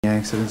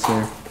accidents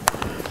there.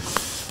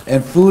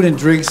 And food and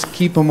drinks,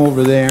 keep them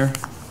over there.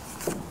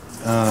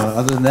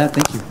 Other than that,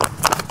 thank you.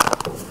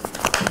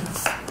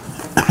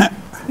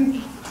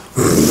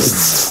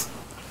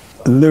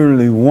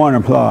 Literally one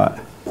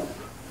applaud.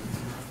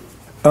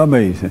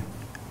 Amazing.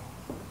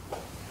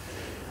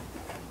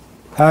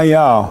 How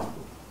y'all?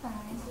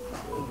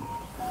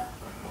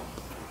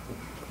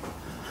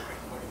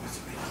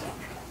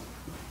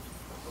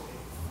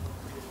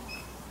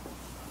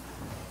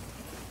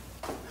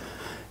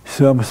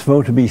 So I'm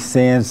supposed to be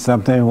saying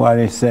something while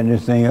they're setting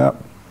this thing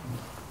up.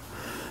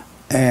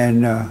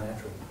 And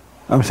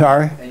I'm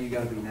sorry? And you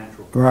got to be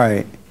natural.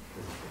 Right.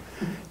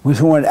 When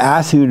someone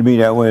asks you to be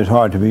that way, it's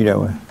hard to be that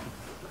way.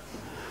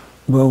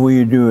 But when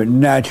you do it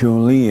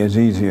naturally, it's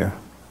easier.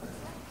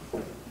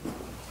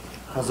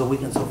 How's the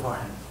weekend so far?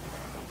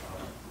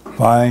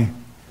 Fine.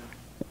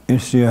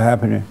 It's still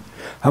happening.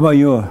 How about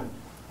yours?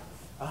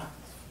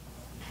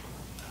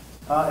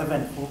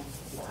 Eventful.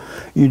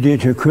 You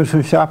did your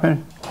Christmas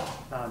shopping?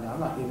 No, I'm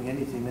not giving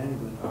anything to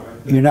anybody. All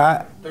right. You're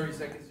not? 30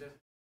 seconds.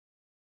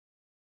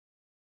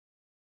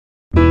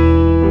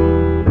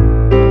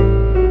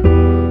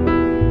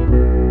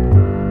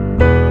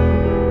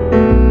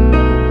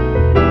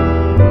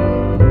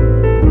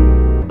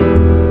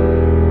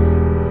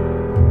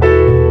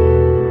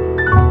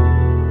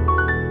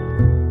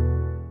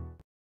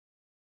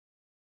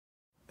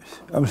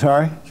 I'm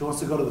sorry? She wants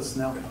to go to the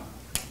snail.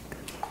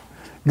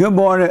 Good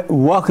morning.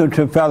 Welcome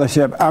to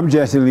Fellowship. I'm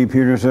Jesse Lee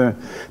Peterson.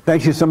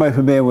 Thank you so much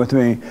for being with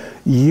me.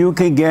 You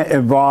can get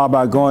involved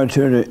by going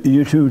to the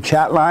YouTube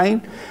chat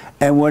line,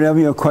 and whatever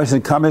your questions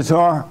and comments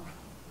are,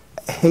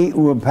 Hate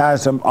will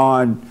pass them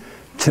on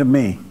to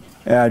me.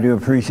 And I do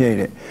appreciate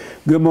it.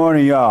 Good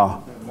morning,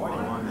 y'all. Good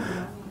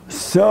morning.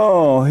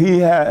 So, he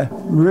had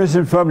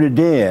risen from the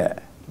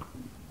dead.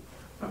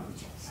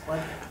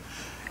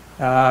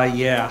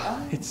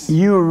 Yeah.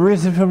 You were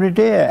risen from the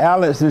dead.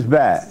 Alex is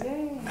back.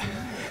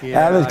 Yeah,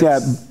 Alex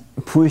got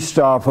pushed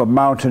off a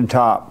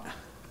mountaintop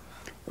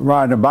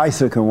riding a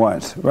bicycle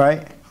once,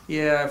 right?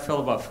 Yeah, I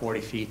fell about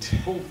 40 feet.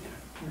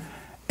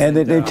 And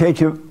did they take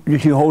you,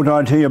 did you hold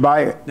on to your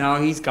bike?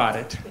 No, he's got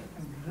it.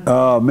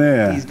 Oh,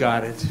 man. He's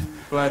got it.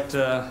 But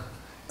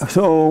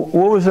So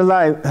what was it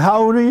like?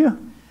 How old are you?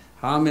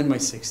 I'm in my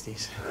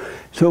 60s.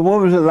 So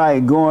what was it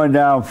like going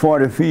down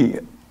 40 feet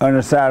on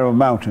the side of a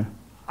mountain?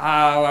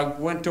 I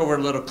went over a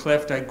little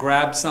cliff. I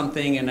grabbed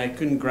something and I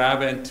couldn't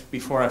grab it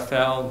before I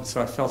fell,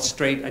 so I fell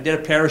straight. I did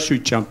a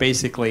parachute jump,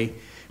 basically,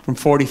 from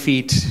 40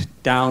 feet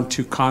down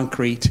to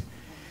concrete.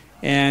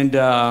 And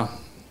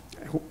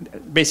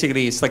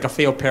basically, it's like a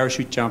failed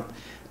parachute jump.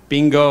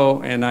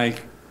 Bingo, and I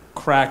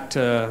cracked,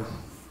 I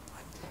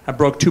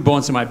broke 2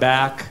 bones in my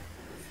back.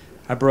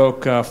 I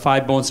broke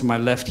 5 bones in my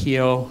left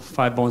heel,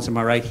 5 bones in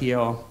my right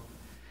heel.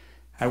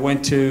 I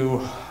went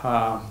to,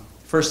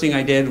 first thing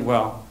I did,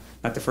 well,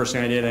 not the first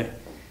thing I did.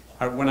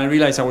 When I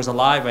realized I was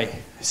alive, I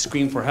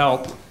screamed for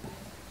help.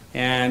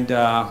 And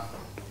I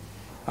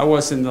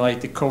was in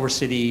the Culver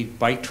City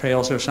bike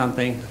trails or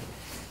something.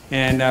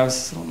 And I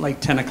was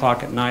like 10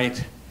 o'clock at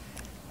night.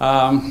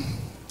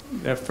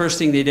 The first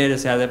thing they did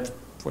is have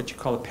what you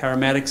call the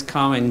paramedics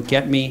come and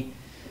get me.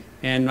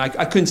 And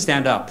I couldn't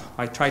stand up.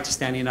 I tried to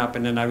standing up,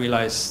 and then I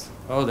realized,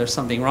 oh, there's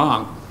something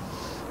wrong.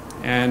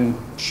 And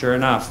sure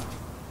enough,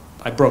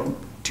 I broke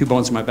 2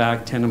 bones in my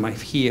back, 10 in my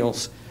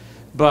heels.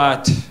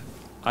 But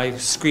I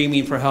was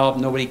screaming for help.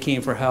 Nobody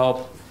came for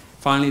help.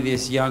 Finally,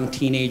 this young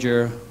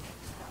teenager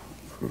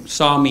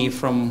saw me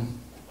from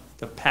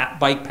the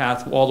bike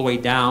path all the way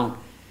down.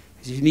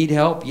 He said, "You need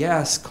help?"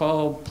 "Yes,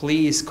 call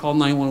police, call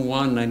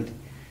 911, and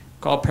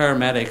call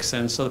paramedics."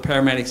 And so the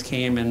paramedics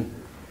came, and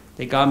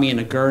they got me in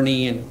a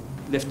gurney and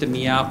lifted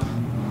me up.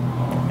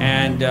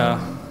 And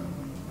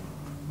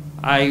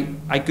I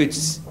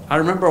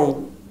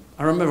remember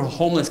a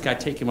homeless guy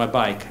taking my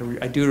bike.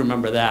 I do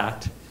remember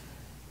that.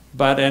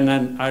 And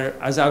then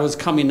as I was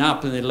coming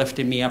up and they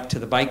lifted me up to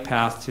the bike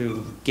path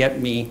to get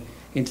me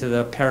into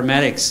the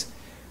paramedics,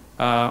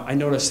 I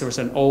noticed there was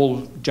an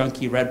old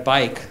junky red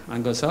bike. I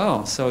goes,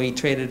 oh, so he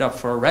traded up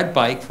for a red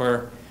bike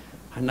for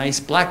a nice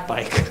black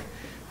bike.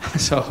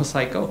 So I was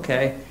like,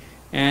 okay.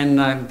 And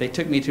they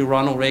took me to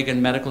Ronald Reagan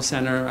Medical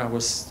Center. I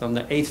was on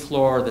the 8th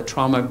floor of the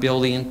trauma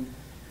building,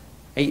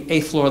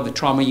 8th floor of the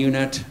trauma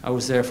unit. I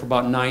was there for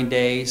about 9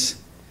 days.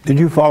 Did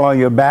you fall on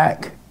your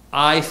back?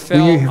 I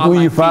fell on my feet.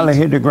 When you finally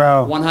hit the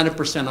ground?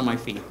 100% on my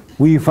feet.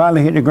 When you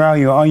finally hit the ground,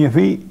 you were on your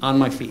feet? On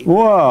my feet.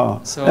 Whoa.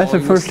 So that's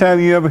the first time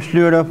you ever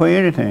stood up for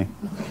anything.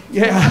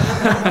 Yeah.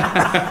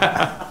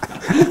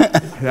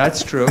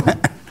 That's true.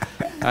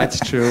 That's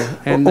true.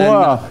 And then,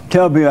 well,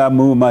 tell me I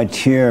move my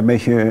chair,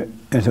 make sure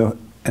it's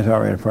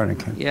already in front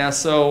of you. Yeah,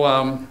 so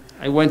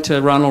I went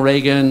to Ronald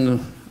Reagan.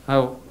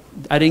 I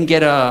didn't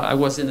get I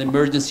was in the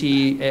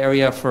emergency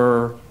area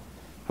for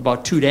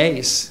about 2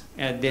 days,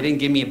 and they didn't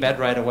give me a bed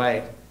right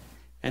away.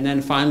 And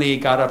then finally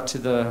got up to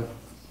the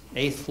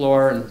 8th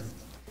floor, and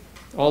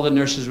all the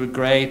nurses were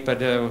great,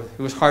 but it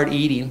was hard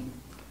eating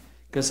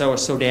because I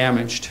was so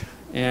damaged.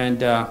 And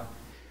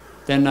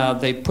then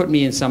they put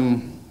me in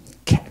some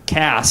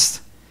cast.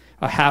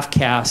 a half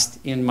cast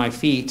in my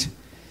feet.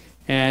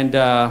 And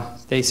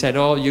they said,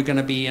 oh, you're going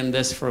to be in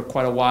this for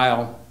quite a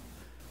while.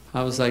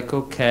 I was like,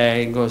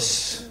 okay. He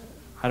goes,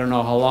 I don't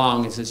know how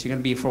long. He says, you're going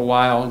to be for a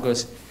while.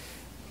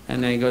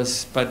 And then he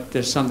goes, but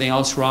there's something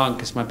else wrong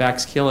because my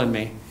back's killing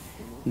me.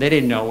 They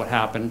didn't know what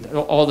happened.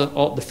 All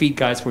the feet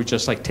guys were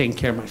just like taking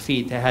care of my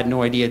feet. They had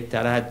no idea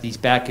that I had these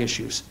back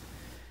issues.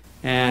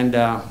 And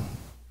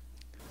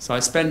so I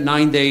spent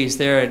 9 days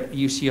there at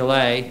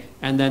UCLA,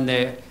 and then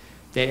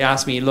they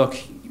asked me, look,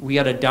 we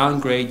got to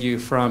downgrade you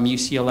from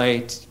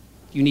UCLA.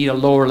 You need a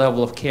lower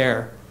level of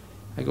care.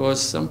 I go,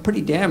 I'm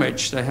pretty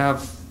damaged. I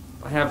have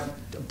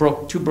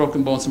two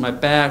broken bones in my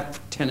back,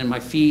 10 in my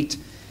feet.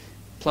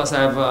 Plus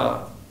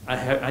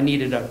I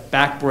needed a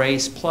back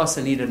brace. Plus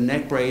I needed a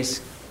neck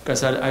brace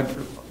because I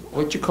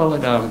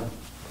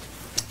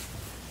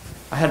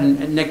had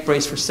a neck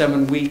brace for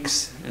 7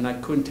 weeks and I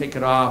couldn't take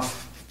it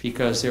off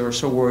because they were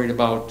so worried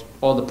about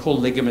all the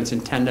pulled ligaments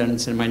and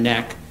tendons in my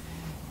neck.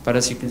 But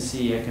as you can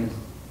see,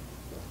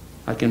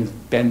 I can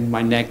bend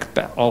my neck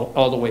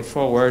all the way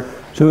forward.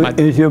 So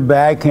is your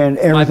back and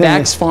everything? My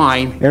back's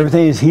fine.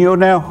 Everything is healed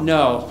now?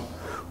 No,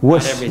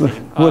 not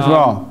everything. What's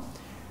wrong?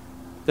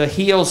 The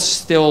heels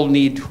still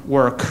need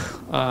work.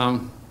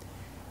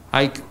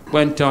 I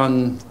went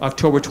on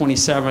October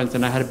 27th,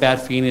 and I had a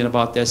bad feeling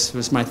about this. It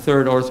was my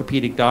third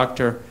orthopedic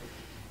doctor.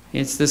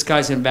 This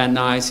guy's in Van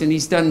Nuys, and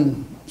he's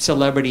done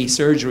celebrity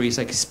surgeries,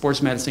 like a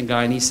sports medicine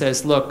guy, and he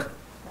says, look,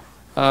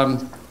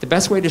 the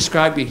best way to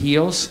describe your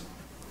heels,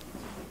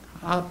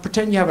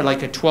 pretend you have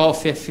like a 12,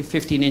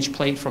 15-inch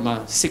plate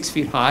from 6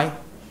 feet high,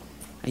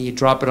 and you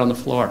drop it on the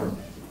floor.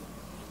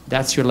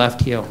 That's your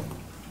left heel.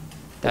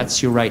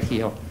 That's your right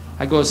heel.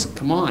 I goes,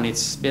 come on,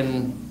 it's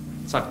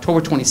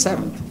October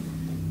 27th.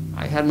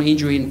 I had my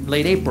injury in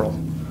late April.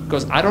 He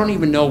goes, I don't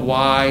even know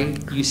why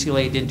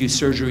UCLA didn't do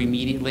surgery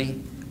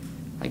immediately.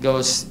 I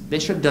goes, they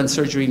should have done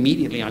surgery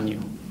immediately on you.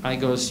 I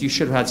goes, you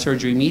should have had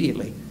surgery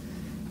immediately.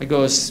 I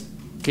goes,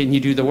 can you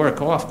do the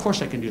work? Oh, of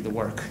course I can do the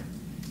work.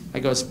 I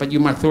goes, but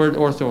you're my third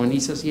ortho. And he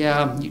says,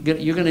 yeah,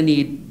 you're going to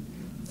need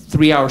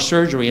 3-hour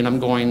surgery. And I'm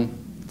going,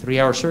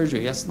 3-hour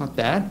surgery? That's not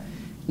bad.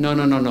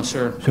 No,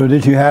 sir. So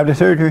did you have the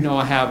surgery? No,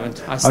 I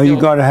haven't. Are you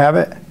going to have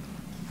it?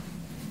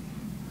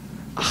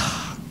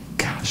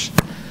 Gosh.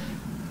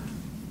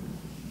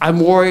 I'm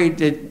worried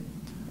that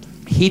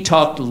he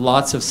talked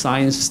lots of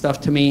science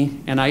stuff to me,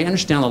 and I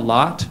understand a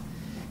lot,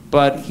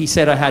 but he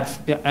said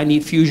I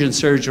need fusion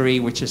surgery,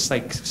 which is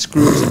like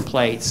screws and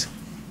plates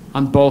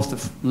on both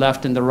the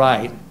left and the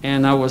right.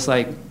 And I was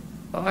like,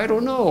 I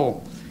don't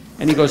know.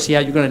 And he goes, yeah,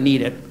 you're going to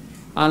need it,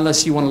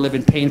 unless you want to live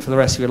in pain for the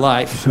rest of your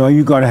life. So are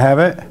you going to have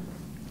it?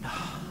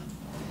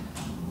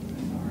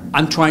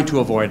 I'm trying to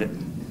avoid it.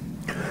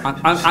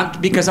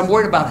 Because I'm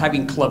worried about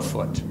having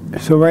clubfoot.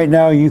 So right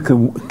now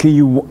can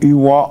you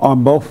walk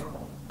on both?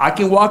 I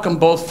can walk on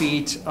both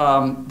feet.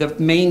 The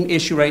main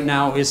issue right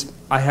now is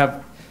I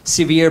have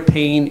severe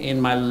pain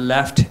in my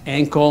left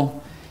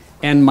ankle,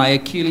 and my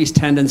Achilles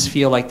tendons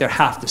feel like they're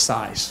half the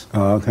size.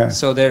 Oh, okay.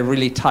 So they're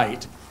really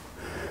tight.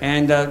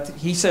 And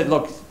he said,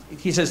 look,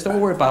 he says,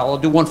 don't worry about it. I'll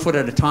do 1 foot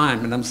at a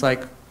time. And I'm just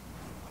like,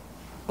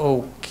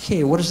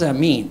 okay, what does that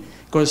mean?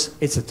 Because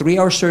it's a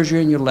 3-hour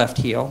surgery in your left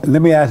heel.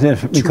 Let me ask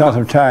this because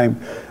of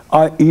time.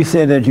 You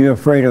said that you're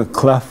afraid of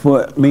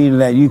clubfoot, meaning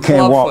that you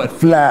can't walk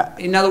flat.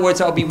 In other words,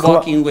 I'll be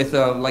walking with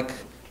like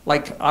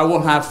I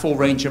won't have full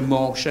range of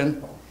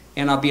motion,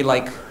 and I'll be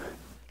like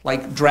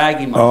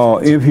dragging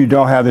my feet. If you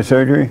don't have the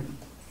surgery?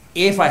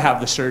 If I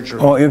have the surgery.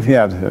 Oh, if you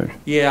have the surgery.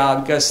 Yeah,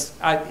 because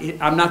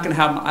I'm not going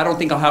to have, I don't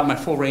think I'll have my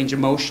full range of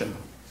motion.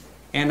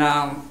 And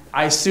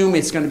I assume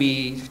it's going to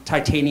be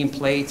titanium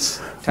plates,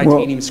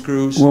 titanium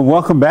screws. Well,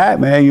 welcome back,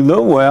 man. You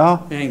look well.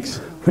 Thanks.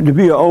 To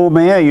be an old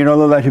man, you don't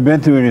look like you've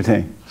been through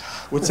anything.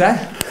 What's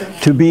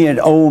that? To be an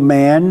old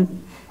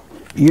man,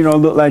 you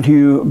don't look like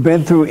you've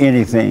been through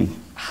anything.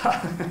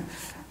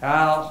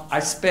 I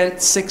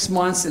spent 6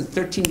 months and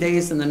 13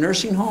 days in the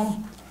nursing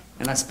home,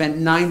 and I spent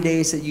 9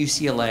 days at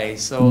UCLA.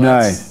 So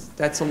nice.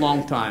 That's a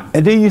long time.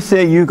 And then you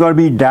said you're going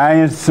to be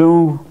dying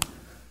soon.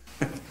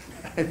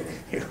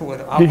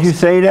 Did you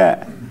say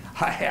that?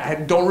 I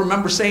don't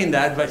remember saying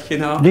that, but you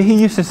know. Did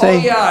he used to say?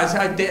 Oh yeah,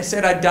 I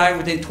said I'd die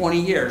within 20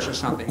 years or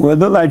something. Well, it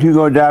looked like you're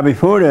going to die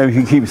before that if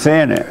you keep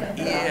saying it.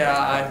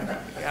 Yeah,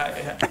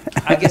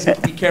 I guess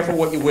be careful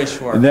what you wish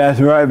for. That's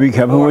right, be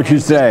careful what you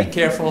say. Be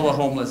careful of the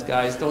homeless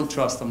guys, don't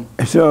trust them.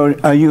 So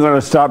are you going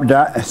to stop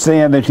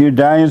saying that you're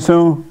dying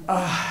soon?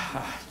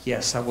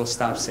 Yes, I will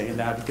stop saying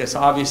that because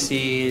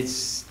obviously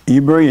it's...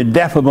 You bring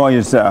death upon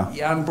yourself.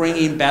 Yeah, I'm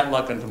bringing bad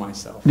luck into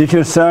myself. Did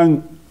your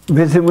son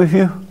visit with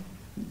you?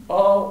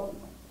 Oh,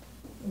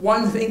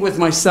 one thing with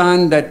my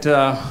son that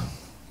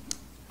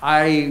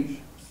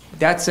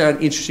that's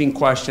an interesting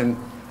question.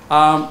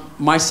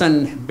 My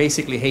son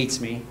basically hates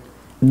me.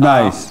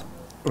 Nice.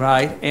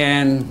 Right,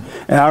 and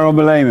I don't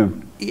blame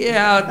him.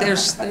 Yeah,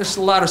 there's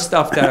a lot of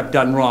stuff that I've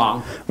done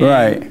wrong.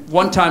 Right.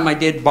 One time I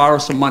did borrow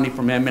some money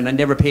from him, and I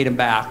never paid him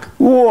back.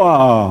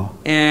 Wow.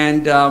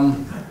 And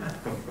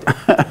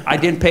I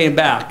didn't pay him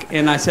back.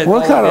 And I said,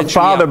 What kind of eventually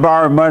father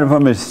borrowed money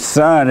from his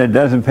son and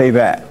doesn't pay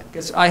back?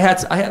 Because I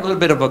had a little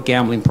bit of a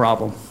gambling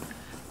problem,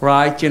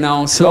 right? You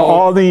know, So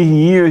all these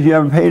years you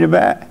haven't paid it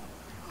back?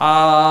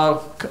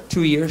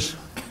 2 years.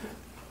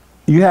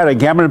 You had a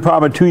gambling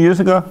problem 2 years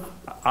ago?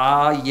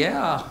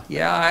 Yeah.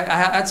 I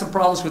had some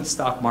problems with the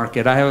stock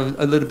market. I have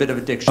a little bit of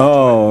addiction.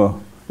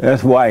 Oh,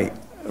 that's white.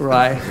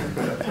 Right.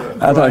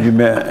 I thought you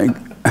meant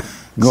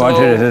going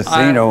to the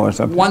casino or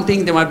something. One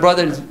thing that my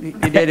brother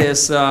did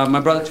is my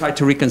brother tried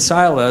to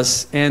reconcile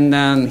us, and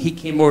then he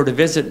came over to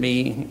visit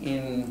me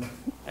in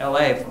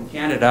L.A. from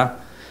Canada,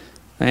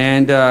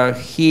 and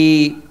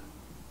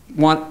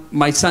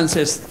my son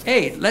says,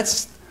 "Hey,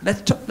 let's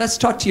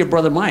talk to your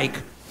brother Mike,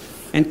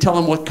 and tell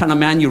him what kind of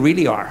man you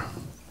really are."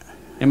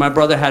 And my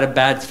brother had a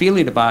bad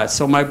feeling about it,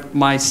 so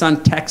my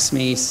son texts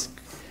me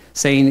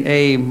saying,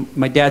 "Hey,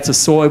 my dad's a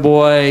soy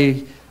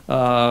boy.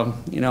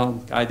 You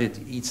know, guy that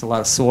eats a lot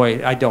of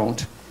soy. I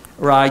don't,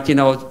 right? You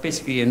know,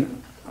 basically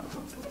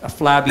a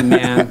flabby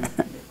man."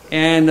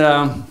 And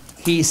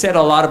he said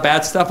a lot of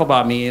bad stuff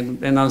about me,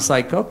 and I was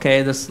like,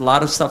 okay, this a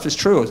lot of stuff is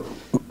true.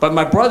 But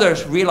my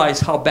brothers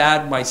realized how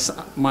bad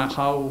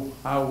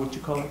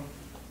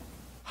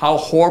how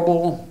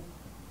horrible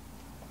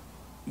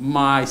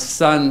my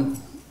son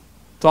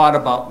thought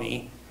about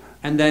me,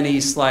 and then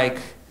he's like,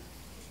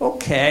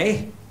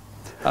 okay.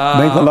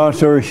 Make a long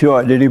story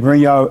short, did he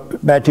bring y'all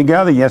back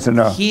together, yes or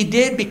no? He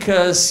did,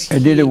 because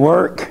And did it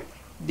work?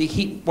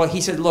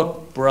 He said,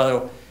 look,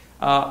 brother,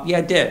 yeah,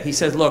 it did. He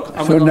said, look.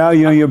 So now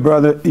you and your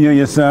brother, you and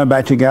your son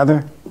back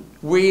together?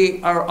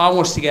 We are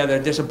almost together.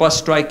 There's a bus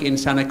strike in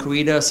Santa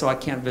Clarita, so I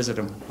can't visit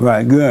him.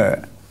 Right,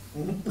 good.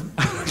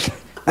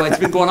 Well, it's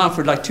been going on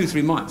for like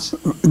 2-3 months.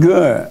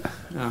 Good.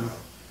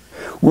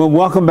 Well,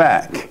 welcome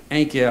back.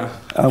 Thank you.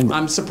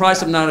 I'm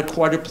surprised I'm not a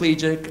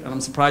quadriplegic, and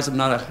I'm surprised I'm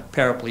not a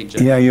paraplegic.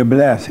 Yeah, you're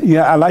blessed.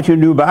 Yeah, I like your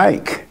new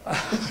bike.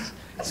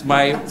 It's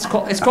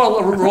called a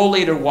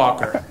Rollator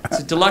Walker. It's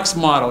a deluxe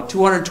model,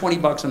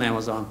 $220 on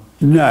Amazon.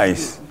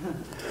 Nice.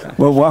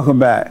 Well, welcome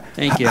back.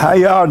 Thank you. How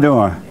y'all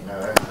doing?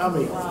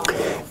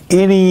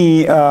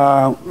 Any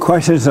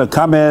questions or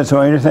comments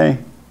or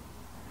anything?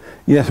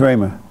 Yes,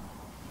 Raymond.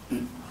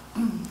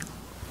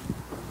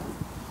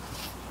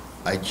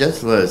 I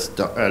just want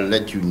to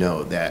let you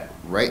know that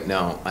right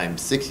now I'm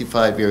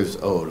 65 years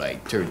old. I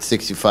turned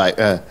 65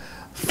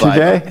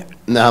 Today?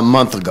 A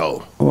month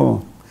ago.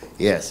 Oh,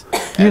 Yes.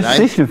 you're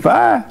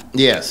 65?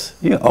 Yes.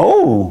 You're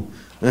old.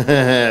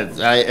 Yes,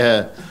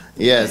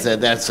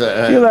 that's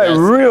You're like that's,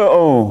 real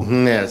old.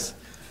 yes.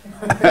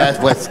 That's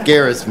what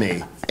scares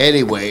me.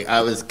 Anyway,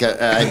 I'm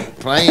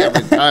planning on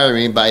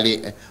retiring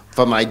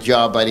from my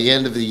job by the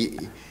end of the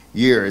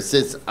year,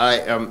 since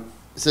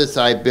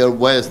I built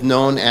what is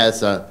known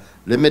as a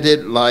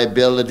limited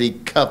liability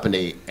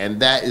company, and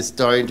that is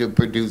starting to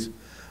produce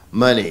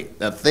money.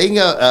 The thing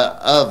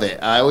of it,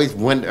 I always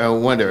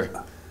wonder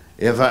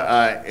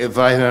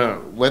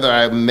whether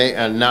I make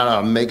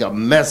make a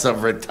mess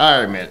of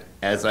retirement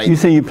as I. You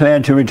say you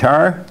plan to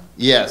retire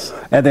Yes.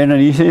 at the end of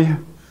this year?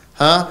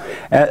 Huh?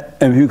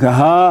 If you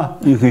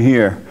can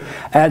hear.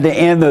 At the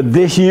end of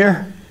this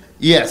year,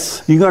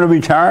 Yes. you're going to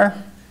retire?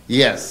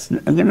 Yes.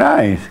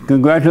 Nice.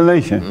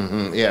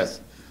 Congratulations.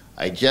 Yes.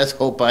 I just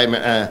hope I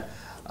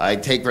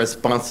take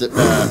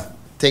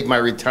take my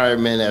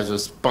retirement as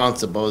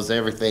responsible as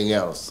everything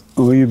else.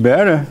 Well, you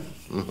better.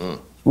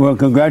 Well,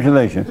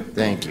 congratulations.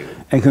 Thank you.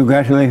 And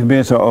congratulations for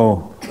being so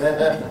old.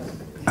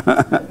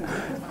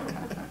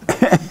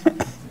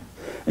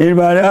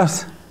 Anybody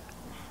else?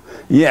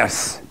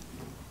 Yes.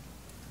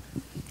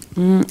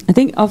 I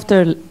think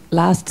after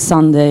last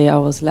Sunday, I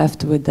was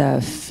left with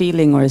a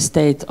feeling or a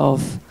state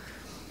of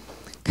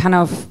kind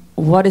of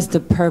what is the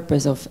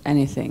purpose of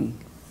anything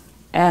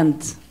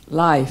and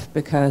life,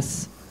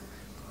 because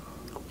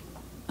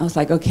I was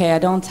like, okay, I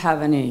don't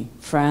have any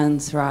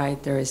friends,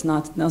 right? There is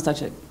no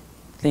such a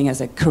thing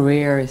as a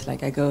career. It's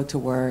like I go to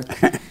work,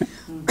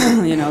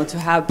 you know, to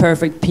have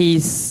perfect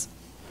peace,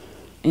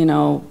 you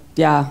know,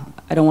 yeah,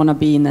 I don't want to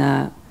be in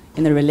a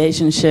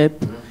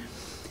relationship.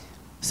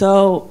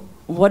 So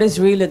what is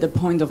really the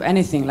point of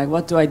anything? Like,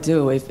 what do I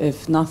do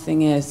if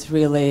nothing is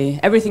really,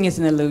 everything is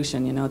an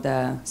illusion, you know,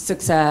 the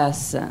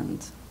success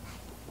and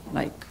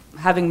like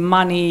having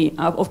money,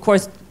 of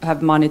course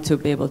have money to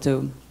be able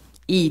to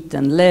eat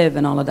and live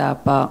and all of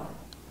that, but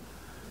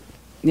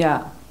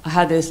yeah, I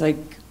had this like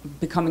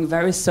becoming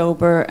very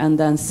sober and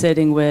then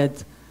sitting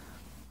with,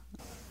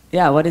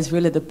 yeah, what is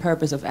really the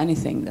purpose of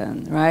anything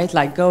then, right?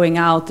 Like going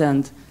out,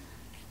 and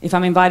if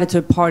I'm invited to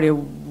a party,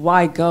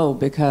 why go?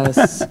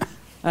 Because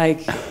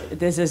like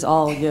this is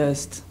all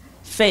just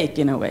fake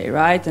in a way,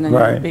 right? And then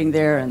Right. you're being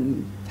there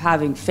and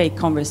having fake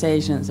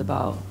conversations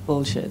about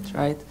bullshit,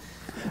 right?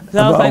 So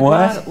I was About like,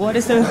 what? what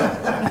is the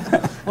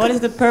what is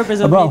the purpose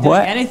of About me doing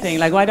what? anything?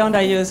 Like, why don't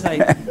I just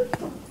like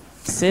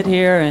sit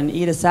here and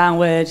eat a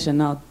sandwich and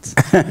not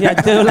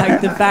do like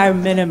the bare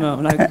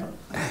minimum, like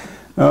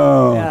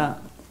Oh, yeah.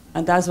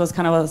 And that's what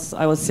kind of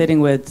I was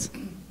sitting with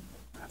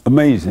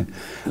amazing.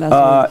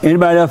 last week.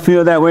 Anybody else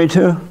feel that way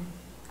too?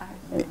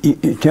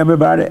 Tell me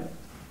about it.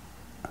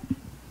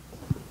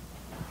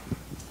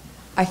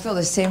 I feel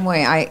the same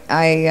way.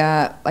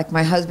 Like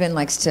my husband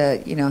likes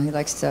to, he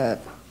likes to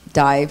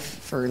dive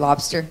for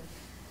lobster.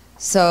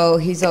 So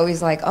he's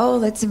always like, oh,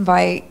 let's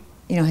invite,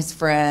 his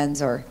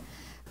friends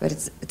but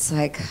it's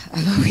like,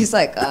 I'm always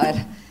like,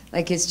 God,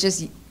 like it's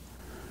just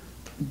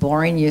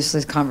boring,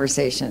 useless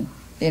conversation,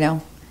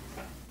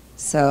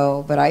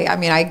 So, but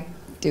I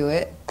do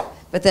it.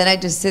 But then I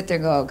just sit there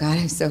and go, oh, God,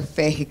 I'm so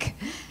fake.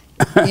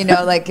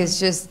 Like it's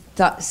just,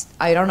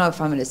 I don't know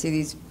if I'm going to see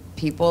these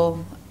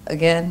people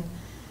again.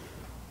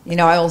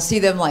 I will see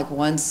them like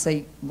once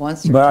or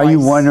twice. But are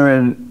you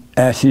wondering,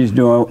 as she's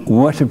doing,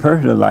 what's the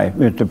purpose of life?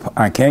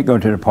 I can't go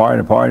to the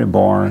party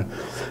boring.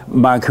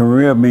 My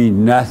career means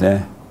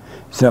nothing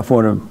except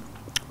for to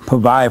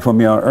provide for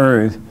me on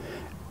earth.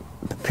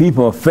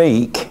 People are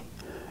fake.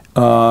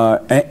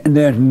 And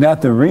there's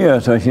nothing real,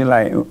 so she's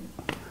like,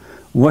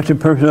 what's the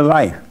purpose of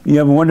life?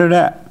 You ever wonder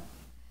that?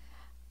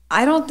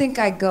 I don't think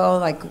I go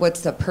like,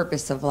 what's the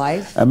purpose of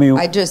life? I mean,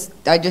 I just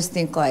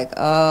think like,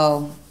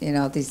 oh,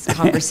 these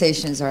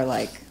conversations are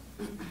like,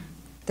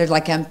 they're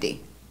like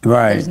empty.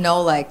 Right. There's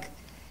no like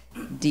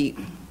deep,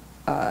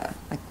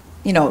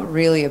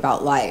 really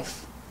about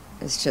life.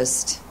 It's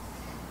just,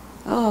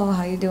 oh,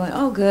 how you doing?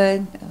 Oh,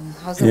 good.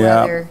 How's the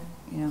weather?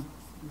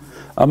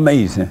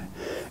 Amazing.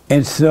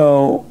 And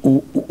so,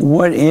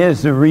 what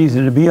is the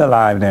reason to be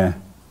alive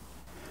then?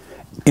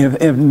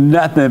 If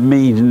nothing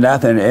means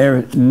nothing,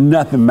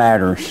 nothing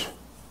matters,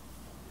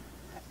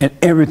 and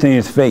everything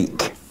is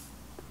fake.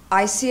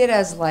 I see it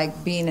as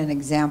like being an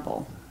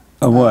example.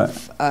 Of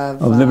what?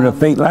 Of living a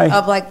fake life?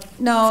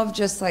 Of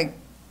just like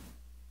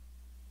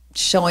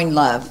showing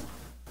love,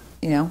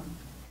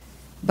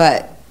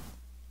 But,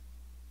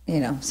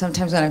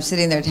 sometimes when I'm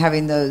sitting there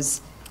having those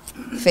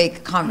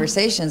fake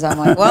conversations, I'm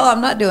like, well,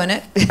 I'm not doing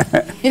it,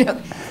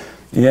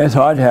 Yeah, it's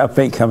hard to have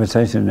fake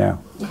conversations now.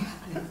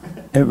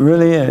 It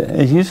really is.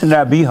 It used to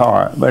not be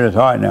hard, but it's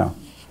hard now.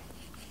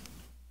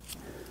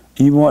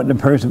 You want the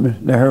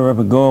person to hurry up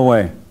and go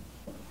away.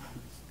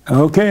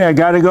 Okay, I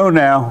got to go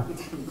now.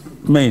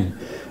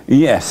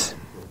 Yes.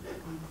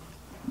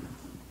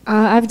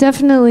 I've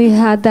definitely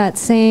had that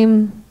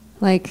same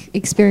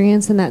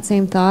experience and that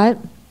same thought.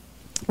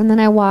 And then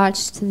I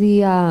watched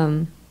the,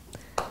 oh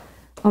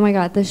my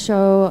God, the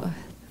show,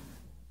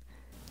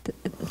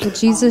 the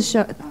Jesus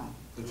show,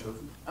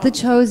 The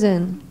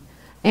Chosen.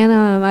 And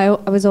I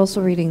was also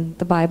reading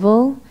the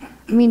Bible.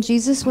 I mean,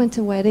 Jesus went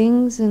to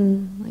weddings,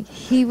 and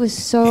he was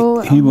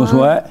so. He was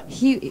what?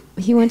 He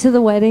went to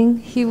the wedding.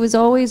 He was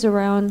always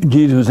around.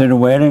 Jesus was in a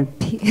wedding.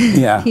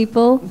 Yeah.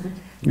 People.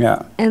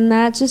 Yeah. And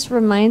that just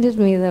reminded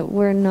me that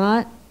we're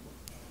not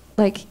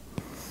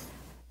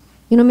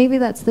maybe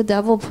that's the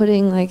devil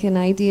putting an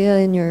idea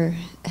in your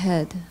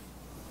head.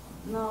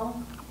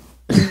 No.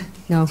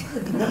 No.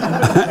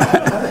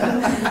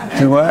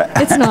 To what?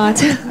 It's not.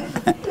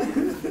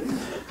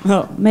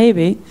 Well,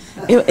 maybe.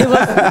 It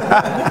was.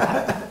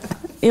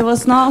 It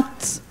was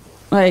not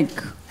like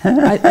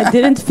I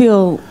didn't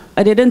feel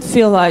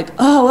like,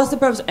 oh, what's the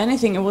purpose of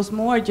anything. It was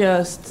more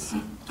just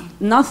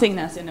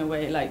nothingness in a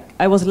way. Like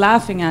I was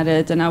laughing at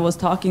it, and I was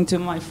talking to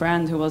my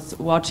friend who was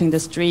watching the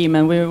stream,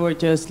 and we were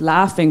just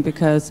laughing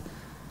because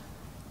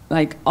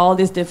all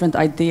these different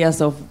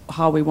ideas of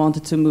how we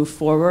wanted to move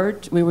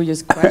forward, we were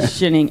just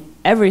questioning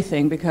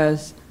everything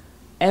because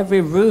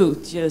every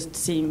route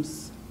just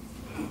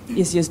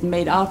is just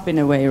made up in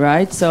a way,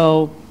 right?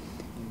 So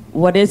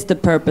what is the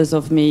purpose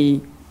of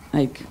me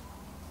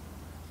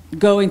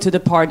going to the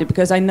party?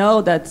 Because I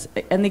know that,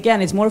 and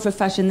again, it's more of a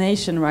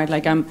fascination, right?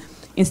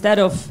 Instead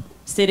of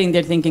sitting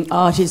there thinking,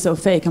 oh, she's so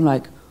fake, I'm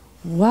like,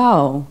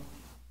 wow.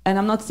 And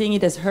I'm not seeing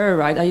it as her,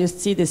 right? I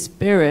just see the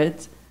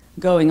spirit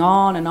going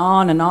on and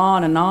on and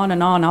on and on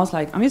and on. I was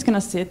like, I'm just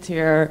gonna sit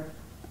here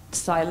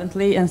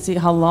silently and see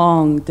how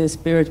long this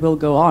spirit will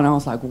go on. I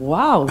was like,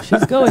 wow,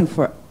 she's going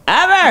forever.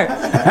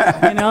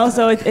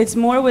 So it's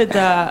more with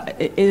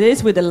it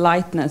is with the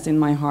lightness in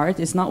my heart.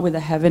 It's not with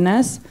the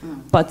heaviness,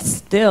 but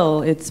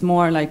still it's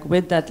more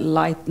with that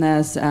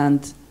lightness,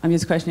 and I'm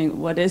just questioning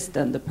what is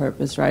then the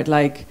purpose, right?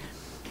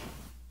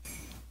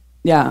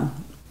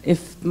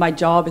 If my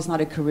job is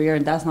not a career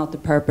and that's not the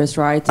purpose,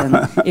 right?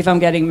 And if I'm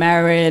getting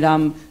married,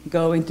 I'm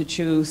going to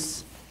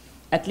choose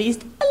at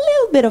least a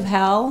little bit of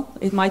hell.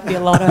 It might be a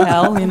lot of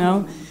hell,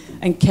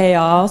 and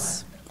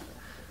chaos.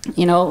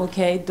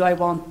 Okay, do I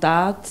want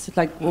that?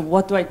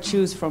 What do I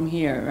choose from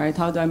here, right?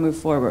 How do I move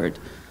forward?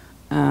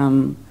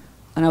 And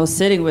I was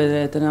sitting with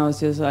it, and I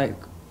was just like,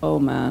 oh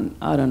man,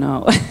 I don't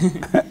know.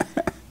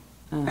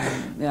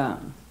 Yeah.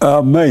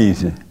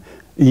 Amazing.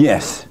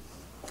 Yes.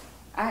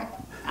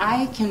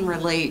 I can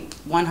relate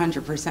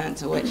 100%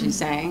 to what she's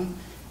saying,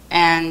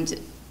 and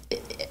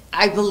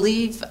I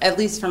believe, at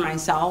least for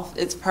myself,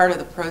 it's part of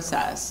the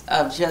process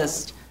of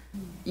just,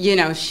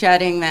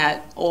 shedding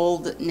that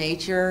old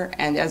nature,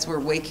 and as we're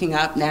waking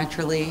up,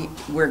 naturally,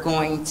 we're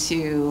going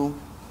to,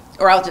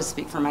 or I'll just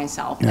speak for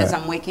myself, yeah. As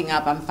I'm waking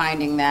up, I'm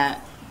finding that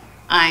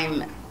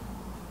I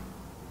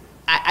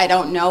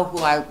don't know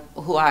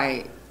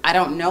I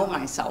don't know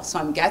myself, so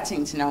I'm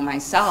getting to know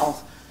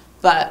myself,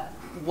 but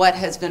what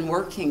has been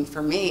working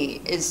for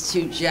me is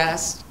to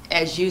just,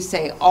 as you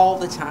say all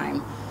the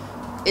time,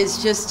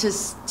 is just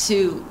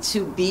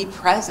to be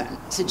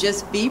present, to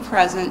just be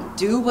present,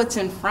 do what's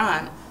in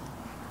front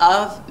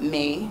of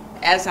me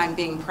as I'm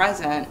being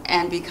present.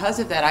 And because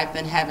of that, I've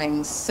been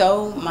having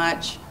so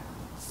much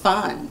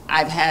fun.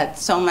 I've had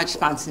so much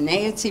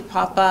spontaneity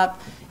pop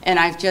up, and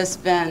I've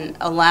just been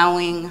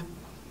allowing,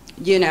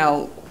 you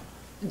know,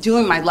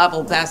 doing my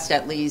level best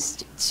at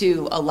least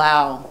to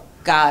allow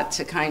God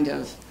to kind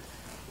of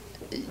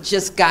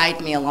just guide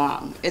me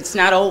along. It's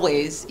not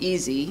always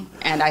easy,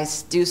 and I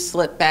do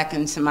slip back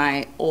into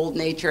my old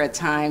nature at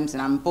times,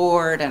 and I'm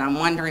bored, and I'm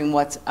wondering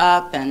what's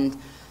up, and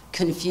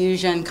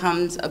confusion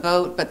comes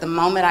about. But the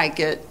moment I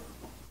get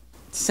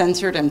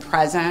centered and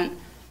present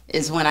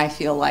is when I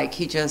feel like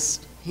he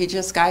just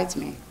guides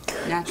me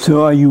naturally.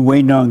 So are you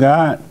waiting on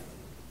God?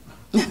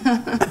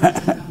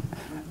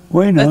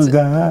 Waiting on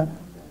God.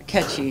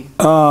 Catchy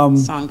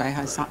song by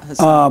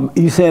Hassan.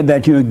 You said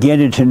that you're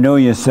getting to know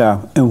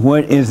yourself. And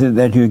what is it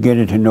that you're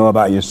getting to know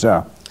about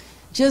yourself?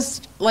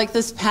 Just like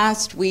this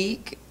past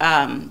week,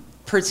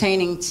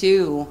 pertaining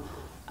to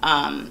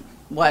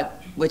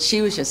what she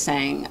was just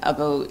saying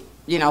about,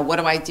 you know, what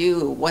do I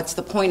do? What's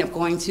the point of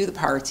going to the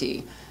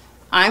party?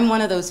 I'm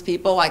one of those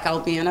people, like I'll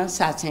be in a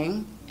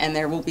setting and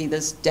there will be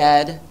this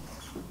dead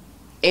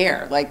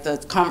air, like the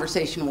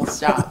conversation will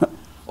stop.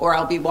 Or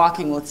I'll be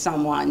walking with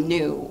someone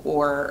new,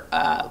 or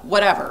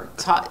whatever,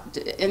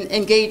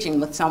 engaging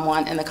with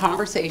someone, and the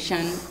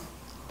conversation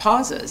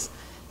pauses.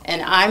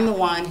 And I'm the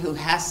one who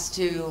has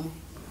to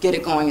get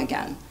it going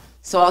again.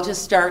 So I'll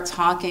just start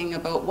talking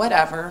about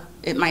whatever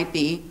it might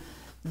be.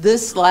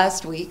 This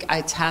last week,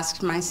 I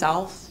tasked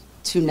myself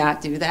to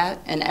not do that.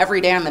 And every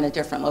day I'm in a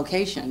different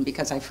location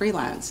because I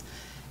freelance.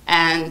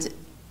 And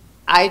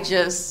I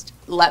just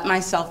let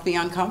myself be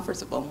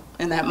uncomfortable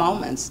in that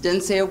moment.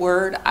 Didn't say a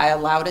word. I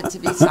allowed it to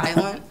be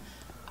silent.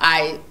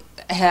 I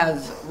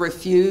have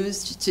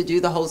refused to do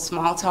the whole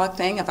small talk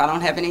thing. If I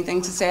don't have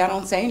anything to say, I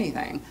don't say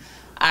anything.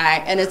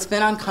 And it's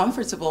been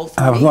uncomfortable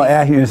for me. I was going to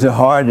ask you, is it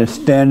hard to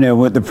stand there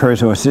with the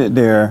person or sit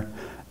there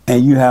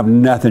and you have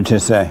nothing to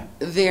say?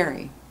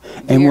 Very.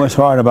 And what's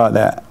hard about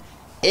that?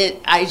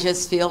 I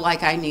just feel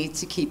like I need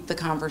to keep the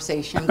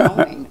conversation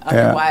going.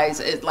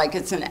 Otherwise,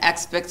 it's an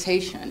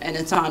expectation, and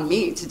it's on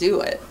me to do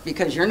it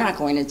because you're not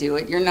going to do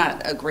it.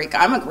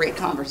 I'm a great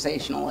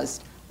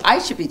conversationalist. I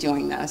should be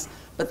doing this,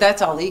 but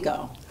that's all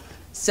ego.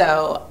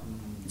 So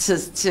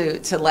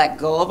to let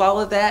go of all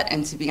of that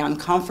and to be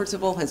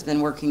uncomfortable has been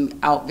working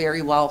out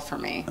very well for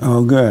me.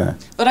 Oh, good.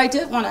 But I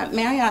did want to,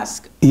 may I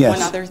ask Yes.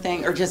 one other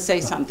thing, or just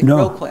say something No,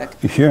 real quick?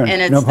 sure,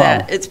 And it's no problem.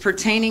 that it's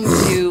pertaining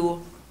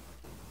to,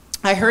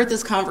 I heard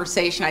this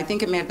conversation, I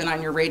think it may have been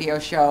on your radio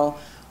show,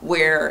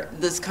 where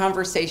this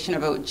conversation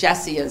about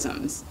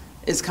Jesseisms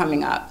is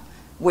coming up,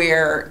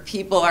 where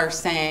people are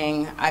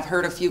saying, I've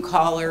heard a few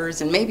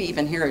callers, and maybe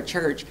even here at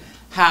church,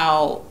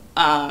 how,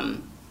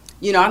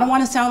 you know, I don't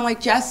want to sound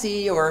like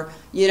Jesse, or,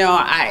 you know,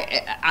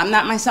 I'm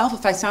not myself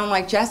if I sound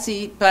like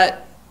Jesse,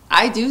 but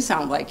I do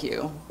sound like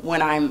you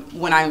when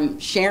I'm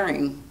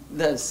sharing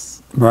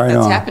this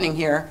that's happening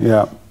here.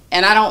 Yeah.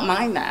 And I don't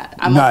mind that.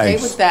 I'm okay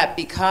with that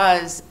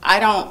because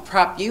I don't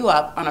prop you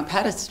up on a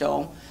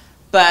pedestal,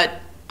 but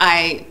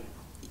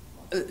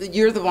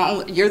you're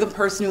the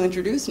person who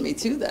introduced me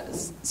to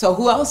this. So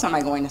who else am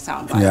I going to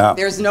sound like? Yeah.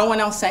 There's no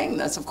one else saying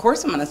this. Of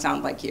course I'm going to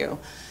sound like you.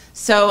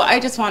 So I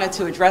just wanted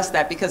to address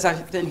that because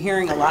I've been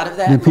hearing a lot of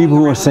that. The people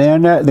who are around.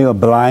 saying that, they are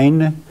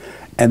blind,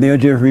 and they're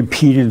just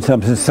repeating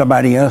something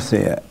somebody else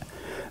said.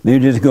 They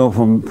just go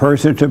from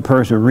person to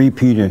person,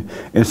 repeating.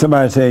 If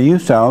somebody say, you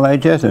sound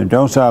like Jesse,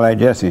 don't sound like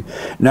Jesse.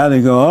 Now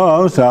they go,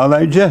 oh, I sound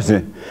like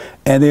Jesse.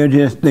 And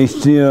they're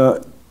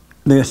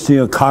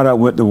still caught up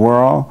with the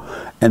world,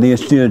 and they're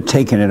still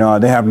taking it on.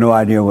 They have no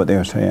idea what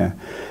they're saying.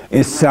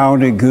 It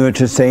sounded good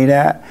to say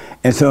that,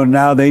 and so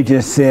now they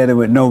just said it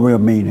with no real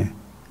meaning,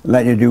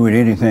 like they do with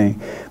anything.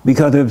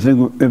 Because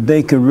if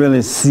they could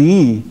really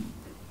see,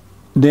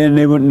 then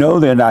they would know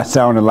they're not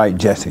sounding like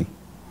Jesse.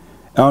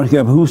 I don't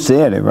care who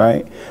said it,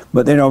 right?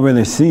 But they don't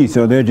really see,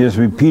 so they're just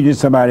repeating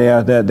somebody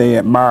else that they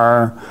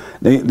admire.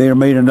 They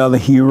made another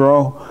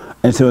hero,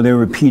 and so they're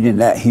repeating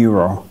that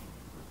hero,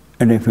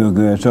 and they feel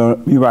good. So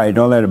you're right,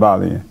 don't let it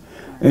bother you.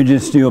 It's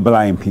just still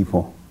blind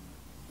people.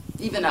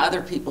 Even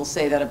other people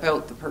say that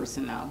about the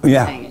person, though,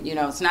 Yeah. saying it. You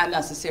know, it's not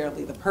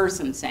necessarily the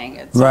person saying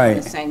it. Right. Someone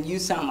is saying, you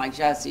sound like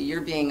Jesse.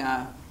 You're being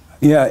a...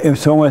 Yeah, if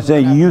someone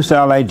say, you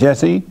sound like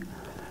Jesse,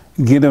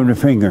 give them the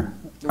finger.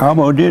 I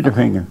almost did the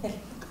finger.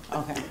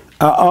 Okay.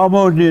 I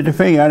almost did the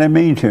finger. I didn't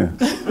mean to.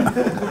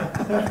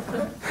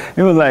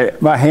 It was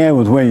like my hand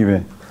was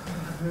waving.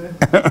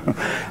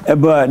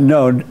 But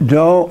no,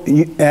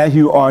 don't, as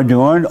you are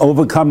doing,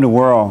 overcome the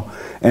world.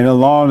 And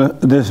along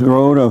this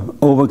road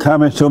of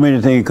overcoming, so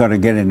many things are going to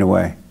get in the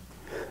way.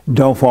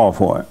 Don't fall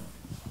for it.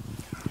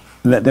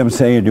 Let them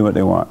say and do what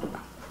they want.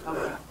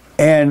 Okay.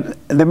 And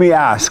let me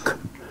ask,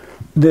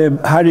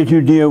 how did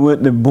you deal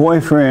with the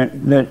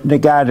boyfriend, the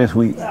guy this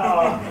week?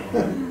 Oh, you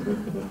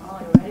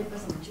ready for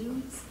some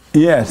juice?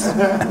 Yes.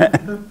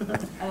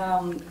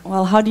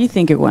 Well, how do you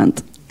think it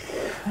went?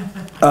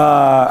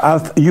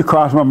 You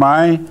crossed my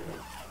mind.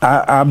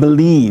 I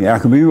believe, I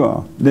could be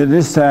wrong, that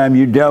this time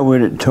you dealt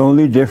with it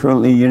totally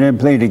differently. You didn't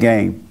play the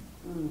game.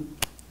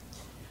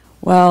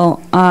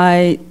 Well,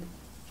 I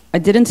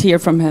didn't hear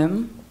from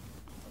him,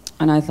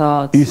 and I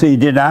thought... You say you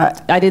did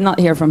not? I did not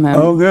hear from him.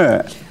 Oh,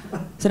 good.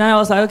 So then I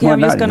was like, okay, Well,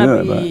 I'm just not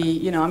gonna good,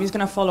 be, I'm just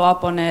gonna follow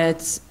up on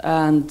it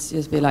and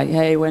just be like,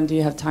 hey, when do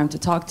you have time to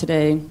talk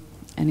today?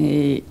 And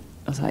he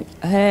was like,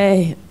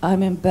 hey,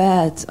 I'm in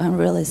bed, I'm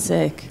really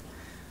sick.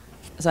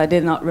 So I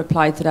did not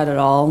reply to that at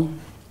all.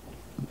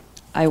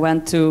 I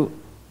went to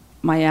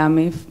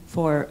Miami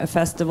for a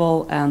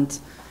festival, and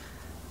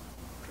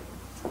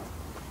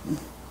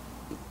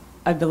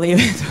I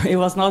believe it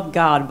was not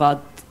God,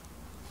 but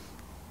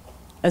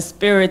a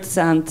spirit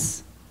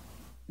sent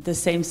the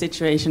same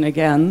situation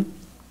again.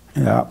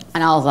 Yeah.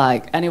 And I was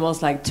like, and it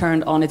was like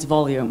turned on its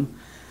volume.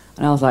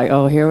 And I was like,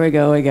 oh, here we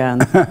go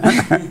again.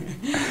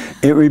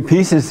 It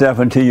repeats itself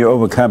until you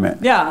overcome it.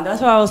 Yeah, and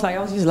that's why I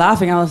was just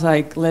laughing. I was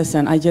like,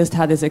 listen, I just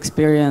had this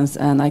experience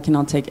and I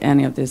cannot take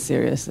any of this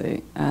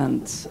seriously.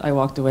 And I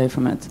walked away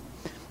from it.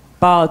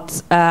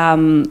 But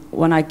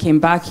when I came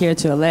back here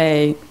to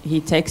LA,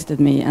 he texted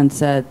me and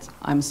said,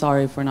 I'm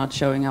sorry for not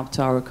showing up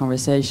to our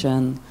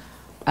conversation,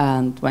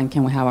 and when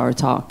can we have our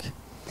talk?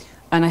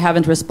 And I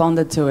haven't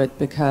responded to it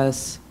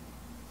because,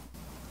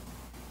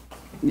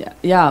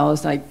 yeah, I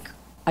was like,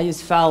 I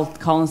just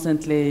felt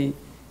constantly,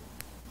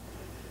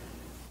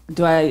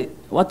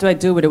 what do I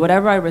do with it?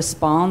 Whatever I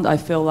respond, I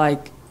feel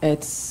like I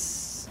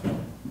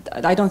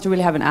don't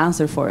really have an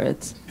answer for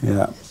it.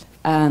 Yeah.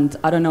 And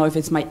I don't know if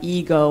it's my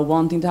ego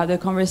wanting to have the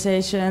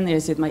conversation,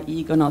 is it my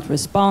ego not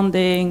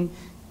responding?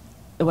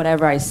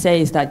 Whatever I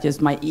say, is that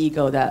just my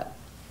ego that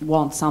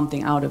wants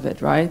something out of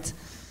it, right?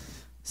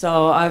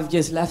 So I've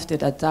just left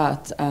it at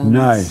that. And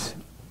nice.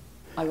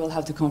 I will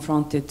have to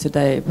confront it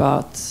today,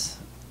 but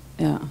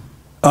yeah.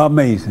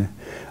 Amazing.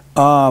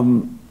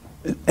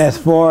 As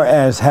far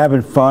as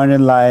having fun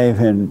in life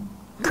and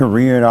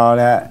career and all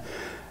that,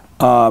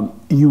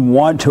 you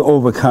want to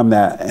overcome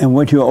that. And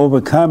what you're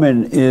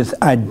overcoming is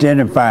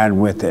identifying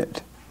with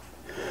it.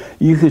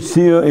 You can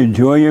still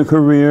enjoy your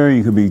career.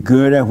 You can be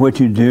good at what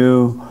you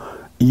do.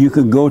 You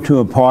can go to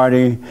a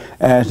party,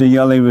 as the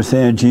young lady was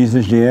saying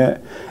Jesus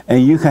did,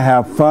 and you can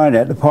have fun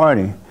at the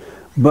party.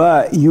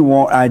 But you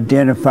won't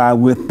identify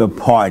with the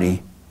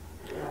party.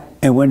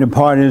 And when the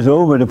party is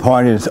over, the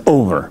party is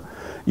over.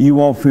 You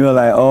won't feel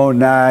like, oh,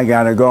 now I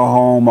got to go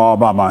home all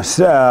by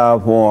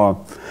myself,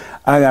 or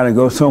I got to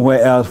go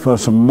somewhere else for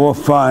some more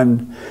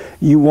fun.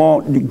 You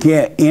won't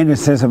get any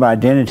sense of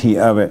identity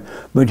of it,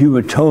 but you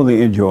would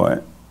totally enjoy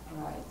it.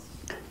 Right.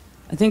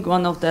 I think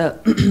one of the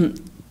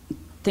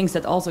things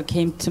that also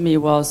came to me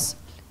was,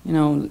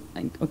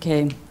 like,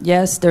 okay,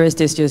 yes, there is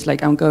this just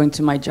like I'm going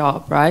to my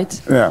job,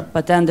 right? Yeah.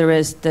 But then there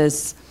is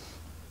this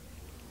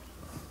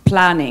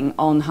planning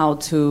on how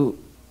to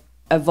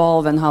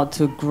evolve and how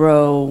to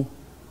grow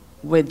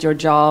with your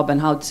job and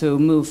how to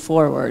move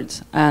forward.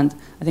 And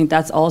I think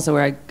that's also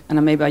where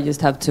maybe I just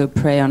have to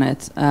pray on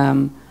it.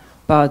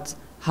 But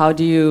how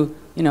do you,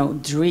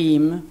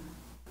 dream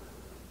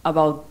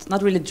about,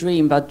 not really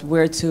dream, but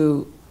how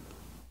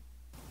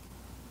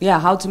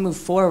to move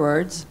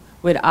forward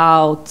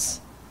without,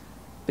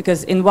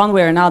 because in one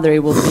way or another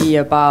it will be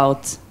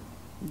about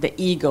the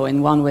ego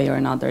in one way or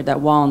another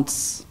that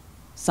wants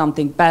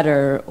something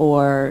better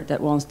or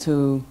that wants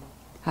to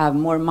have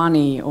more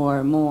money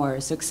or more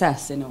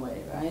success in a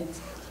way, right?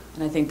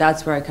 And I think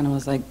that's where I kind of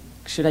was like,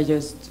 should I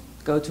just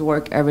go to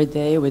work every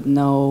day with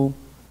no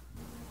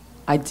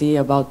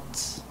idea about,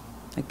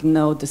 like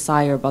no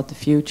desire about the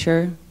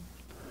future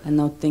and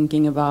no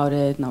thinking about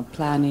it, no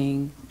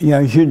planning?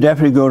 Yeah, you should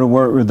definitely go to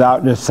work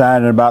without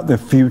deciding about the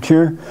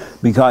future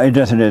because it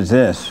doesn't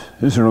exist.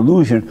 It's an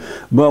illusion.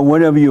 But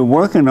whatever you're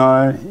working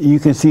on,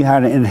 you can see how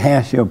to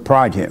enhance your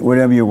project,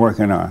 whatever you're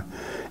working on.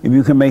 If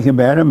you can make it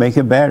better, make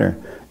it better.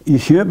 You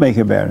should make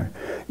it better.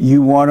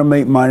 You want to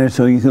make money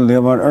so you can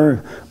live on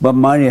earth, but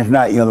money is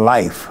not your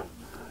life.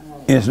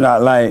 It's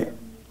not like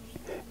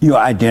your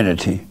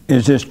identity.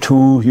 It's just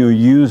tools you're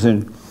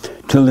using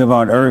to live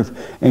on earth.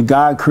 And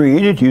God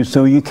created you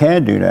so you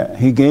can do that.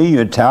 He gave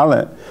you a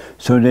talent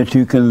so that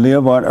you can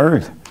live on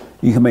earth.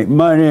 You can make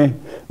money,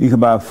 you can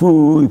buy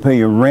food, you pay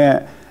your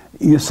rent.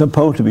 You're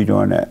supposed to be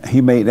doing that.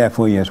 He made that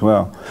for you as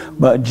well.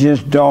 But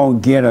just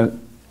don't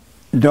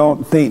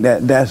think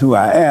that that's who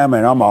I am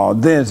and I'm all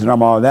this and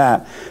I'm all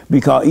that,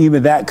 because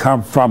even that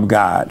comes from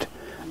God.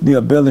 The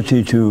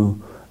ability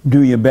to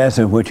do your best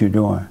at what you're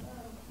doing.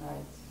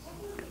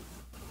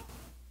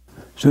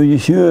 So you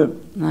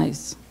should.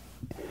 Nice.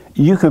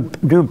 You can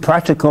do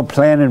practical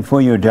planning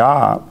for your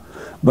job,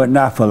 but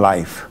not for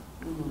life.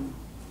 Mm-hmm.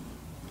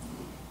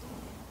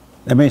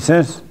 That makes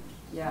sense?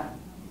 Yeah.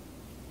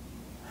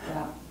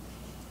 Yeah.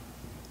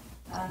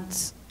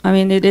 And I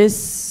mean, it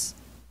is,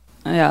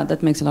 yeah,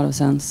 that makes a lot of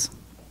sense.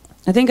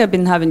 I think I've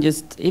been having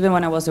even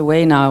when I was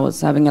away now, I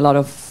was having a lot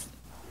of,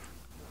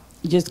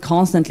 just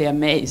constantly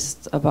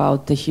amazed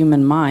about the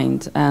human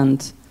mind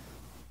and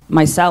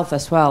myself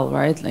as well,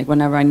 right? Like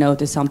whenever I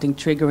notice something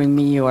triggering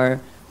me,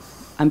 or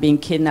I'm being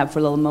kidnapped for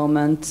a little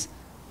moment,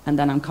 and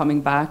then I'm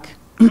coming back,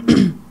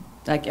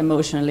 like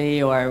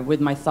emotionally or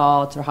with my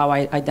thoughts or how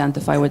I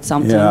identify with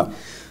something. Yeah.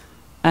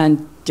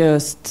 And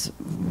just,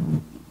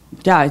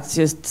 yeah, it's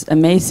just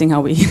amazing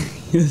how we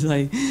use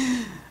like,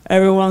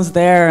 everyone's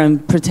there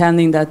and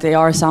pretending that they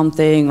are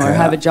something or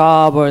have a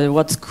job or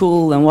what's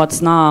cool and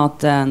what's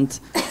not, and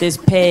this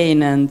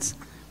pain and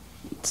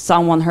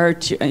someone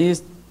hurt you,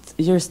 and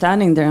you're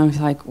standing there and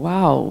I'm like,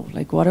 wow,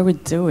 like what are we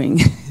doing?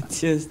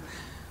 It's just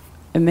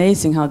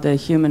amazing how the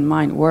human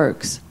mind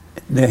works.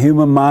 The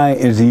human mind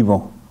is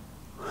evil.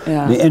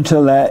 Yeah. The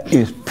intellect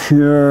is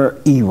pure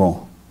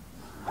evil.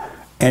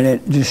 And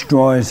it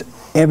destroys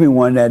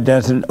everyone that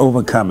doesn't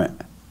overcome it.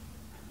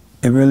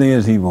 It really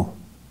is evil.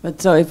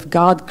 But so if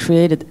God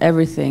created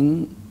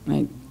everything,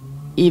 like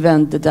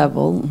even the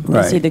devil,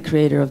 Right. is he the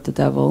creator of the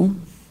devil?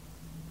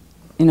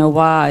 You know,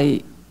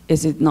 why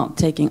is it not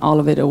taking all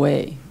of it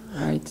away,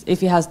 right?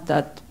 If he has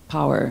that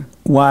power.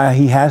 Why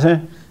he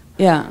hasn't?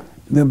 Yeah.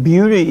 The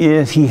beauty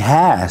is he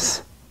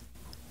has.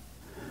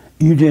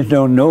 You just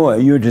don't know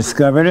it. You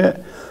discovered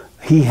it.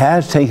 He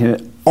has taken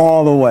it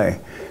all away.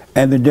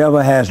 And the devil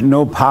has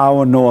no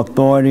power, no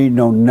authority,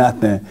 no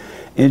nothing.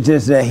 It's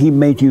just that he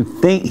made you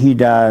think he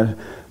does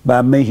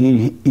by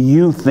making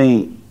you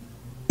think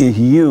it's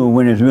you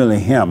when it's really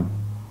him.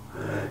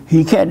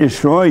 He can't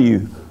destroy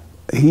you.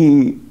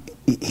 He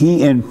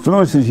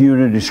influences you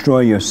to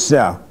destroy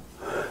yourself.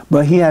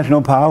 But he has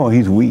no power.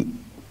 He's weak.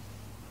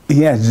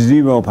 He has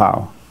zero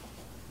power.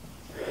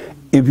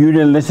 If you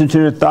didn't listen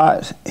to the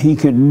thoughts, he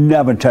could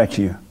never touch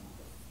you.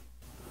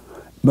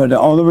 But the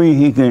only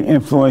reason he can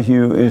influence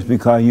you is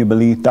because you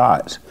believe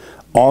thoughts.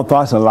 All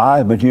thoughts are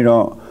lies, but you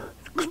don't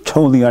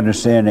totally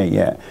understand it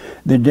yet.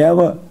 The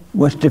devil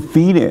was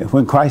defeated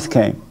when Christ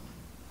came.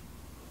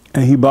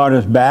 And he brought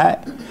us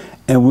back,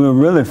 and we're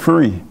really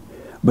free.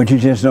 But you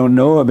just don't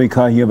know it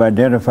because you've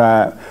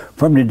identified,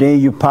 from the day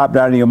you popped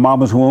out of your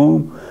mama's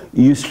womb,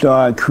 you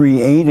start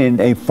creating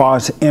a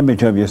false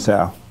image of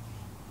yourself.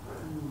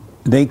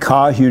 They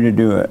cause you to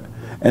do it.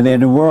 And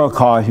then the world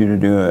calls you to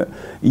do it.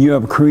 You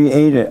have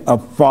created a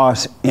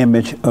false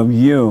image of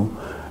you,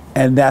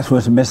 and that's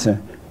what's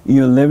missing.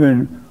 You're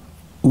living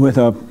with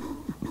a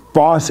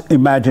false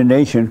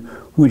imagination,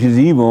 which is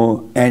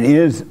evil and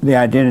is the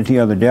identity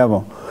of the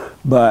devil.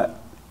 But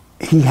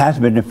he has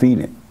been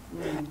defeated.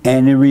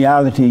 And in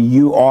reality,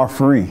 you are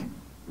free.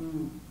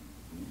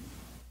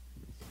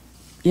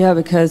 Yeah,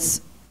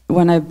 because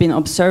when I've been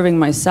observing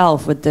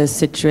myself with this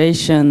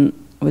situation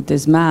with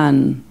this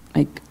man,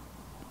 like,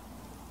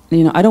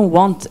 you know, I don't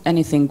want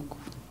anything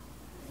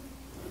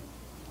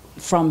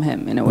from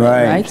him in a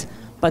way, right?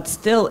 But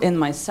still in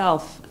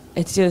myself,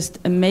 it's just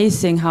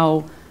amazing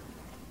how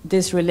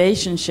this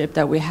relationship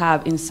that we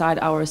have inside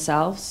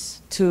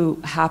ourselves to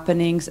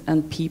happenings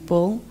and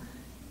people,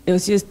 it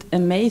was just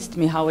amazed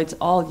me how it's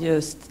all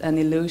just an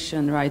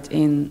illusion, right?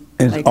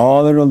 It's like,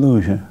 all an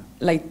illusion.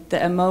 Like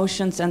the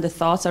emotions and the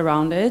thoughts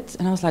around it.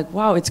 And I was like,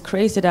 wow, it's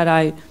crazy that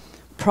I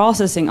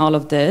processing all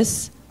of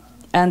this,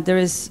 and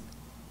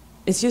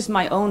it's just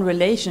my own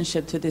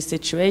relationship to this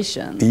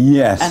situation.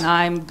 Yes. And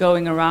I'm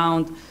going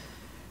around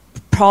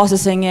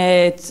processing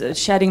it,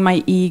 shedding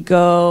my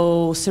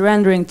ego,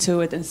 surrendering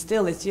to it, and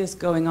still it's just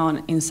going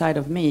on inside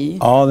of me.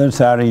 All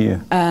inside of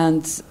you.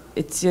 And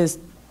it's just,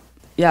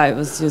 yeah, it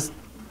was just,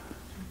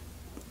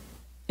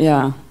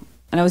 yeah.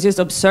 And I was just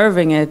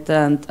observing it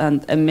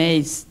and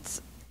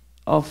amazed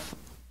of,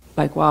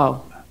 like,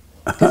 wow.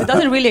 Because it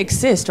doesn't really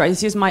exist, right?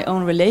 It's just my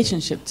own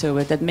relationship to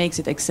it that makes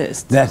it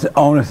exist. That's the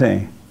only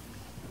thing.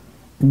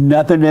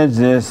 Nothing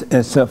exists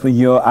except for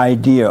your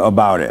idea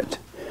about it,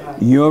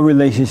 your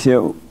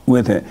relationship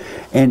with it.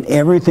 And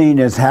everything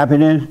that's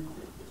happening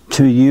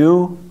to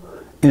you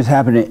is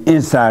happening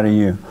inside of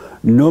you.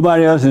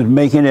 Nobody else is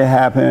making it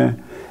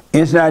happen.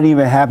 It's not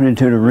even happening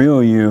to the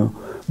real you,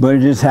 but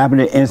it's just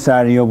happening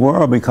inside of your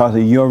world because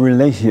of your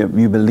relationship.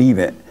 You believe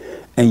it,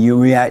 and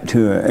you react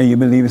to it, and you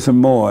believe it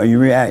some more, and you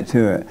react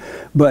to it.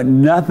 But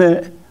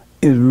nothing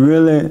is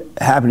really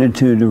happening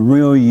to the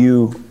real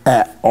you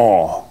at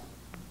all.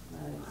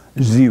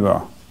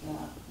 Zero.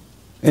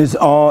 It's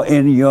all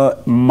in your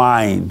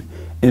mind.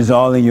 It's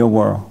all in your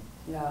world.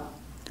 Yeah.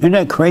 Isn't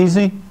that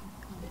crazy?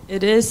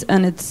 It is,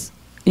 and it's,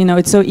 you know,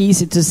 it's so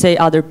easy to say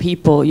other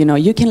people, you know,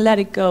 you can let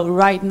it go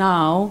right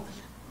now,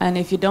 and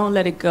if you don't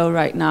let it go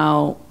right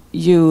now,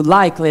 you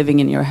like living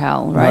in your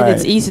hell, right?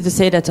 It's easy to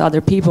say that to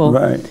other people.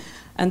 Right.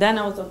 And then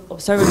I was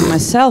observing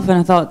myself, and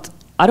I thought,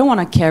 I don't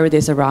want to carry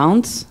this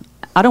around.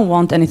 I don't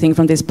want anything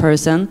from this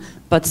person,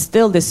 but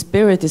still the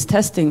spirit is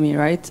testing me,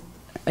 right?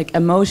 Like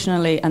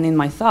emotionally and in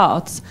my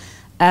thoughts.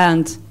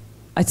 And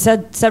I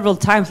said several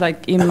times,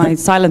 like in my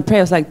silent prayer,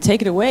 I was like,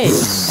 take it away.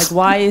 Like,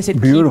 why is it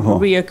keep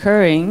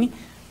reoccurring?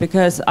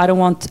 Because I don't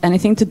want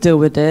anything to do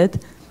with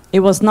it.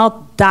 It was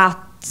not that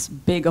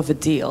big of a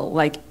deal.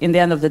 Like, in the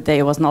end of the day,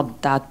 it was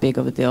not that big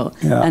of a deal.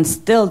 Yeah. And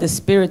still the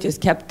spirit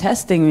just kept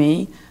testing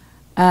me.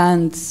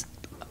 And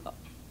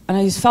and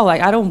I just felt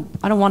like I don't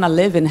want to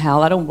live in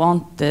hell. I don't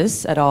want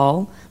this at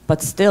all.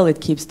 But still, it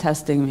keeps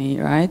testing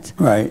me, right?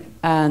 Right.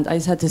 And I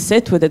just had to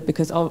sit with it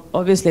because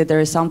obviously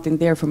there is something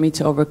there for me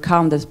to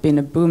overcome that's been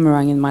a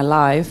boomerang in my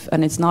life.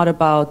 And it's not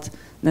about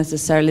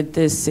necessarily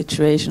this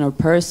situation or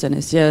person.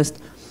 It's just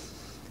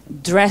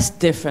dressed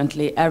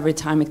differently every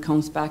time it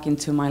comes back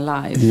into my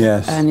life.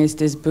 Yes. And it's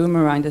this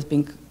boomerang that's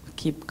been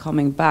keep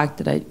coming back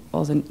that I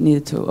also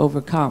needed to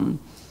overcome.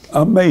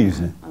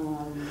 Amazing.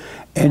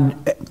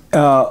 And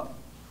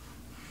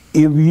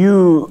if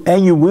you,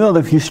 and you will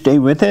if you stay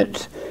with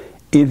it,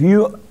 if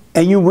you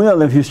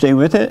stay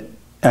with it,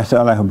 I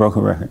sound like a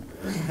broken record.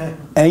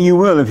 And you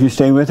will if you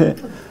stay with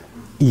it,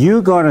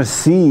 you're going to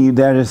see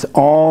that it's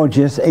all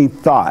just a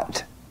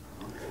thought.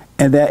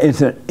 And that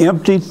it's an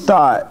empty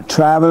thought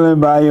traveling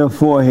by your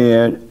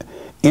forehead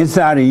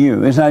inside of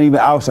you. It's not even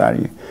outside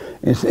of you.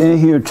 It's in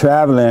here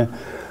traveling,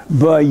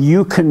 but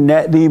you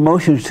connect the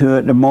emotions to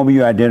it the moment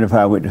you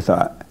identify with the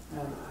thought.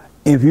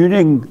 If you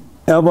didn't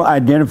ever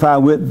identify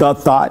with the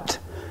thought,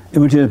 it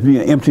would just be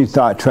an empty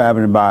thought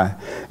traveling by.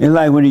 It's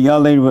like when the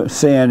young lady was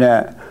saying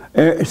that,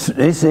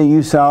 they say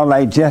you sound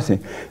like Jesse.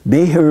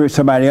 They heard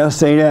somebody else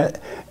say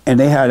that, and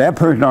they had that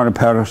person on a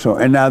pedestal,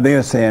 and now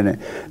they're saying it.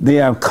 They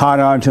have caught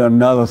on to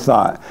another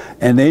thought.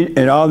 And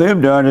all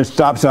they've done is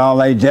stop sounding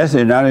like Jesse,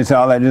 and now they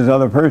sound like this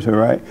other person,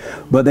 right?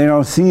 But they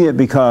don't see it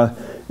because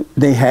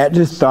they had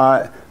this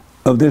thought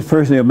of this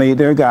person that made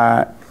their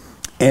God,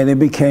 and it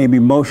became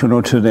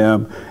emotional to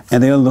them,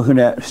 and they're looking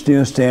at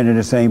still staying in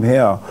the same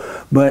hell.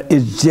 But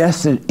it's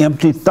just an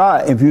empty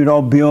thought if you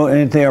don't build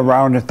anything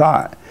around the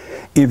thought.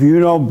 If you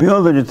don't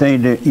build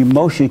anything, the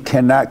emotion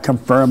cannot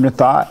confirm the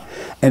thought.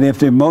 And if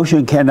the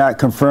emotion cannot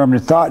confirm the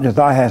thought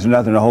has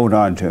nothing to hold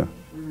on to.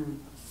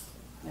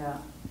 Yeah.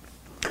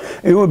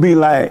 It would be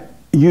like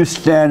you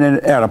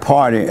standing at a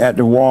party at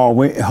the wall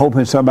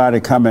hoping somebody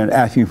come and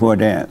ask you for a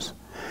dance.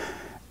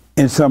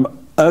 And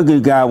some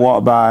ugly guy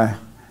walk by,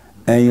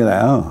 and you're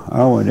like, oh, I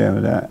don't want to dance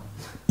with that.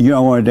 You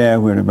don't want to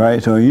dance with him,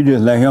 right? So you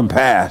just let him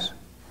pass.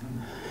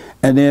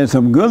 And then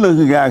some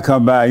good-looking guy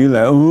come by, you're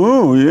like,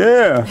 ooh,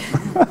 yeah.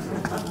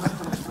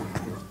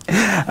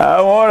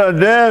 I want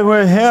to dance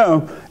with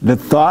him. The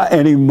thought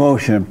and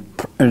emotion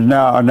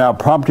are now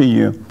prompting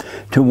you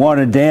to want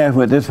to dance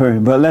with this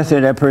person. But let's say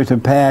that person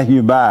passed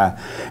you by.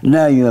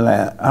 Now you're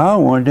like, I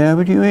don't want to dance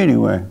with you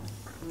anyway.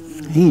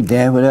 He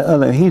danced with that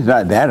other. He's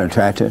not that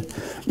attractive.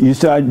 You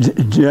start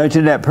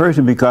judging that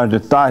person because the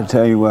thoughts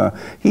tell you, well,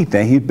 he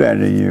thinks he's better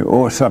than you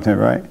or something,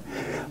 right?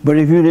 But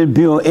if you didn't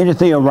build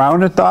anything around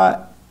the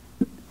thought,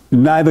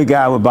 neither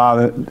guy would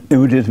bother. It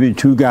would just be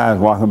two guys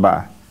walking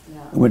by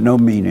with no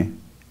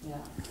meaning. Yeah.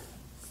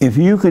 If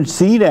you can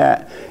see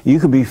that, you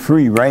can be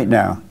free right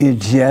now.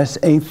 It's just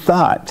a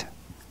thought.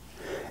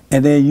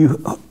 And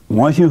then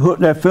once you hook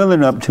that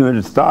feeling up to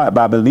the thought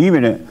by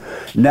believing it,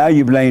 now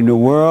you blame the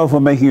world for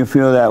making you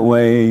feel that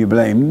way. You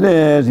blame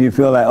this. You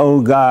feel like,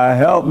 oh, God,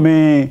 help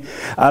me.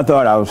 I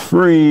thought I was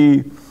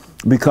free.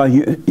 Because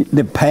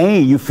the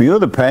pain, you feel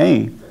the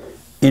pain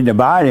in the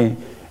body,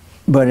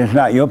 but it's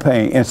not your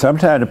pain. And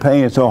sometimes the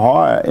pain is so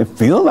hard, it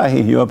feels like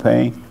it's your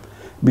pain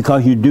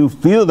because you do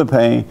feel the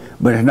pain,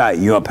 but it's not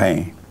your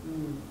pain.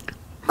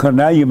 Because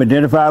now you've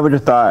identified with the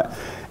thought,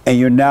 and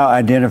you're now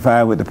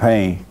identified with the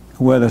pain,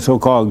 whether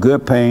so-called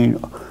good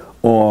pain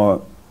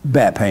or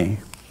bad pain.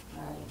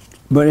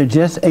 But it's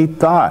just a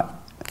thought.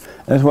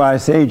 That's why I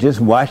say just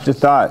watch the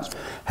thoughts.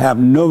 Have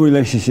no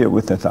relationship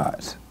with the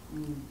thoughts.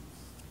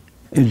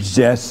 It's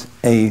just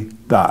a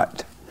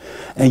thought.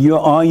 And you're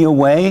on your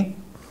way,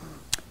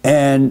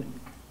 and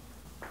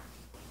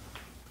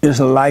it's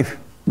a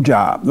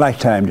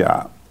lifetime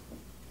job.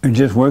 And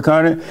just work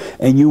on it,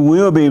 and you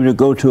will be able to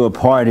go to a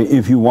party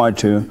if you want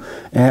to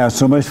and have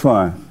so much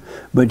fun.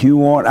 But you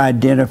won't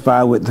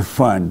identify with the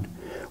fun.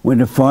 When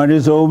the fun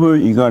is over,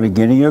 you're going to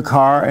get in your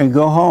car and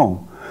go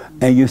home,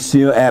 and you're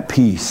still at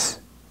peace.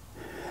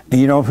 And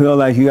you don't feel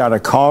like you got to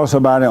call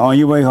somebody on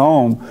your way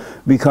home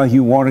because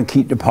you want to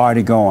keep the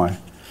party going.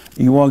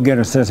 You won't get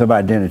a sense of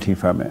identity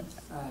from it.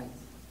 Right.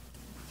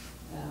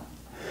 Yeah.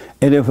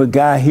 And if a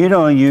guy hit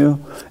on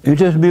you, it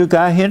just be a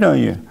guy hit on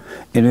you.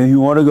 And if you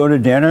want to go to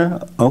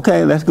dinner,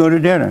 okay, let's go to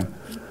dinner.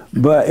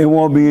 But it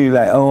won't be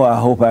like, oh, I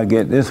hope I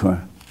get this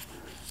one.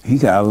 He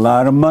got a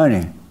lot of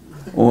money,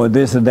 or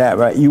this or that,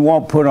 right? You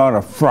won't put on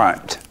a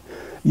front.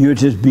 You'll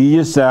just be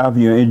yourself.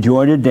 You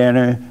enjoy the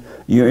dinner.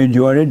 You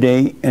enjoy the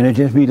date, and it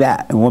just be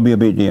that. It won't be a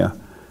big deal.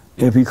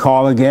 If he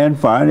call again,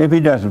 fine. If he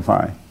doesn't,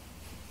 fine.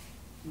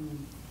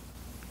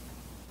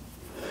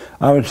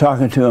 I was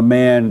talking to a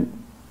man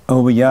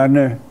over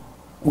yonder,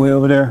 way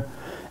over there,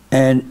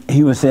 and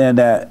he was saying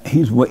that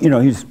he's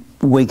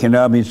waking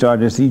up. He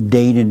started to see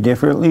dating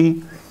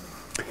differently,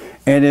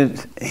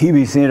 and he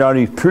be seeing all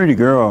these pretty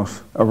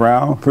girls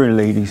around, pretty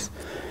ladies,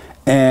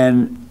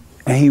 and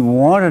he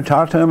want to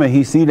talk to them, and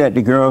he see that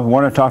the girls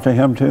want to talk to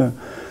him too.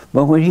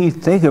 But when he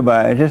think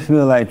about it, it just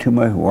feels like too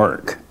much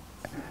work.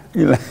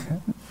 I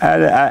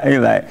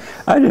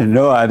just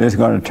know how this is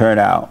going to turn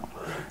out,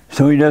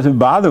 so he doesn't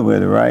bother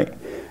with it, right?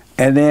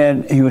 And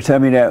then he was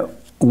telling me that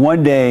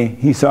one day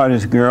he saw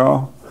this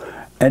girl,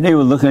 And they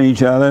were looking at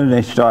each other, and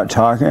they start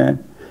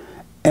talking.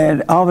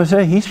 And all of a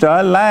sudden, he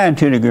started lying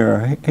to the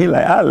girl. He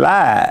like, I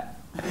lied.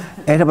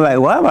 And I'm like,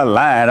 why am I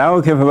lying? I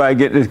don't care if I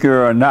get this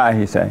girl or not,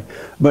 he said.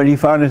 But he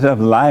found himself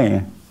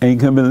lying, and he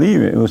couldn't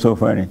believe it. It was so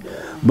funny.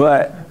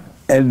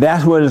 And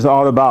that's what it's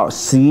all about,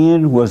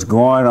 seeing what's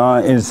going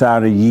on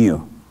inside of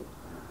you.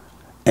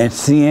 And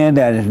seeing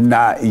that it's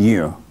not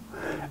you.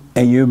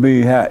 And you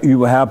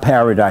will have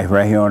paradise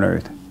right here on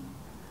earth.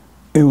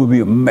 It will be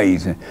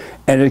amazing.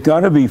 And it's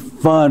going to be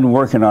fun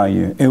working on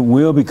you. It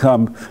will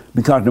become,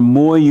 because the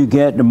more you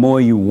get, the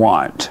more you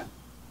want.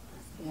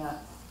 Yeah.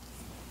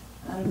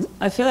 And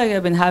I feel like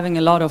I've been having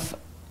a lot of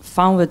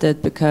fun with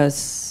it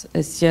because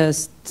it's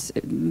just,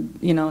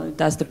 you know,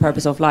 that's the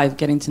purpose of life,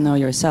 getting to know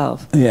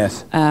yourself.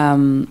 Yes.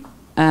 And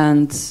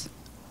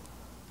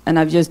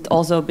I've just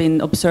also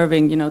been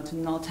observing, you know, to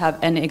not have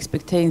any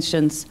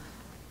expectations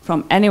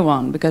from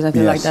anyone, because I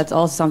feel like that's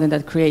also something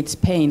that creates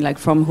pain, like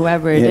from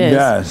whoever it is. It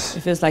does.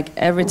 It feels like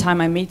every time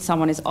I meet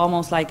someone, it's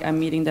almost like I'm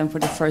meeting them for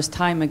the first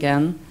time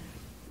again,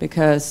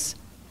 because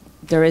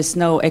there is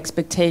no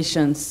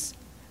expectations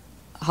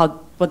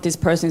what this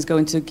person is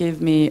going to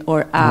give me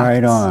or act.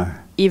 Right on.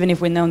 Even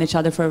if we've known each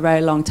other for a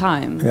very long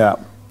time. Yeah.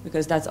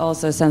 Because that's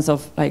also a sense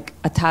of like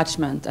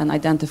attachment and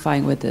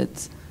identifying with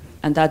it.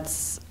 And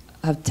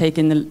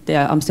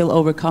I'm still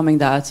overcoming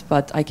that,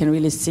 but I can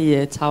really see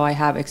it, how I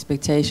have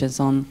expectations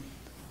on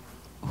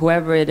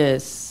whoever it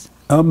is.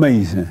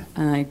 Amazing.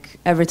 And like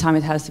every time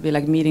it has to be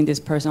like meeting this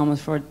person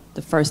almost for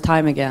the first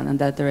time again, and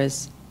that there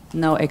is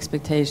no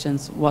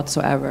expectations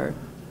whatsoever.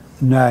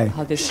 Nice.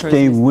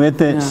 Stay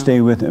with it, yeah.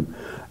 Stay with it.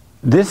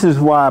 This is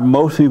why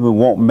most people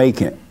won't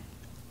make it.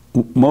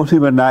 Most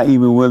people are not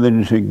even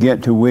willing to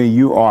get to where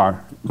you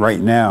are right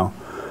now,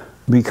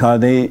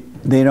 because they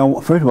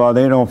don't, first of all,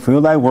 they don't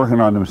feel like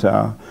working on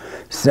themselves.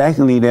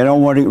 Secondly, they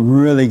don't want to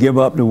really give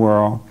up the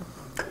world.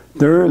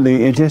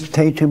 Thirdly, it just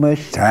takes too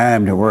much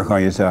time to work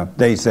on yourself,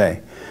 they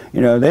say.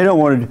 You know, they don't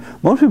want to,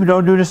 most people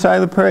don't do the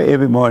silent prayer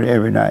every morning,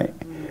 every night.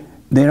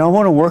 They don't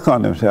want to work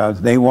on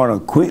themselves. They want a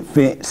quick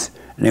fix,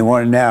 and they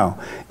want it now.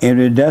 If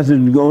it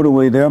doesn't go the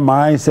way their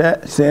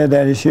mindset said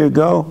that it should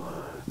go,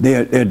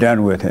 they're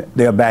done with it.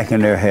 They're back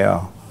in their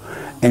hell.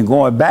 And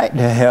going back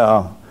to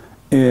hell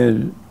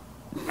is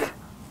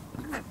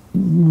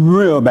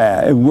real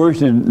bad. It's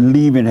worse than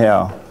leaving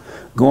hell.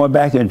 Going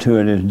back into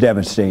it is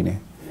devastating.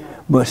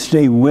 But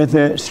stay with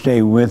it,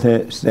 stay with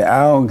it.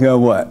 I don't care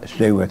what,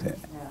 stay with it.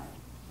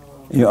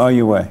 You're on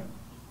your way.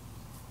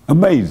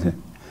 Amazing.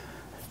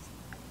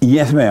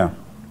 Yes, ma'am.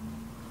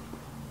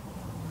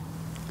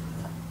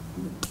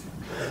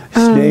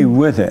 Stay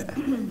with it.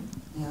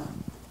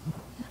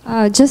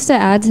 Just to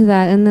add to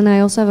that, and then I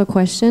also have a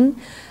question.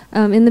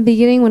 In the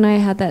beginning, when I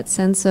had that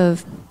sense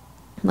of,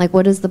 like,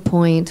 what is the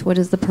point? What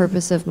is the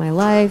purpose of my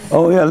life?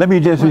 Oh, yeah, let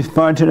me just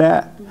respond to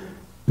that.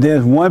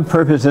 There's one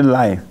purpose in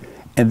life,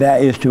 and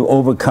that is to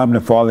overcome the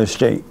fallen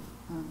state.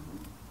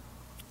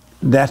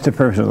 That's the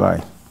purpose of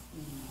life.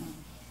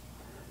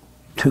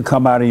 To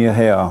come out of your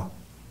hell.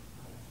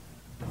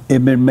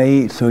 It's been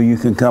made so you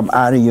can come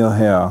out of your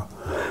hell.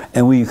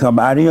 And when you come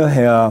out of your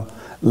hell,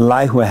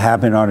 life will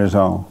happen on its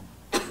own.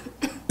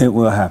 It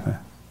will happen.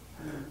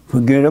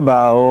 Forget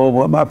about,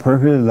 what my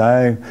purpose in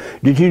life.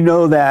 Did you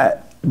know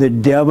that the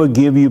devil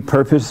give you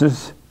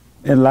purposes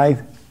in life?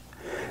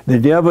 The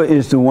devil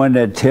is the one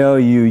that tell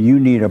you you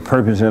need a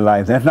purpose in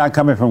life. That's not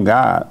coming from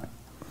God.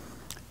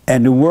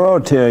 And the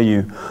world tell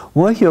you,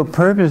 what's your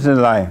purpose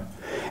in life?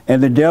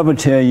 And the devil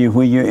tell you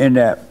when you're in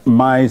that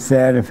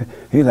mindset,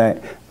 he's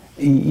like,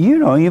 you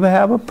don't even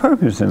have a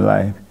purpose in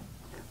life.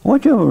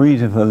 What's your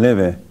reason for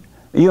living?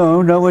 You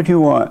don't know what you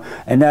want.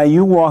 And now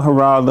you walk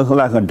around looking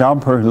like a dumb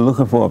person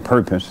looking for a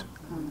purpose.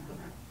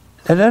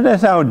 That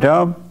sound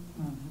dumb?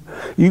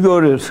 You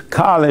go to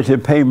college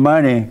and pay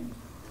money,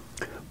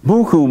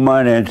 buku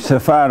money, to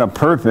find a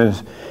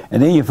purpose,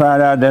 and then you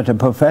find out that the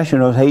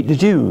professionals hate the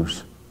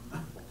Jews.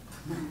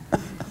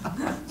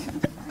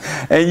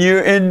 And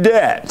you're in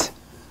debt.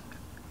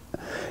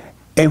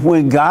 And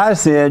when God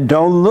said,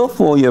 don't look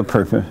for your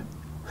purpose,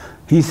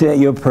 he said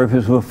your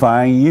purpose will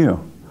find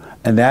you.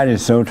 And that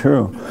is so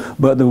true.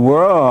 But the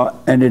world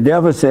and the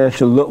devil says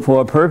to look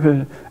for a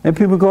purpose, and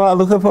people go out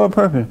looking for a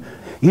purpose.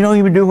 You don't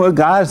even do what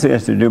God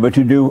says to do, but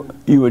you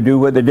would do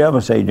what the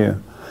devil say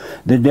do.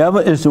 The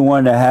devil is the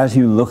one that has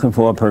you looking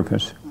for a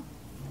purpose.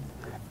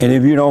 And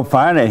if you don't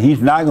find it,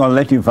 he's not going to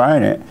let you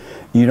find it.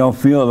 You don't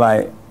feel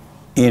like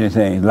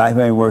anything. Life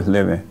ain't worth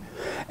living.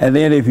 And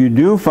then if you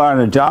do find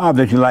a job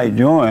that you like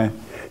doing,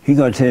 he's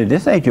going to tell you,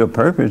 this ain't your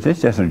purpose,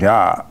 it's just a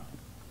job.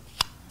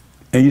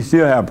 And you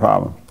still have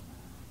problems.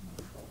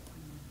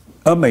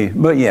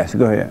 Amazing. But yes,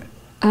 go ahead.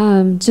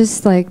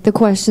 Just like the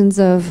questions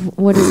of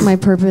what is my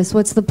purpose?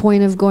 What's the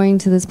point of going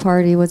to this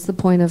party? What's the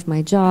point of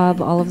my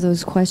job? All of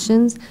those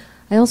questions.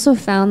 I also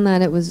found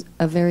that it was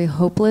a very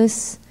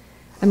hopeless,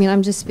 I mean,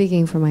 I'm just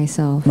speaking for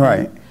myself.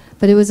 Right.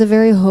 But it was a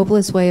very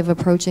hopeless way of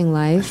approaching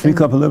life.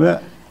 Speak up a little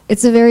bit.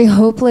 It's a very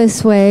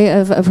hopeless way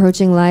of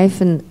approaching life,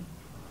 and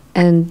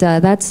And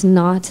that's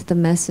not the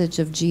message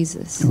of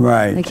Jesus.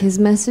 Right. Like his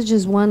message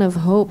is one of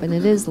hope, and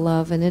it is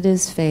love, and it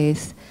is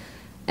faith.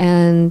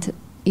 And,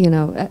 you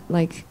know,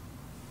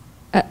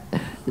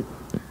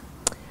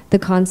 the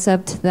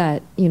concept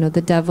that, you know,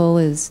 the devil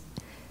is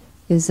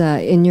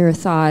in your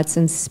thoughts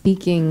and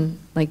speaking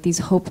like these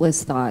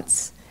hopeless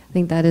thoughts. I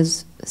think that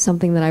is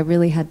something that I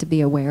really had to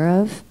be aware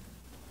of,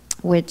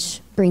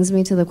 which brings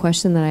me to the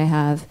question that I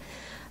have.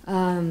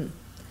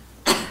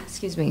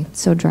 Excuse me,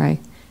 so dry.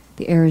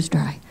 The air is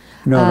dry.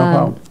 No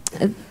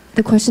problem.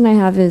 The question I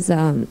have is,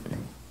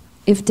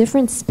 if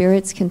different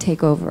spirits can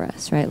take over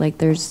us, right? Like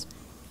there's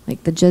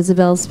like the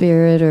Jezebel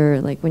spirit, or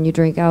like when you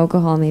drink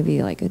alcohol,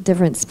 maybe like a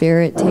different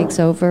spirit takes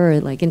over,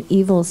 or like an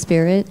evil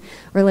spirit,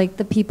 or like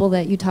the people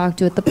that you talk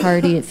to at the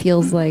party, it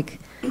feels like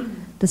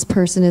this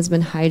person has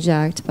been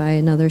hijacked by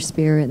another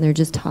spirit and they're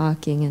just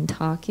talking and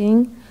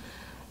talking.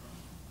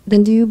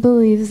 Then do you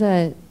believe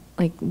that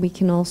like we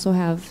can also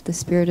have the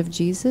spirit of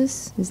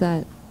Jesus? Is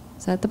that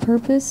the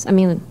purpose? I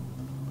mean,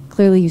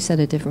 clearly you said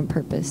a different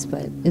purpose,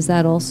 but is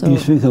that also... You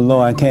speak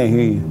low, I can't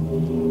hear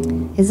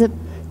you. Is it...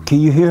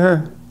 Can you hear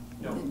her?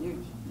 No.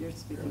 You're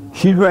speaking.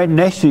 She's right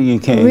next to you,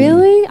 can't you?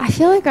 Really? I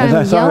feel like I'm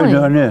I saw her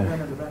yelling. doing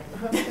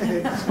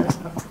this.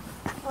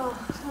 Oh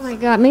my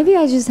God, maybe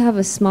I just have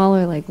a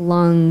smaller like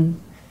lung.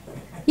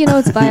 You know,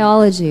 it's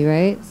biology,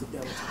 right?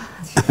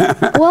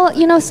 Well,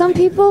 you know, some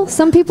people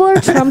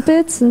are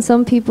trumpets and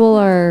some people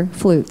are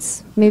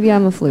flutes. Maybe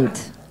I'm a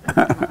flute.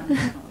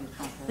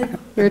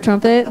 You're a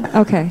trumpet?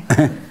 Okay.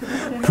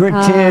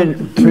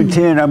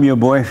 Pretend I'm your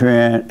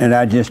boyfriend and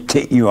I just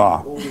tick you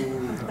off.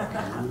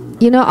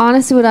 You know,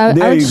 honestly, what I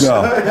There would you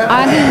go.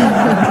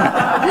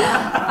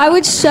 I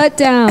would shut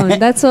down.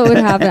 That's what would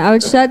happen. I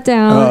would shut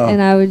down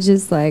and I would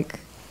just like,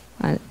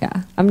 I'm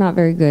not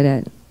very good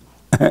at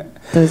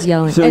those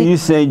yelling. So you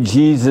say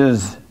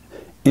Jesus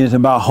is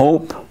about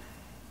hope?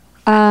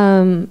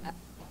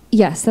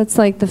 Yes, that's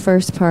like the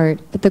first part.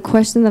 But the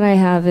question that I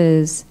have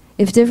is,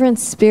 if different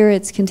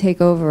spirits can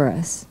take over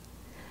us,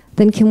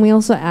 then can we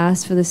also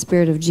ask for the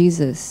Spirit of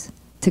Jesus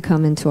to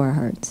come into our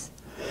hearts?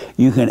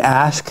 You can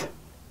ask.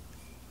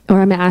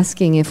 Or I'm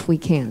asking if we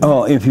can.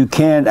 Oh, if you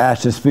can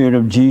ask the Spirit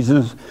of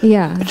Jesus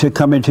to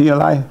come into your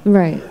life?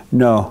 Right.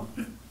 No.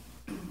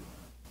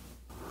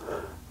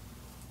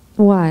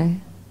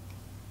 Why?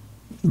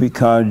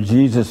 Because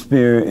Jesus'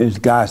 Spirit is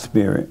God's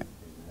Spirit.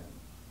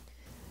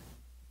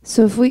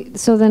 So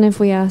then if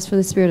we ask for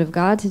the Spirit of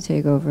God to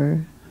take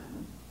over.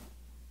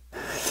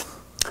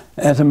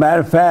 As a matter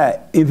of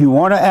fact, if you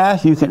want to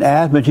ask, you can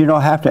ask, but you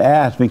don't have to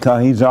ask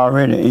because he's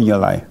already in your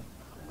life.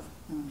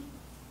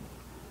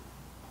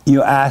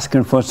 You're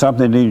asking for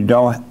something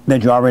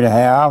that you already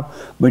have,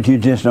 but you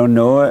just don't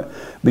know it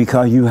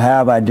because you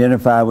have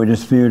identified with the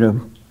spirit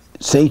of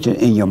Satan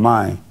in your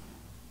mind.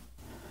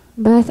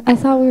 But I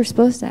thought we were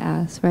supposed to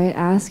ask, right?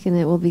 Ask and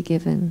it will be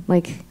given.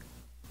 Like,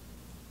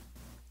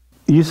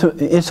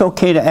 it's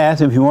okay to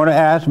ask if you want to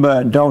ask,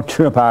 but don't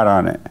trip out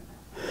on it.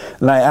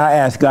 Like I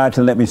asked God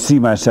to let me see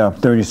myself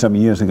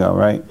 30-something years ago,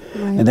 right?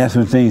 And that's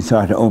when things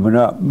started to open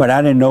up. But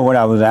I didn't know what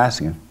I was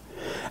asking.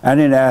 I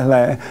didn't ask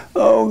like,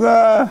 oh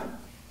God,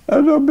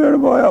 I'm so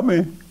pitiful, help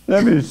me.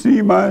 Let me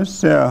see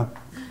myself.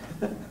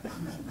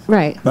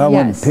 Right, But I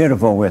wasn't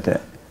pitiful with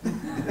it.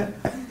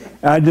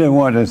 I didn't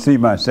want to see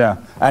myself.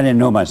 I didn't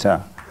know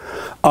myself.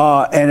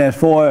 And as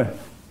for,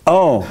 I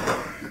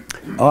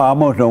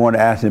almost don't want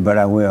to ask it, but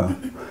I will.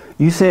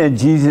 You said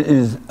Jesus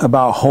is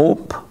about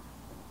hope.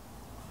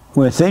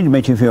 Well, Satan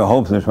makes you feel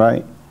hopeless,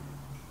 right?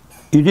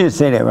 You did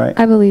say that, right?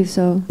 I believe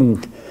so.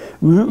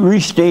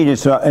 Restate it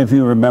so if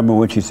you remember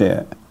what you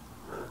said.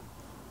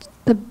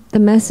 The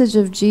message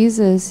of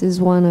Jesus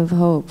is one of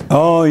hope.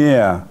 Oh,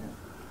 yeah.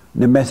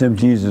 The message of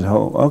Jesus,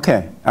 hope.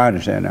 Okay, I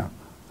understand now.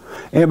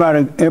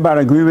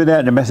 Everybody agree with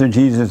that? The message of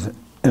Jesus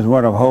is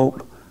one of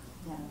hope?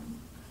 Yeah.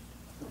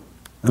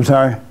 I'm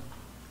sorry?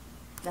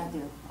 I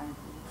do.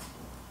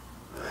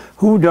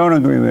 Who don't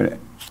agree with it?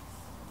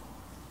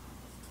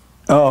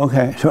 Oh,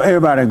 okay. So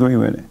everybody agree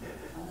with it.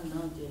 I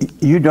don't know,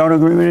 You don't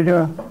agree with it,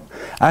 Joe?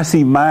 I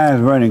see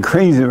minds running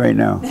crazy right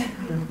now.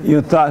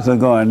 Your thoughts are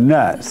going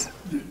nuts.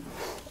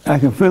 I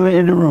can feel it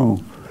in the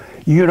room.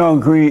 You don't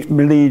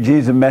believe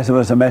Jesus' message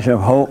was a message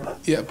of hope?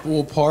 Yeah,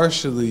 well,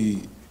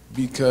 partially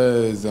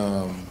because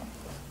I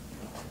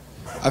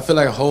feel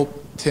like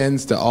hope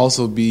tends to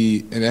also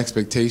be an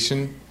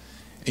expectation,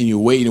 and you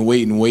wait and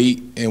wait and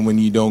wait, and when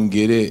you don't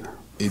get it,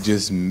 it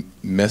just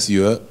messes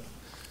you up.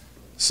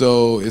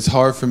 So it's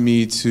hard for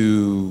me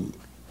to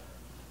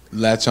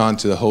latch on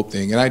to the hope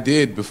thing. And I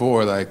did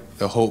before, like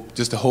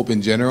just the hope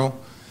in general,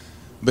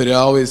 but it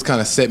always kind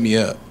of set me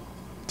up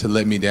to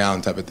let me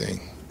down type of thing.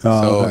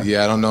 Okay.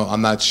 Yeah, I don't know.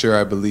 I'm not sure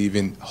I believe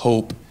in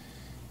hope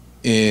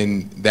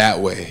in that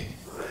way.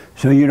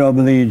 So you don't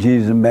believe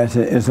Jesus'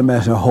 message is a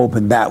message of hope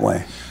in that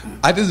way?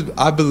 I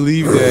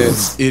believe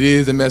that it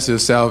is a message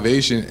of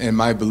salvation, and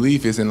my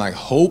belief isn't like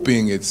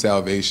hoping it's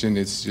salvation.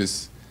 It's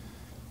just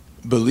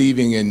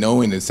believing and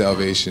knowing it's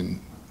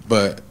salvation.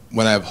 But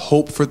when I have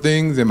hope for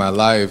things in my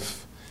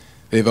life,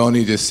 they've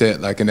only just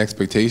set like an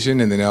expectation,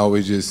 and then I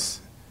always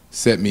just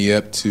set me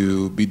up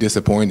to be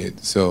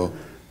disappointed. So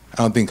I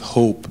don't think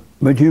hope.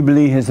 But you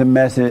believe it's a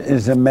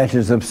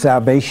message of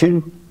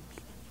salvation?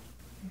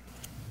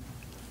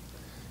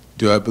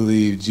 Do I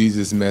believe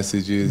Jesus'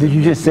 message is? Did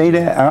you just say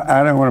that?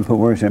 I don't want to put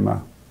words in my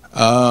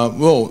mouth.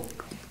 Well,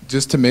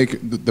 just to make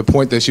the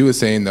point that she was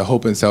saying, the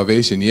hope and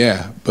salvation,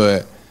 yeah.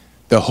 But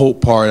the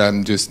hope part,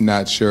 I'm just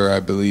not sure I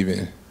believe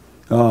in.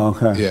 Oh,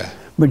 okay. Yeah.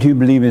 But you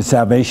believe in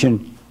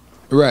salvation?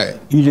 Right.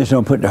 You just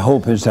don't put the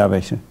hope in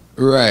salvation.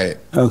 Right.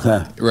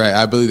 Okay. Right.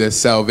 I believe that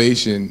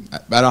salvation.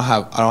 I don't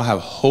have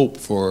hope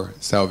for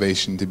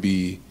salvation to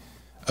be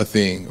a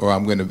thing, or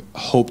I'm going to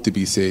hope to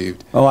be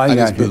saved. Oh, I got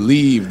just you.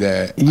 believe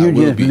that I You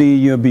will just be.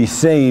 believe you'll be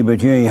saved,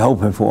 but you ain't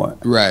hoping for it.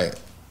 Right.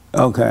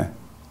 Okay.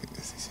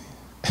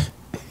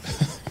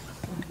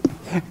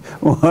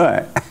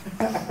 What?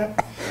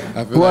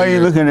 I feel Why are you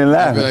you're- looking and I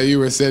laughing? feel like you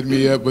were setting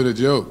me up with a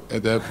joke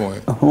at that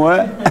point.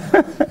 What?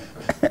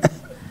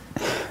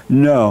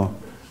 No.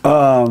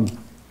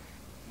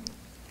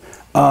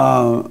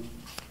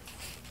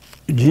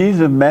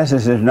 Jesus'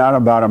 message is not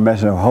about a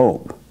message of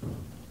hope.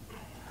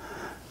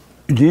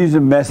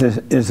 Jesus'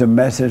 message is a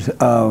message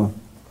of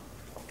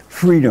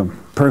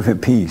freedom,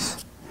 perfect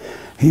peace.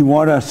 He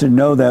wants us to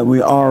know that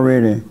we're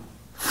already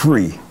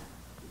free.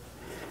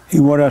 He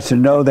wants us to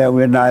know that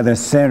we're neither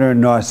sinner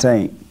nor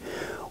saint.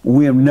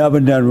 We have never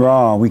done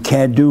wrong. We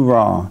can't do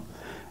wrong.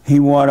 He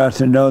wants us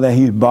to know that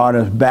He's brought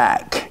us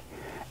back.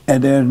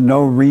 And there's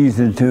no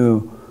reason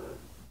to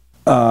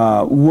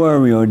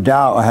worry or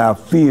doubt or have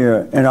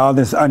fear and all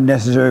this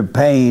unnecessary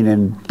pain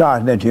and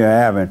thought that you're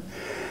having.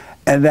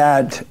 And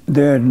that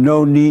there's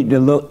no need to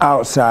look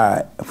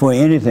outside for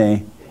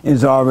anything.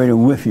 It's already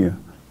with you.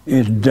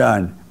 It's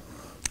done.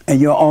 And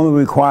your only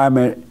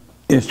requirement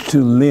is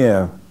to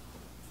live.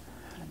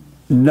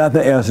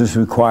 Nothing else is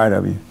required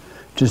of you.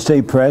 To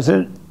stay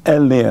present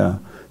and live.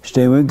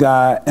 Stay with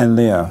God and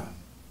live.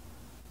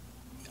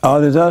 All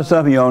this other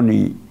stuff you don't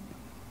need.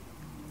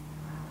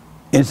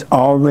 It's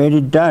already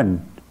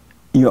done.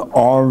 You're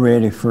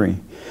already free.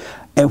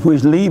 And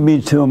which lead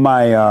me to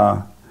my,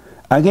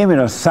 I gave an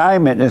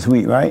assignment this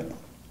week, right?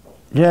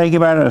 Did I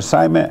give out an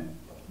assignment?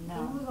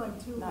 No,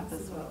 not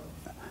this week.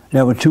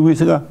 That was 2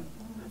 weeks ago?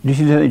 Did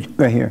you say it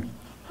right here?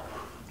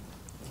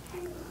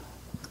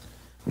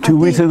 2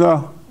 weeks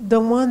ago? The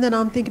one that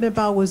I'm thinking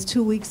about was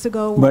 2 weeks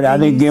ago. But I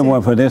and didn't you get said-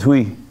 one for this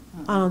week.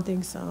 I don't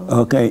think so.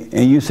 Okay,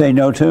 and you say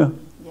no too?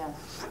 Yes.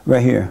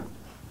 Right here.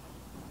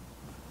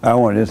 I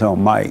want this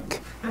on mic.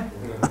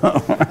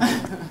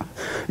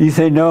 You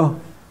say no?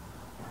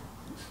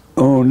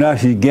 Oh, now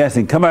she's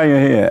guessing. Come out of your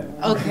head.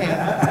 Okay.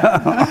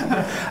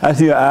 I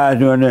see your eyes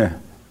doing there.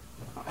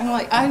 I'm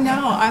like, I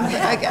know.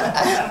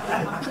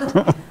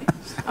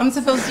 I'm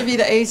supposed to be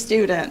the A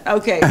student.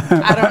 Okay.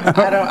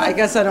 I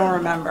guess I don't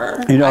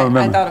remember. You don't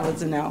remember? I thought it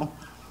was a no.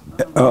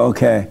 Oh,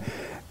 okay.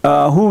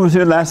 Who was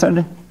here last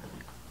Sunday?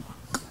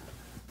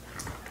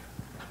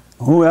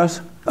 Who else?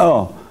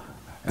 Oh,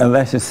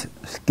 Alexis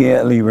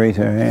scaredly raised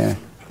her hand.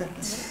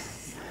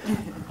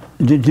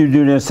 Did you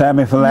do the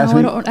assignment for last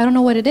week? I don't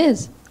know what it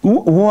is.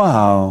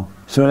 Wow.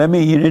 So that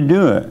means you didn't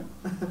do it.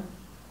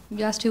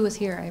 You asked who was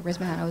here. I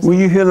raised my hand. I was Were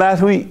you here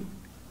last week?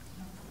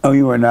 Oh,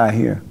 you were not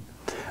here.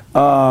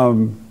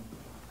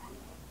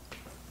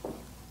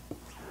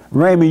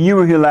 Raymond, you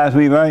were here last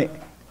week, right?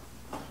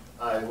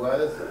 I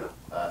was.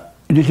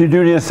 Did you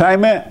do the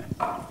assignment?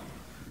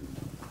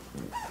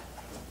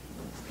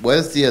 What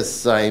if the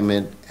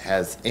assignment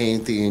has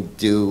anything to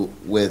do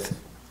with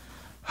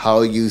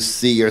how you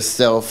see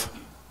yourself?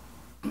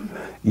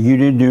 You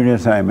didn't do the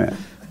assignment.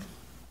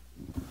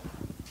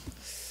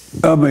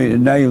 Oh, but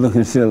now you're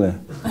looking silly.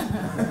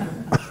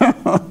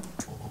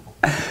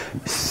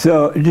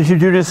 So, did you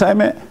do the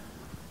assignment?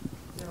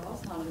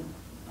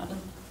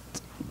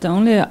 The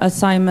only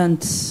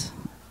assignment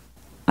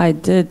I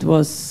did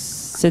was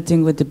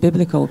sitting with the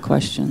biblical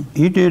question.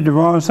 You did the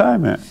wrong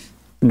assignment.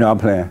 No, I'm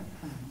playing.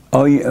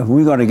 Oh, yeah,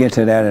 we're going to get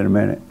to that in a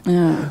minute.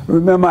 Yeah.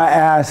 Remember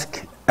I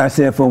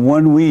said for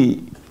 1 week,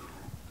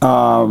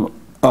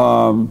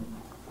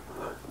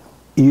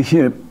 you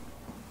should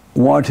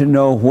want to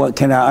know what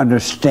can I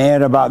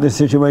understand about this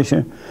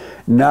situation,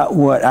 not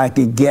what I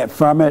can get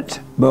from it,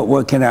 but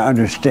what can I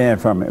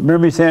understand from it. Remember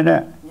me saying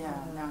that? Yeah,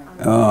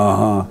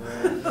 Uh-huh.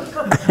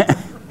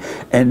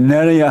 And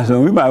none of y'all,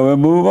 so we might well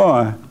move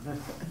on.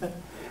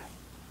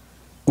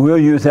 We'll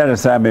use that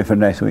assignment for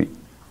next week.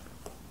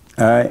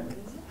 All right?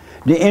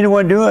 Did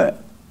anyone do it?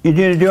 You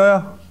did it,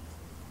 Joel?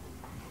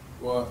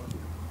 Well,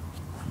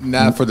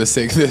 not for the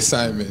sake of the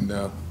assignment,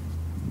 no.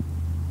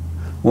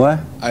 What?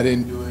 I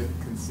didn't do it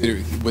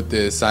with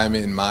the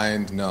assignment in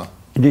mind, no.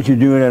 Did you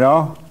do it at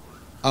all?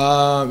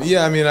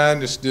 Yeah, I mean, I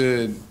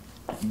understood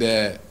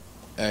that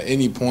at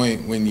any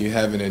point when you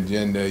have an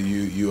agenda,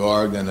 you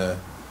are going to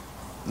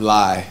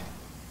lie.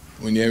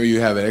 Whenever you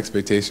have an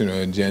expectation or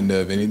agenda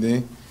of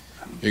anything,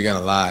 you're going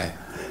to lie.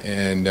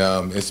 And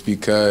it's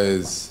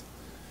because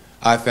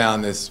I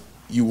found this,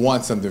 you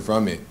want something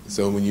from it.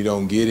 So when you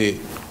don't get it,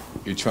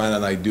 you're trying to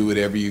like do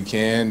whatever you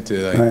can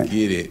to like Right.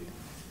 get it.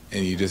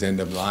 And you just end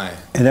up lying.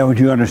 Is that what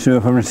you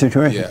understood from the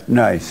situation? Yeah.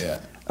 Nice. Yeah.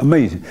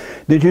 Amazing.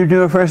 Did you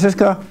do it,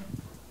 Francisco?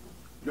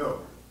 No.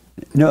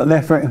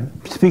 No,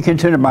 speak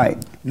into the mic.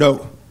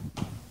 No.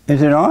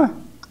 Is it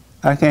on?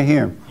 I can't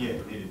hear him. Yeah,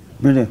 it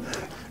Really?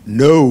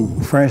 No.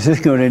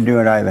 Francisco didn't do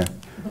it either.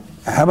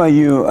 How about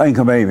you,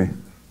 Uncle Baby?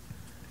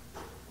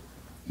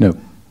 No.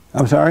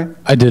 I'm sorry?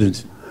 I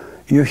didn't.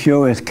 Your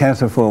show is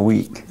canceled for a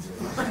week.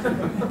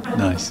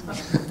 Nice.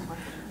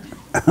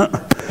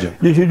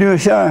 Did you do it,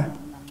 Sean?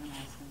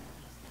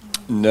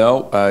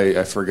 No,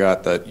 I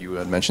forgot that you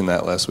had mentioned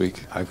that last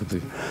week. I could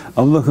be.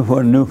 I'm looking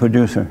for a new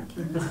producer.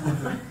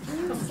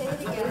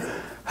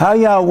 How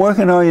y'all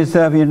working on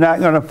yourself? You're not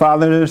going to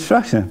follow the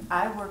instruction.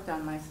 I worked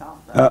on myself.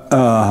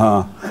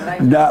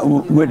 Not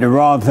with the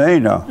wrong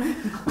thing, though.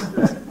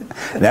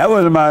 That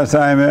wasn't my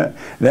assignment.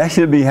 That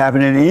should be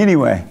happening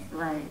anyway.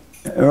 Right.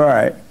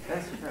 Right.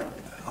 That's true.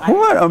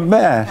 What a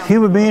mess.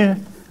 Human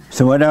being.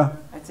 So what else?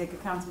 I take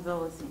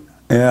accountability.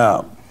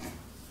 Yeah.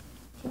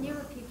 Can you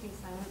repeat the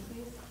assignment,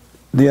 please?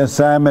 The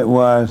assignment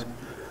was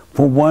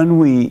for 1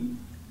 week,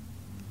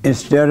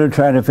 instead of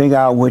trying to figure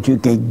out what you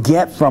can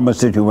get from a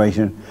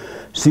situation,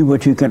 see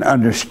what you can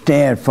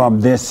understand from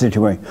this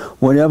situation.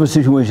 Whatever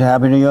situation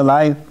happens in your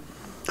life,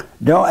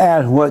 don't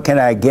ask what can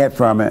I get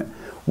from it.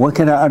 What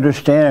can I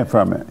understand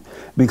from it?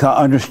 Because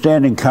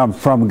understanding comes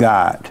from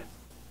God.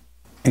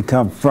 It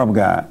comes from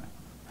God.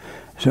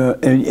 So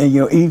in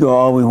your ego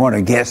always want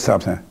to get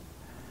something.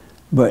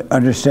 But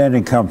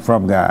understanding comes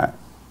from God.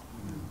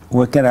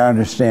 What can I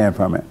understand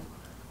from it?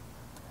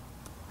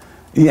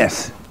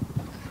 Yes.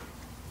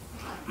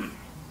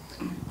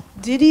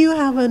 Did you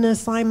have an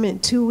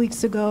assignment 2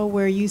 weeks ago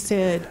where you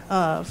said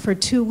for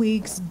 2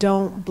 weeks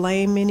don't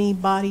blame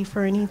anybody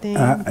for anything?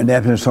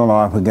 That's been so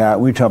long I forgot.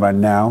 We're talking about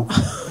now.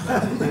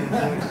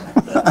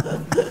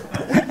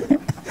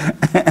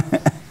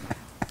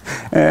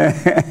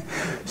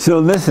 So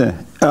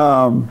listen,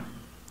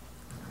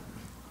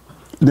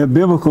 the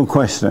biblical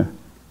question.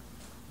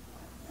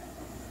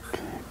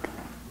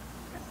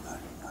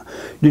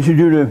 Did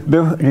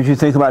you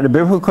think about the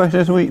biblical question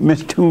this week,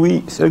 Miss 2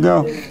 weeks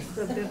ago?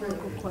 The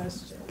biblical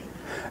question.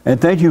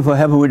 And thank you for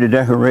helping with the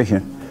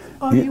decoration.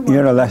 Oh, you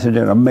know, Lester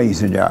did an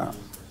amazing job.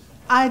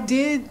 I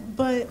did,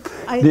 but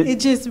I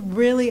just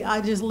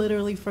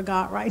literally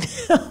forgot right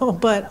now.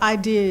 But I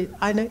did.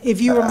 I know if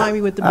you remind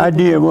me with the biblical, I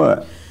did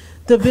what?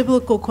 The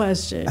biblical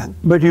question.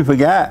 But you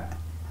forgot.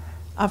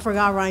 I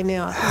forgot right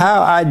now.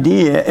 How I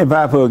did if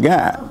I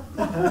forgot?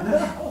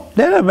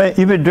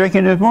 You been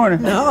drinking this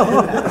morning?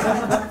 No.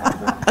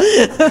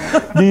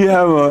 Do you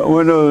have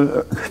one of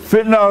those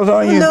fentanyls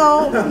on you?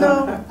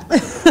 No.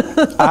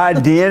 I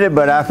did it,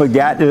 but I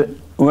forgot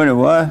when it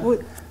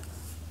was.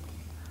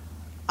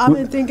 I've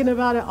been thinking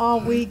about it all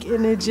week,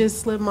 and it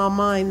just slipped my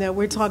mind that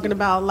we're talking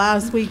about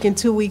last week and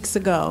 2 weeks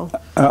ago.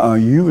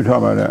 You were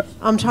talking about that.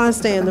 I'm trying to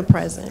stay in the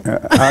present.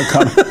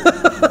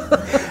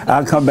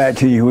 I'll come back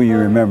to you when you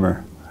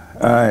remember.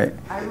 All right.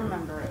 I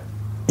remember it.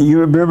 You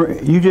remember?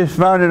 You just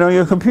found it on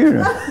your computer.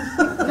 No,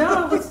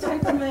 I was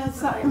typing the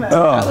assignment.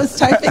 Oh. I was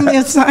typing the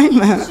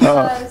assignment.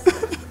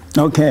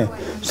 Okay.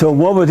 So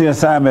what was the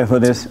assignment for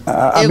this?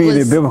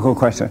 The biblical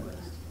question.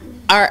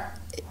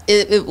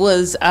 It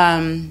was,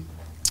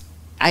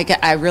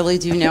 I really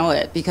do know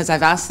it because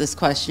I've asked this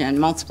question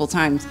multiple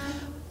times.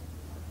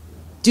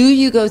 Do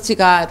you go to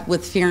God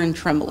with fear and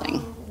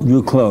trembling?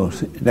 You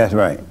close. That's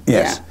right.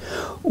 Yes. Yeah.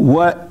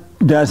 What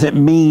does it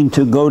mean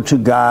to go to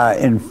God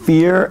in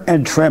fear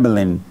and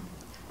trembling?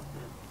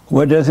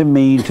 What does it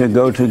mean to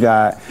go to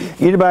God?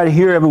 Anybody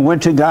here ever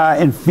went to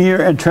God in fear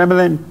and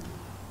trembling?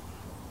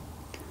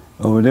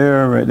 Over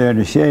there, right there,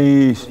 the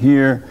shades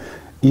here.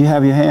 You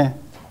have your hand?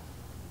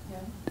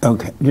 Yeah.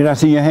 Okay. Did I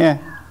see your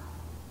hand?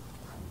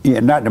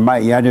 Yeah, not the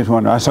mic. Yeah, I just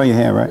wonder. I saw your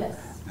hand, right?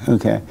 Yes.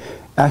 Okay.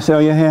 I saw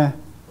your hand.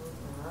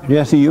 Did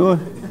I see yours?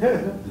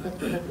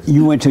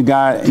 You went to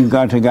God. You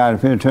got to God in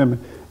fear and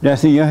trembling. Did I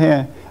see your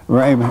hand?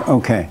 Right.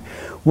 Okay.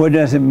 What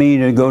does it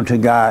mean to go to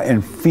God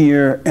in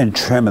fear and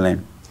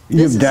trembling?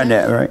 You've done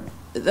that, right?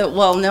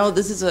 Well, no.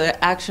 This is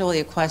actually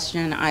a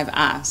question I've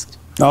asked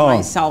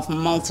myself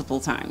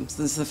multiple times.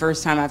 This is the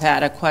first time I've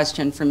had a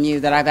question from you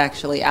that I've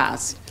actually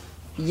asked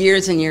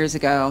years and years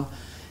ago.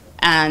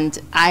 And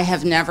I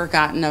have never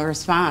gotten a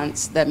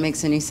response that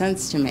makes any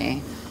sense to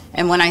me.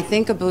 And when I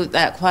think about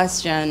that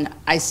question,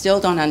 I still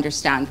don't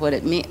understand what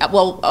it means.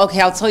 Well, okay,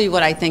 I'll tell you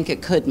what I think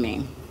it could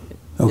mean.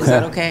 Okay. Is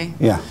that okay?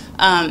 Yeah.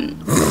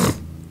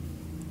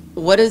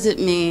 What does it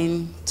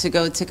mean to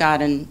go to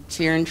God in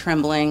fear and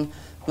trembling?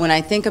 When I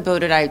think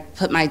about it, I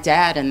put my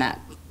dad in that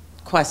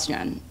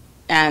question.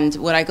 And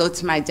would I go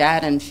to my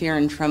dad in fear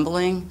and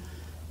trembling?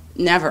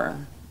 Never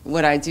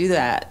would I do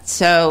that.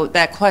 So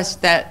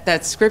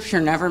that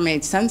scripture never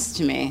made sense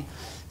to me.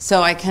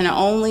 So I can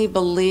only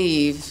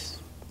believe,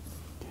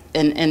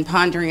 in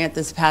pondering it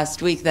this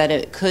past week, that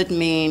it could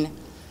mean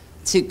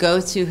to go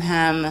to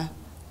him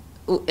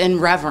in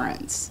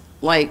reverence,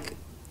 like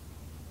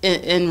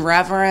in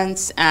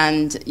reverence.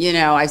 And, you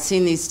know, I've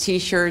seen these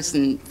T-shirts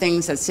and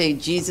things that say,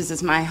 Jesus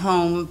is my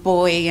home,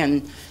 boy,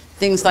 and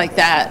things like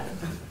that.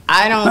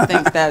 I don't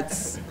think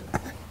that's,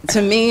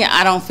 to me,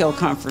 I don't feel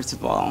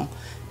comfortable.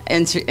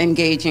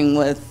 engaging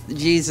with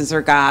Jesus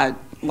or God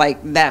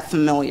like that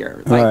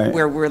familiar, like Right.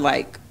 where we're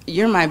like,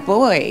 you're my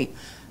boy.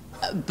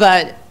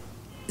 But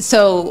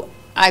so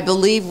I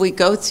believe we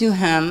go to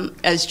him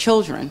as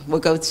children. We'll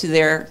go to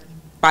their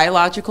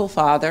biological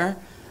father,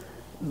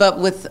 but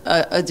with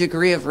a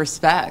degree of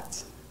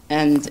respect.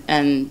 And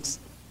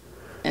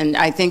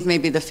I think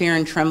maybe the fear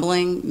and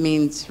trembling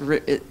means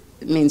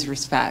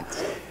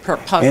respect.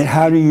 And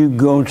how do you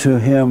go to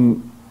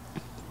him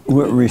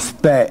with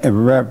respect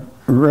and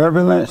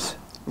reverence?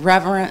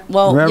 Reverent.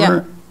 Well,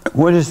 Reverent? yeah.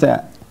 What is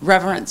that?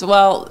 Reverence.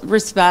 Well,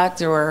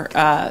 respect or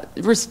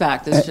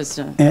respect is just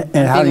a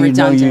And how being do you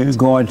know redundant. you're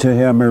going to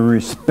him in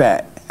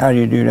respect? How do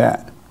you do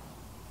that?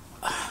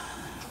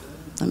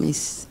 Let me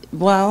see.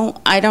 Well,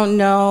 I don't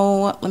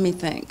know. Let me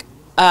think.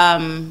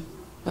 I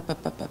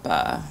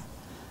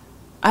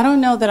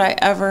don't know that I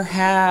ever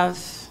have.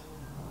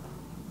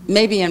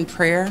 Maybe in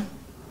prayer.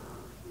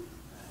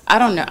 I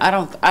don't know. I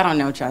don't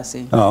know,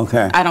 Jesse. Oh,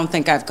 okay. I don't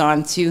think I've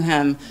gone to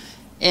him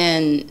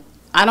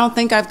I don't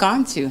think I've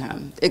gone to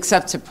him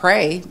except to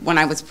pray. When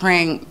I was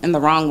praying in the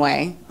wrong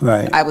way,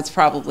 Right. I was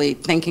probably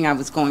thinking I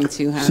was going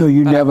to him. So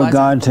you but I never wasn't.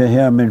 gone to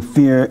him in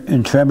fear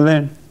and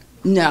trembling?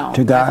 No,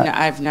 to God?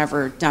 I've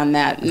never done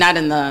that. Not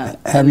in the.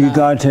 Have in you the-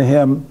 gone to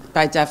him?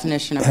 by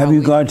definition of Have how you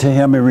we- gone to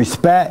him in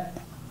respect?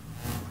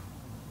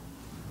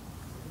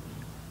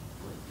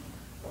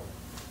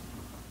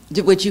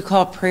 Would you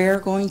call prayer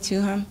going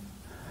to him?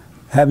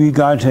 Have you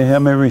gone to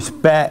him in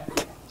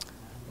respect?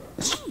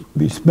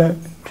 Respect.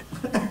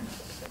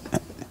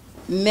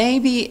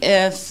 Maybe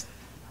if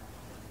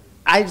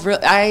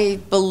I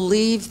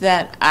believe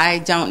that I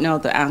don't know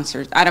the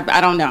answers. I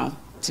don't know,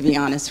 to be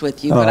honest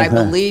with you. Oh, But I okay.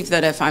 believe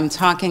that if I'm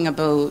talking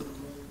about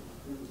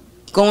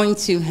going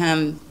to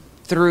him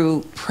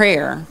through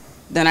prayer,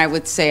 then I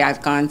would say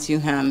I've gone to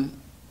him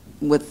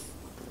with,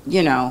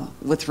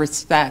 with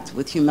respect,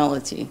 with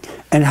humility.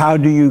 And how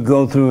do you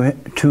go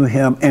to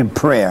him in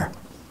prayer?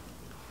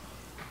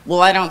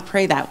 Well, I don't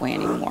pray that way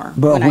anymore.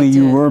 But I when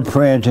you did. were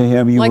praying to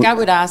him, you Like were, I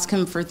would ask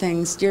him for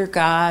things. Dear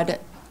God,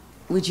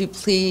 would you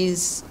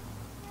please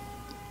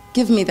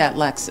give me that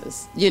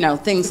Lexus?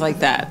 Things like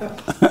that.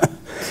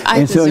 I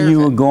and so deserve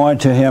you it. were going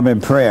to him in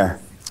prayer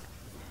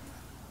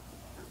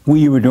when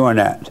you were doing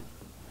that.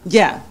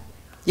 Yeah.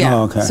 Yeah.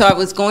 Oh, okay. So I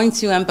was going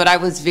to him, but I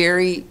was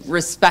very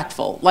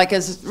respectful. Like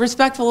as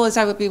respectful as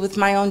I would be with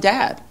my own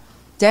dad.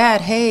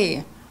 Dad,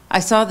 hey,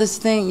 I saw this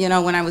thing,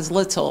 when I was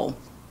little,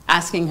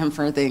 asking him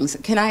for things.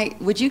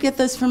 Would you get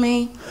this for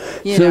me?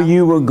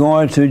 You were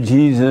going to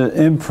Jesus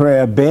in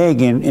prayer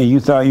begging, and you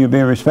thought you were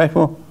being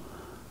respectful?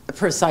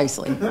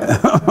 Precisely.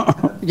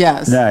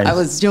 Yes. Nice. I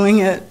was doing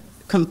it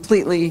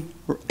completely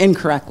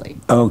incorrectly.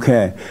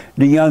 Okay.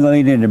 The young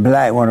lady in the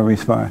black want to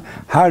respond.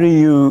 How do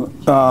you,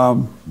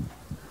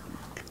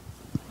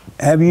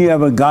 have you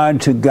ever gone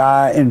to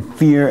God in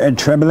fear and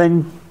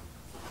trembling?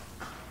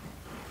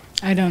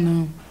 I don't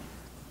know.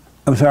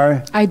 I'm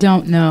sorry? I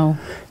don't know.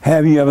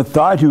 Have you ever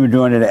thought you were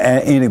doing it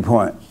at any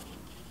point?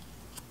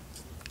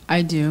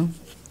 I do.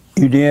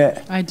 You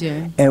did? I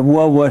did. And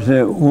what were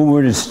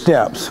the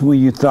steps when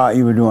you thought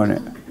you were doing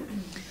it?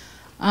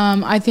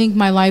 I think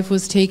my life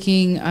was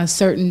taking a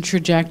certain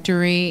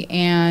trajectory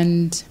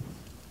and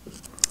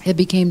it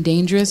became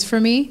dangerous for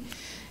me.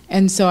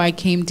 And so I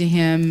came to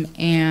him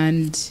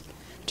and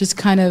just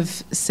kind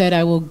of said,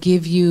 I will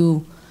give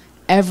you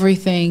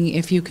everything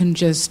if you can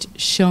just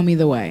show me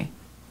the way.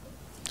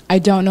 I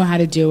don't know how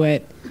to do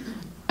it.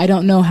 I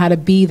don't know how to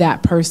be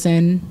that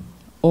person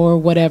or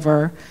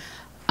whatever.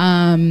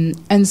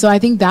 And so I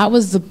think that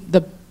was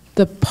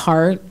the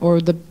part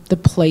or the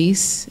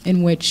place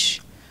in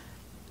which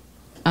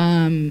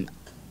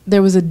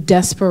there was a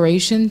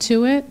desperation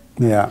to it.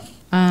 Yeah.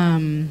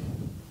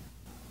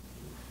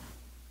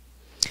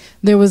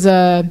 There was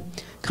a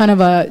kind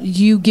of a,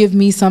 you give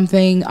me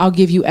something, I'll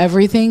give you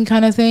everything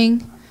kind of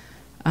thing.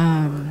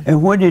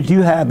 And what did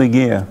you have to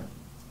give?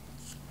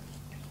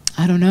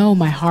 I don't know,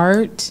 my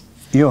heart.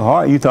 Your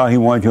heart? You thought he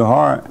wanted your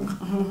heart?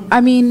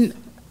 I mean,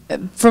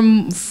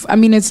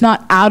 it's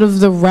not out of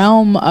the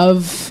realm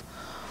of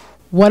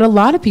what a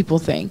lot of people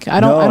think. I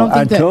don't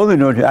think that. I totally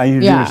know. I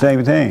used to do the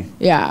same thing.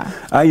 Yeah.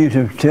 I used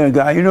to tell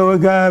God, you know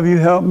what, God, if you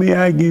help me,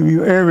 I give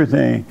you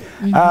everything.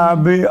 I'll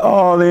be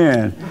all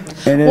in.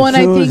 And as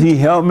soon as he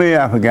helped me,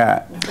 I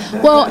forgot.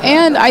 Well,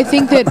 and I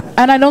think that,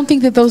 and I don't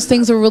think that those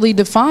things are really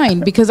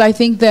defined, because I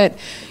think that,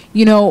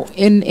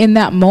 in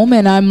that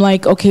moment, I'm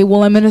like, okay,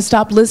 well, I'm going to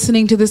stop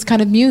listening to this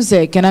kind of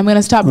music, and I'm going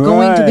to stop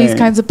going to these Right.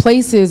 kinds of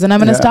places, and I'm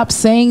going to stop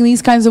saying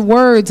these kinds of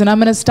words, and I'm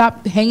going to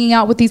stop hanging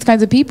out with these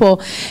kinds of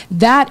people.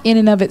 That in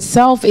and of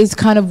itself is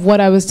kind of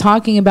what I was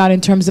talking about in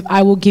terms of,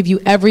 I will give you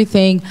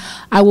everything.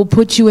 I will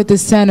put you at the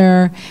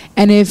center.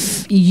 And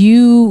if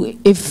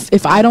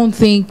I don't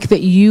think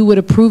that you would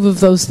approve of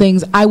those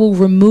things, I will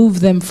remove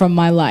them from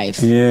my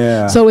life.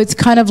 Yeah. So it's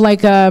kind of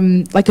like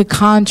a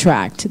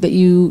contract that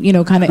you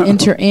kind of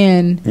enter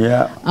in,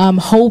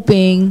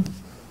 hoping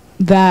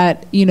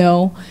that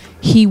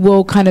he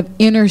will kind of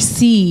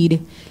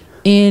intercede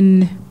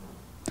in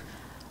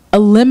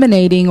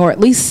eliminating or at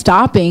least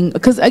stopping.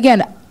 Because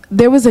again,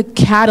 there was a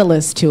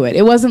catalyst to it.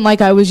 It wasn't like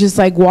I was just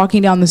like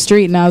walking down the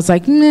street and I was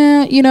like,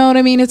 nah, you know what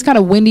I mean? It's kind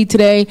of windy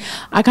today.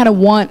 I kind of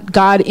want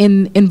God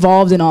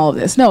involved in all of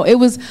this. No, it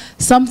was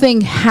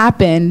something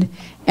happened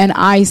and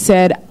I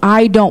said,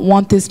 I don't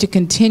want this to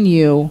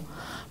continue.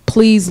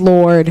 Please,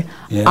 Lord,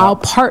 I'll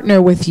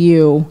partner with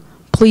you.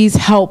 Please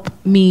help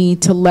me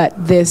to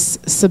let this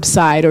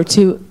subside or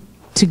to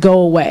go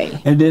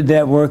away. And did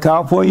that work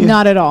out for you?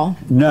 Not at all.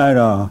 Not at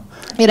all.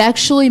 It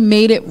actually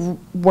made it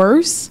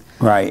worse.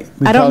 Right.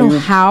 I don't know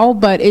how,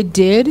 but it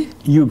did.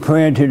 You're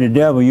praying to the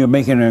devil. You're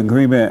making an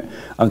agreement,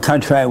 a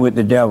contract with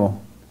the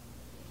devil.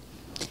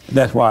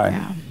 That's why.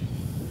 Yeah.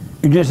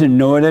 You just didn't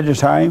know it at the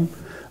time,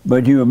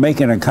 but you were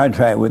making a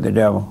contract with the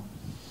devil.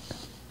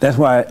 That's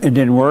why it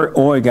didn't work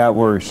or it got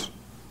worse.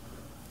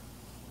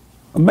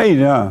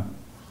 Amazing, huh?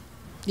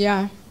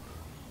 Yeah.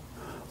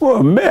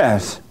 What a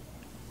mess.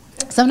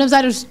 Sometimes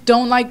I just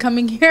don't like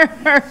coming here.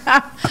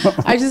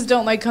 I just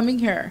don't like coming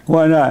here.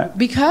 Why not?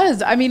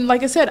 Because, I mean,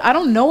 like I said, I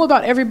don't know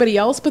about everybody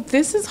else, but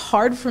this is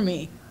hard for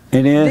me.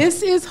 It is?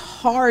 This is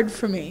hard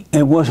for me.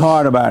 And what's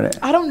hard about it?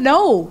 I don't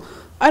know.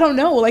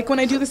 Like when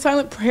I do the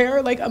silent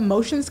prayer, like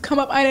emotions come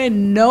up. I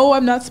know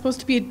I'm not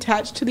supposed to be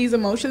attached to these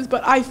emotions,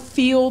 but I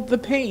feel the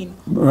pain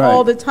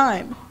all the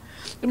time.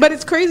 But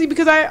it's crazy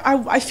because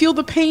I feel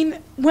the pain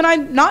when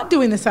I'm not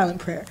doing the silent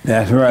prayer.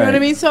 That's right. You know what I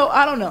mean? So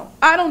I don't know.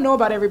 I don't know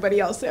about everybody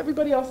else.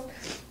 Everybody else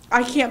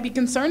I can't be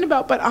concerned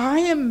about, but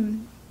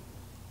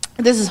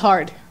this is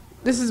hard.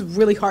 This is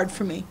really hard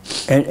for me.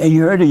 And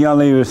you heard the young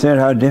lady who said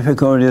how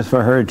difficult it is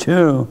for her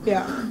too.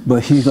 Yeah.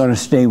 But she's going to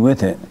stay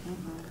with it.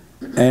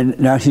 And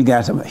now she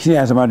has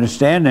some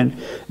understanding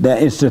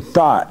that it's the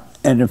thought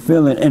and the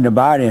feeling in the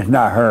body, it's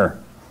not her.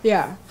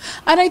 Yeah.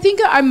 And I think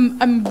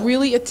I'm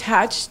really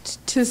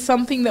attached to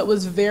something that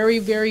was very,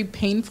 very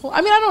painful.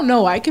 I mean, I don't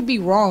know. I could be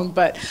wrong,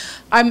 but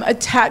I'm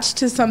attached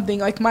to something.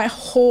 Like my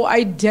whole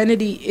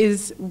identity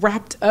is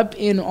wrapped up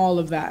in all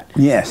of that.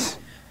 Yes.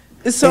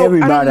 So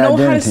I don't know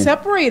how to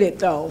separate it,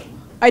 though.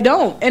 I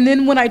don't. And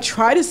then when I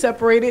try to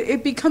separate it,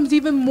 it becomes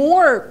even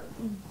more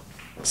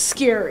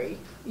scary,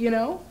 you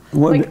know?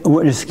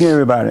 What is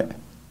scary about it?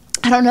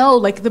 I don't know,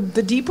 like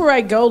the deeper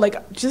I go,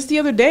 like just the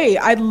other day,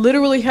 I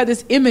literally had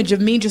this image of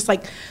me just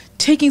like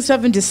taking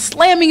stuff and just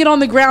slamming it on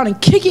the ground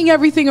and kicking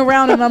everything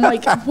around. And I'm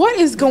like, what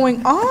is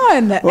going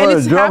on? And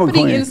it's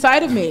happening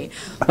inside of me.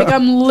 Like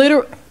I'm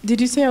literally,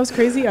 did you say I was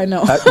crazy? I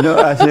know. No,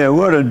 I said,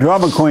 what a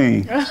drama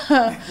queen.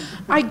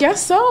 I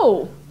guess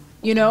so,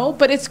 you know,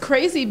 but it's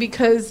crazy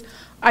because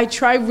I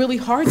try really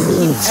hard to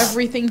keep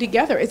everything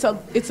together. It's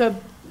a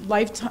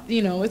lifetime,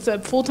 you know, it's a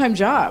full-time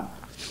job.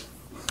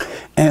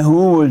 And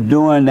who was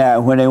doing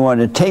that when they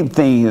wanted to tape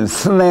things and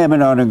slam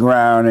it on the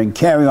ground and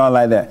carry on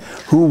like that?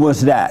 Who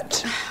was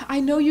that? I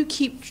know you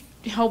keep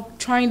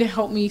trying to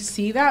help me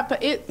see that,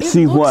 but it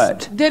see looks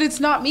what? That it's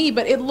not me,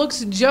 but it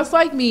looks just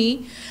like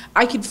me.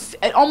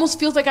 It almost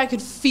feels like I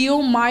could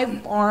feel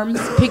my arms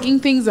picking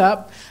things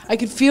up. I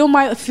could feel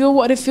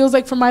what it feels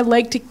like for my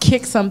leg to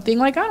kick something.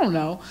 Like I don't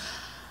know.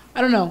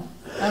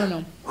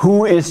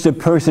 Who is the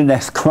person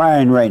that's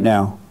crying right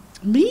now?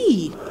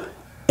 Me.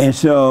 And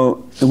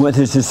so, was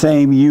it the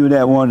same you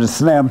that wanted to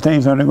slam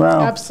things on the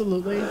ground?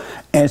 Absolutely.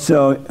 And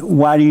so,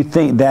 why do you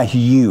think that's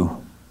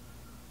you?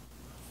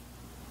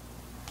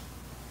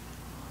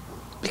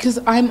 Because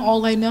I'm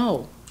all I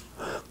know.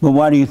 But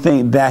why do you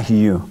think that's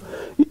you?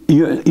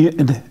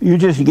 You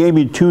just gave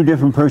me two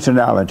different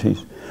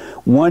personalities.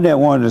 One that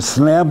wanted to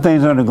slam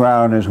things on the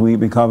ground this week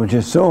because it's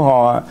just so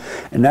hard,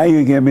 and now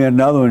you give me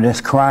another one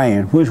that's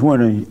crying. Which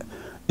one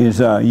is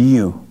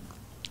you?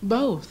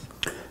 Both.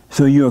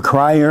 So you're a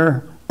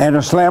crier and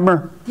a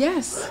slammer?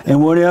 Yes.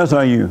 And what else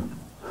are you?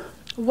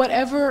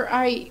 Whatever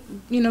I,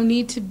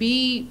 need to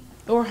be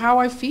or how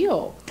I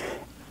feel.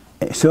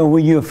 So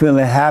when you're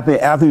feeling happy,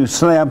 after you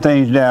slam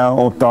things down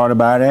or thought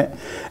about it,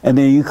 and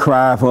then you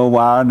cry for a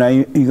while, now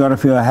you're going to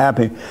feel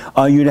happy.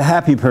 Are you the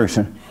happy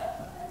person?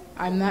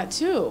 I'm that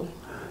too.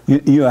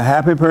 You're a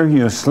happy person,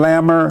 you're a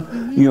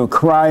slammer, you're a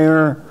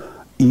crier,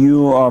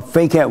 you are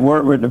fake at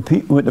work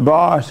with the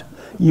boss.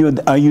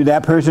 Are you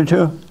that person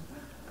too?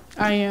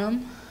 I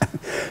am.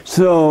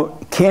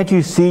 So can't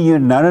you see you're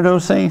none of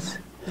those things?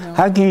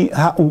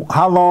 No.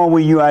 How long will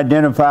you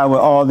identify with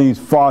all these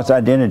false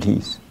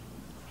identities?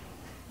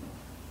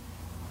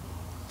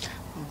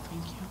 Oh,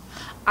 thank you.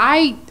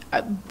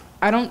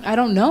 I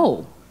don't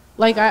know.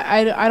 Like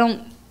I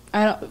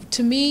don't.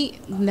 To me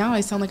now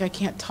I sound like I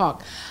can't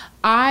talk.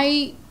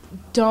 I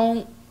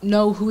don't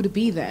know who to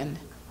be then.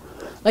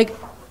 Like,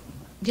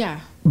 yeah.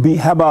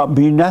 How about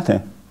be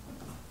nothing?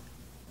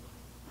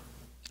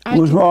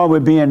 What's wrong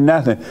with being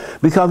nothing?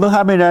 Because look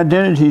how many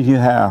identities you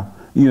have.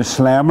 You're a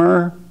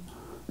slammer,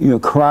 you're a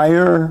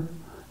crier,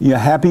 you're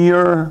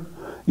happier,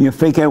 you're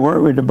fake at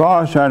work with the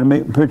boss, trying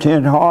to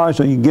pretend hard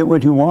so you get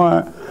what you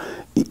want.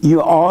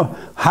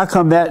 How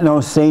come that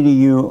don't say to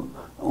you,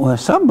 well,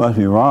 something must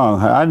be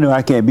wrong. I know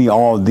I can't be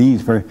all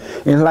these.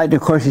 It's like the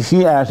question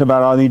she asked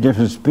about all these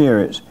different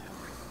spirits.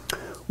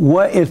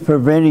 What is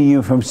preventing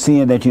you from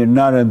seeing that you're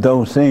none of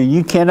those things?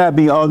 You cannot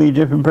be all these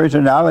different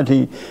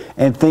personalities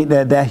and think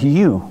that that's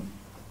you.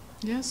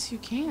 Yes, you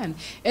can.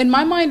 In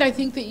my mind, I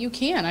think that you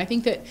can. I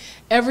think that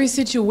every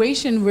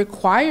situation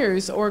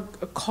requires or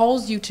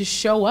calls you to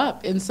show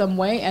up in some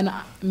way, and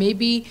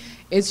maybe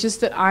it's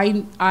just that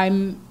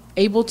I'm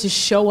able to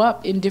show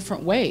up in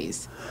different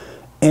ways.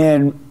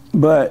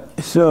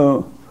 But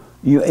so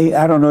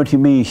I don't know what you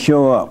mean,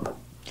 show up.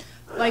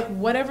 Like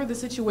whatever the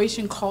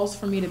situation calls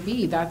for me to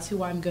be, that's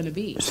who I'm going to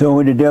be. So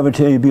when the devil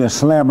tell you to be a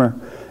slammer,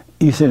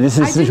 you said this is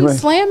a I situation. didn't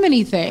slam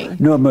anything.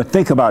 No, but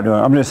think about doing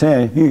it. I'm just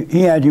saying,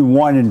 he had you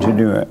wanting to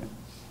do it.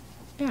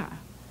 Yeah.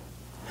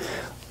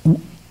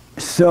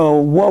 So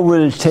what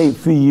would it take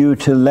for you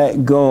to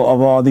let go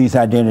of all these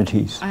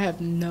identities? I have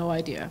no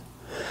idea.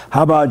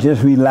 How about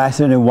just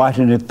relaxing and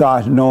watching the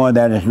thoughts, knowing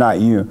that it's not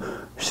you?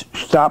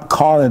 Stop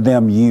calling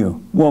them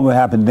you. What will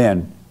happen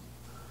then?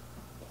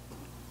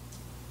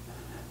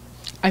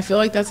 I feel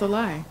like that's a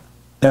lie.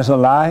 That's a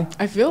lie?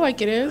 I feel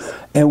like it is.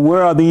 And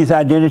where are these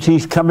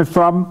identities coming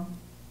from?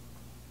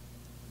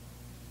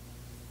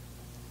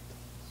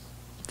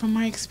 From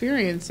my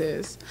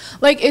experiences.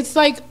 Like, it's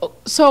like,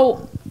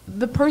 so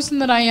the person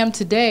that I am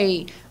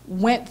today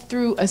went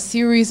through a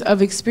series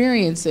of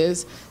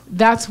experiences.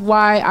 That's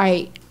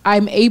why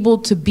I'm able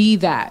to be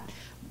that.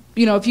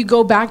 You know, if you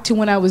go back to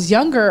when I was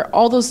younger,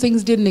 all those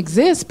things didn't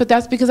exist, but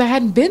that's because I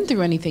hadn't been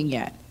through anything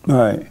yet.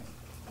 Right.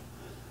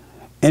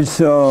 And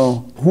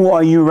so, who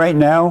are you right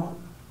now?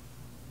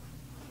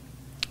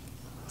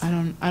 I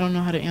don't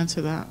know how to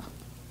answer that.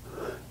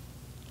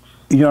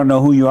 You don't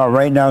know who you are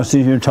right now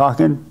since you're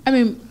talking? I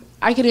mean,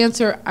 I could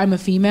answer, I'm a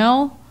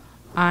female.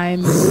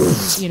 I'm,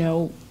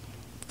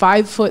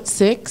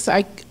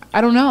 5'6".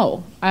 I don't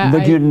know.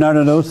 But you're none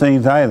of those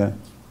things either.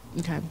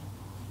 Okay.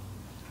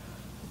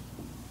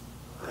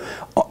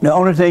 The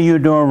only thing you're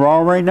doing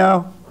wrong right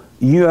now,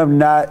 you have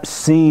not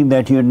seen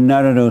that you're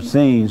none of those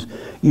things.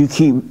 You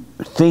keep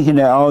thinking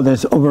that all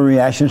this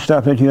overreaction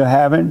stuff that you're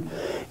having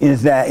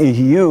is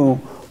you,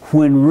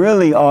 when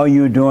really all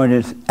you're doing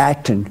is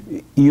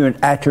acting. You're an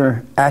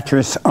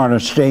actress on a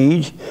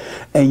stage,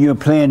 and you're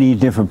playing these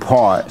different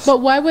parts. But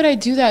why would I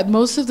do that?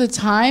 Most of the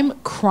time,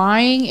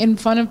 crying in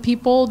front of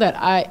people that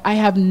I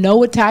have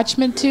no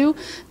attachment to,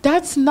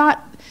 that's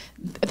not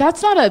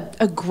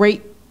a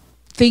great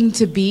thing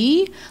to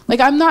be. Like,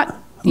 I'm not,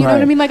 you know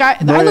what I mean? Like,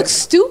 I look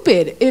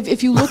stupid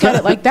if you look at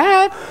it like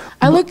that.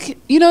 I look,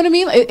 you know what I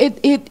mean?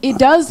 It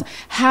does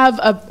have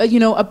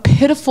a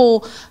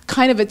pitiful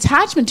kind of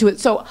attachment to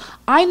it. So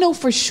I know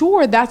for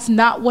sure that's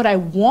not what I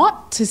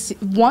want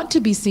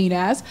to be seen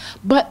as.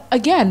 But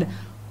again,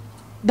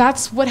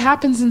 that's what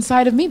happens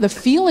inside of me. The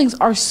feelings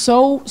are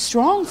so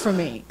strong for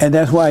me. And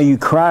that's why you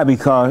cry,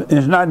 because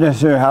it's not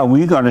necessarily how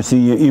we're going to see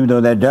you, even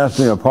though that does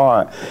play a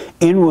part.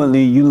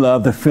 Inwardly, you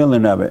love the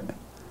feeling of it.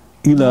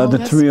 You love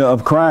the thrill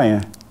of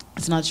crying.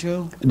 It's not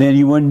true. Then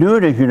you wouldn't do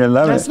it if you didn't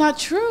love it. That's not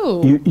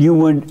true. You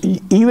wouldn't,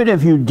 even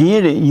if you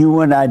did it, you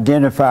wouldn't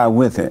identify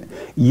with it.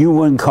 You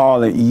wouldn't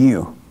call it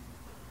you.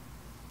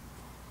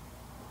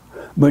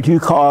 But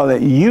you call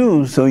it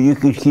you so you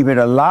can keep it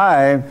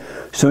alive,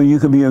 so you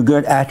can be a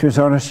good actress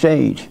on a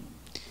stage.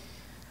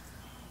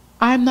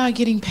 I'm not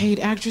getting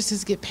paid.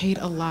 Actresses get paid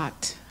a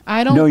lot.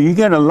 I don't. No, you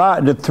get a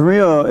lot. The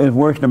thrill is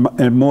worth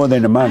more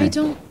than the money. I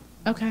don't.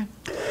 Okay.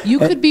 You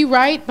could be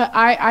right, but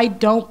I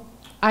don't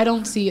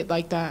see it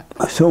like that.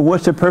 So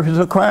what's the purpose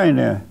of crying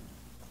then?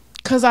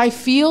 Because I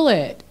feel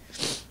it.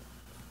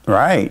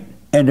 Right.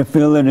 And the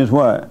feeling is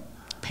what?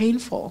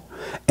 Painful.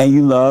 And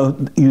you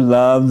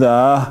love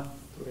the...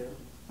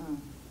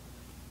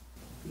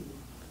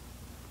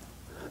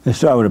 Let's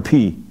start with a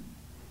P.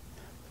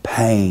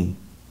 Pain.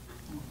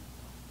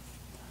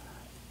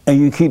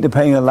 And you keep the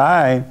pain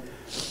alive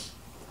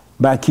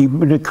by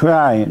keeping the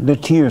crying, the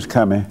tears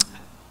coming.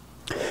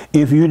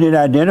 If you didn't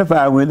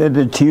identify with it,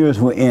 the tears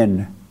will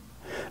end.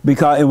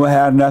 Because it will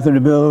have nothing to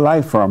build a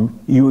life from.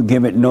 You would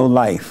give it no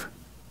life.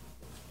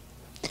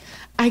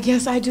 I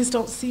guess I just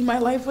don't see my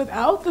life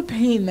without the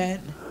pain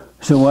then.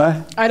 So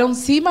what? I don't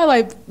see my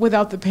life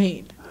without the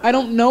pain. I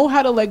don't know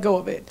how to let go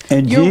of it.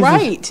 And You're Jesus,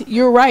 right.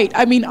 You're right.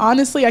 I mean,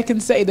 honestly, I can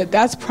say that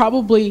that's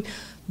probably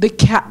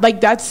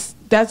that's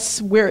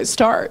where it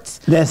starts.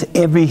 That's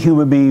every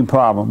human being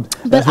problem.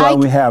 That's why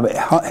we have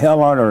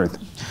hell on earth.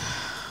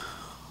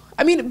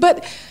 I mean,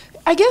 but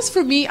I guess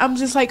for me, I'm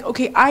just like,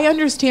 okay, I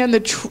understand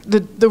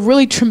the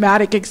really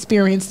traumatic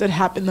experience that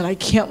happened that I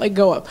can't let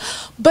go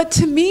of. But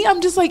to me,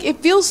 I'm just like, it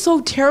feels so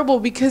terrible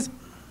because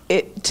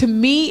to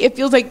me, it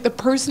feels like the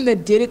person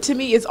that did it to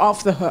me is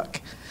off the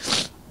hook.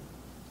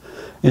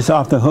 It's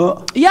off the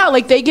hook? Yeah,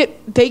 like they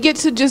get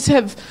to just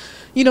have,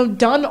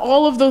 done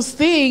all of those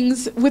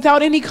things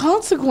without any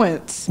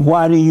consequence.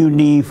 Why do you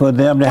need for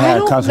them to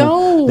have consequence?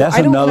 Know. That's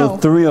another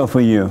thrill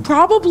for you.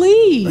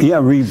 Probably.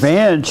 Yeah,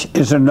 revenge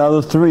is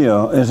another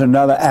thrill. Is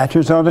another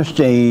actress on the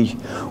stage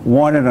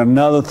wanting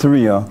another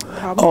thrill.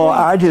 Probably. Oh,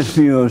 I just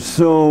feel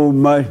so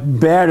much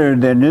better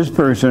than this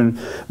person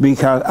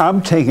because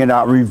I'm taking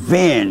out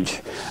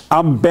revenge.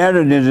 I'm better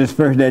than this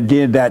person that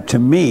did that to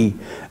me.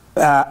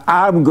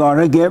 I'm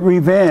gonna get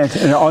revenge,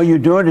 and all you're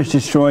doing is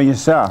destroying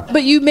yourself.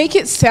 But you make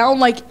it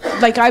sound like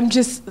I'm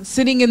just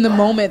sitting in the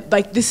moment,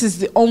 like this is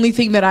the only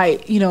thing that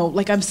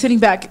like I'm sitting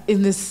back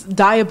in this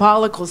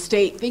diabolical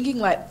state, thinking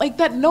like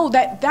that. No,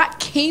 that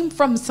came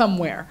from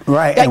somewhere.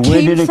 Right. That And where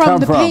came did it from come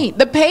the from? pain,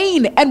 the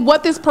pain, and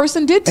what this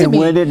person did to And me.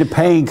 where did the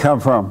pain come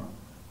from?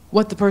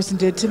 What the person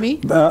did to me.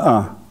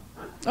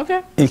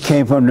 Okay. It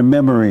came from the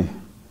memory.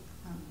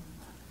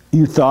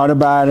 You thought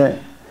about it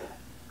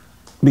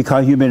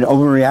because you've been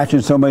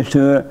overreacting so much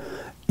to it.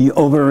 You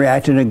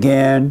overreacted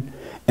again,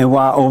 and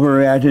while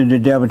overreacting, the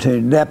devil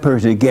said, "That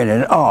person get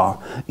it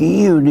off.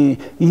 You're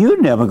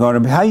never going to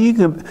be. How you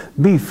can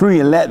be free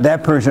and let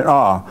that person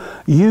off?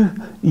 You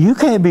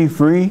can't be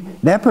free.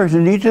 That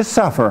person needs to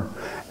suffer."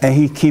 And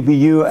he's keeping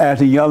you, as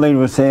the young lady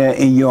was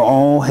saying, in your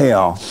own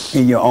hell,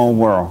 in your own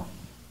world.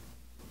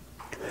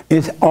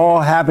 It's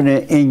all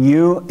happening in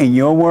you, in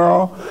your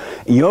world.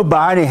 Your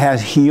body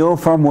has healed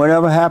from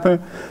whatever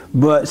happened,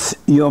 but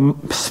your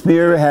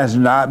spirit has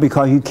not,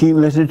 because you keep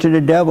listening to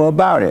the devil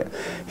about it.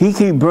 He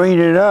keep bringing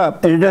it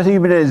up, and it doesn't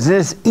even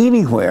exist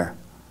anywhere.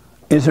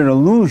 It's an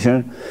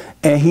illusion,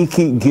 and he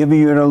keep giving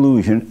you an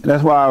illusion.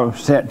 That's why I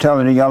was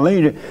telling the young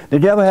lady, the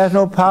devil has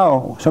no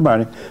power.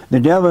 The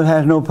devil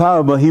has no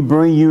power, but he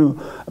bring you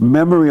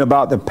memory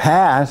about the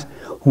past,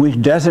 which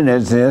doesn't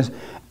exist.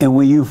 And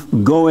when you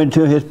go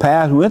into his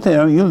past with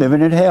him, you're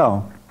living in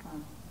hell.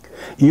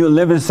 You're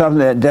living something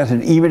that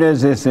doesn't even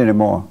exist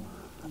anymore.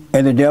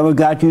 And the devil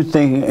got you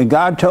thinking, and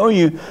God told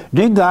you,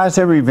 didn't God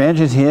say revenge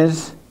is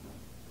his?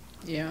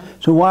 Yeah.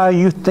 So why are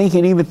you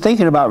even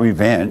thinking about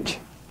revenge?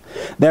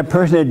 That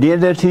person that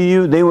did that to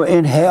you, they were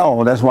in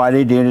hell. That's why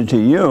they did it to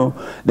you.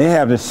 They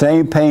have the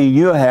same pain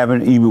you're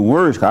having, even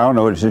worse. I don't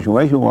know what the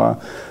situation was.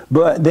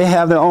 But they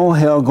have their own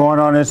hell going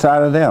on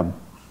inside of them.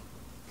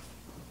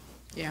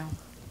 Yeah.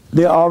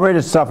 They're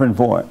already suffering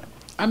for it.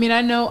 I mean,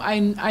 I know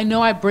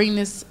I bring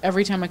this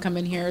every time I come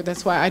in here.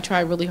 That's why I try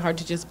really hard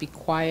to just be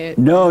quiet.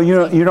 No,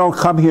 you don't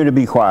come here to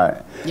be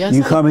quiet. Yes,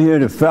 you come here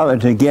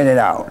to get it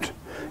out.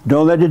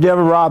 Don't let the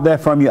devil rob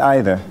that from you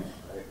either.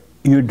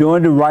 You're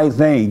doing the right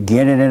thing,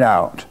 getting it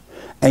out.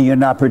 And you're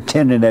not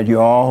pretending that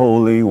you're all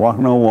holy,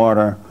 walking on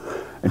water,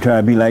 and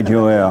trying to be like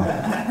Joel.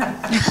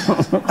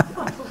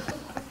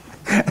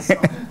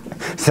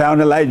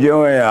 Sounded like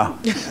Joel.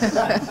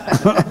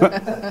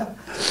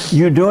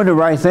 You're doing the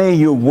right thing.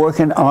 You're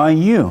working on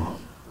you.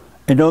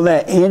 And don't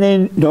let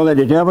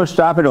the devil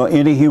stop it, or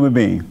any human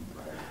being.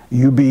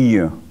 You be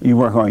you. You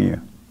work on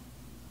you.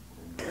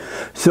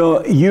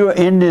 So you're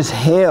in this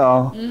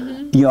hell,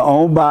 your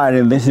own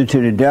body, listen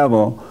to the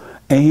devil,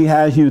 and he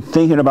has you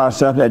thinking about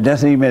stuff that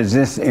doesn't even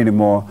exist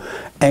anymore.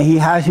 And he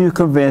has you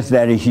convinced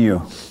that it's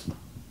you.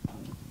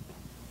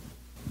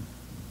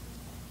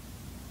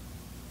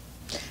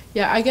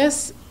 Yeah, I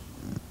guess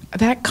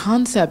that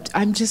concept,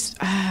 I'm just,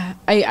 I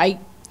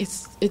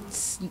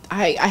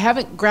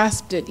haven't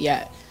grasped it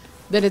yet,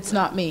 that it's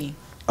not me.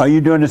 Are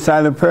you doing the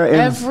silent prayer?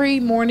 Every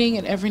morning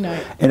and every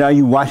night. And are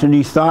you watching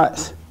these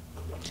thoughts?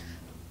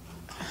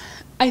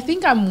 I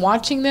think I'm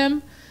watching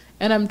them,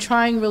 and I'm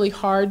trying really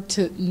hard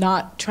to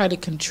not try to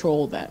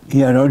control them.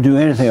 Yeah, don't do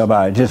anything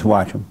about it. Just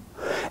watch them.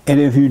 And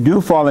if you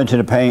do fall into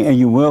the pain, and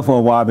you will for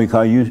a while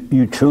because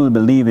you truly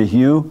believe it's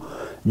you,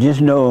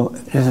 just know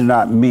this is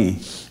not me.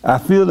 I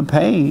feel the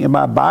pain in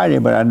my body,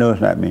 but I know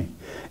it's not me.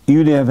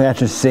 You didn't have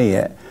to say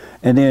it.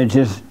 And then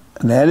just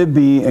let it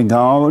be and go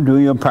on, do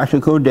your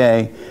practical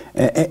day.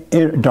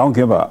 And don't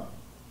give up.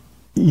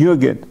 You'll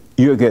get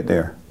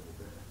there.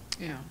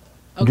 Yeah.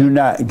 Okay. Do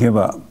not give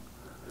up.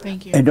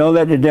 Thank you. And don't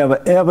let the devil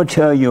ever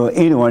tell you or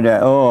anyone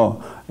that,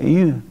 oh,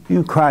 you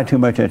cry too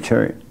much at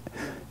church.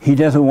 He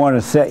doesn't want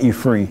to set you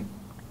free.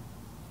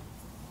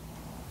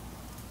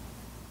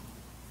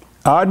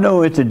 I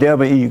know it's the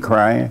devil in you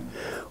crying.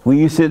 When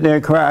you sit there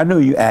and cry, I know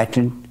you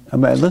acting. I'm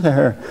like, look at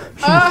her.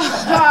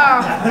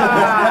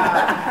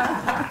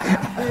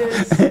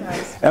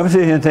 I'm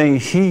sitting here thinking,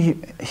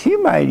 she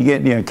might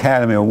get the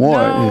Academy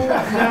Award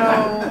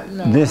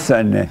No. this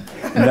Sunday.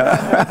 No.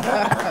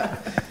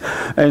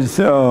 And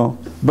so,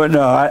 but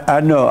no,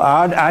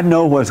 I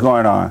know what's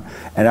going on.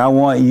 And I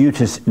want you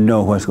to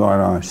know what's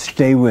going on.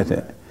 Stay with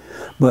it.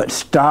 But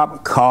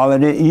stop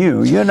calling it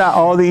you. You're not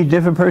all these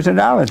different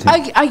personalities.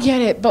 I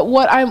get it, but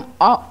what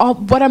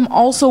I'm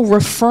also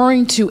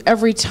referring to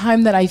every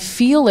time that I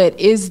feel it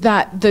is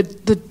that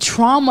the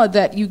trauma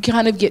that you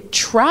kind of get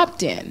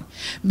trapped in,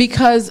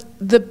 because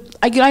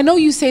I know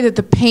you say that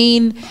the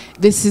pain,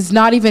 this is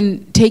not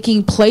even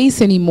taking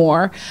place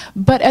anymore,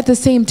 but at the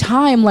same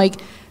time, like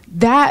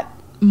that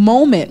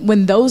moment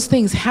when those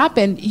things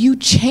happen, you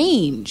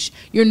change.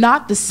 You're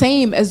not the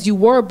same as you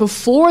were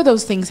before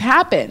those things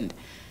happened.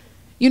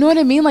 You know what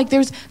I mean? Like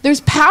there's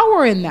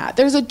power in that.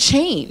 There's a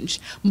change.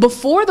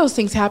 Before those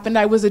things happened,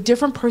 I was a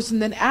different person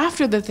than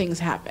after the things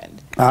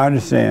happened. I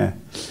understand.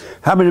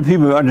 How many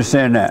people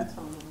understand that?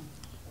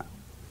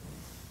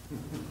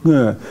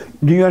 Good.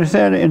 Do you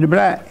understand it in the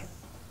black?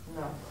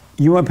 No.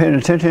 You weren't paying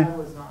attention? I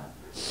was not.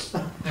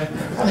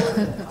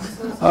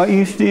 Are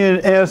you still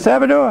in El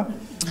Salvador?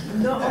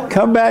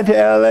 Come back to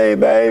LA,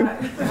 babe.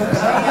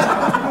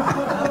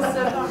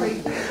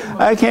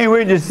 I can't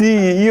wait to see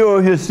you. You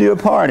over here still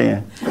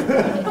partying.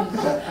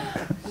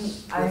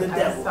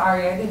 I'm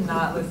sorry, I did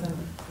not listen.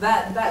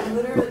 That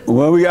literally.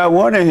 Well, we got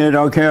one in here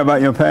don't care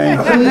about your pain.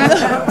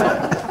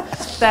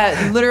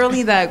 That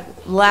literally,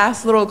 that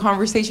last little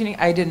conversation,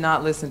 I did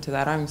not listen to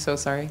that. I'm so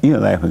sorry. You're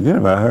laughing good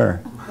about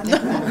her.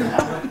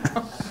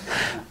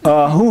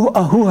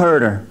 Who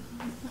heard her?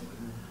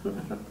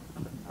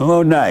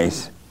 Oh,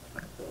 nice.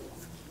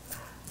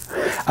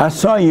 I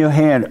saw your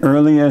hand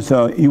earlier,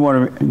 so you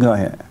want to go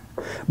ahead.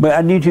 But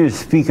I need you to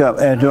speak up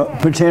and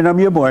pretend I'm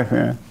your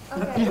boyfriend.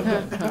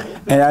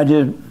 And I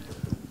just.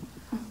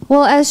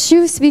 Well, as she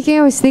was speaking,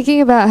 I was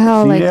thinking about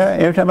how, like,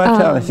 every time I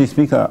tell her, she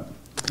speak up.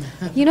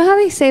 You know how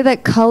they say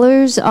that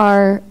colors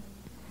are,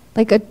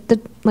 like,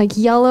 like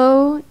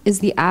yellow is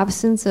the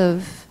absence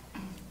of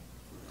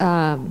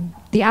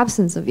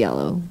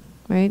yellow,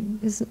 right?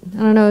 I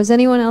don't know. Is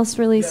anyone else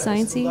really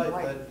sciencey?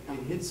 It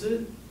hits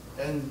it,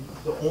 and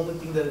the only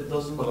thing that it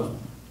doesn't.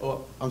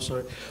 Oh, I'm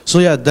sorry. So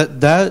yeah,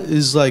 that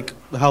is like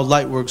how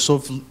light works.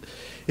 So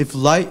if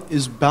light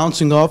is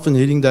bouncing off and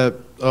hitting that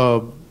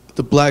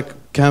the black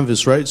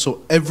canvas, right?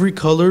 So every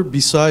color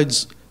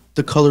besides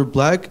the color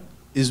black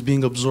is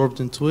being absorbed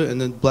into it, and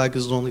then black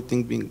is the only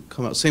thing being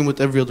come out. Same with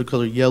every other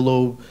color: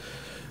 yellow,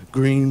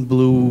 green,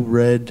 blue,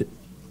 red,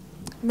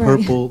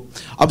 purple.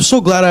 I'm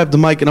so glad I have the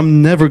mic, and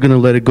I'm never gonna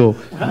let it go.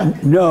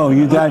 No,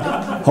 you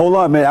got. Hold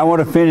on, man. I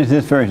want to finish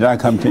this first. I'll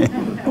come to you.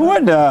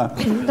 What the?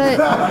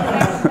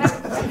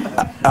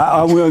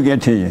 I will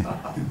get to you.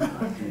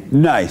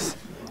 Nice.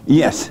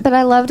 Yes. But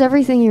I loved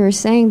everything you were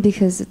saying,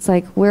 because it's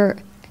like we're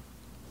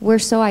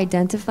so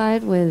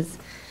identified with,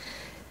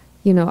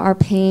 you know, our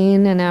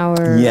pain and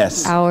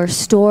our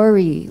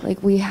story.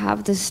 Like, we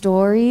have the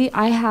story.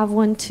 I have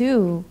one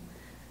too.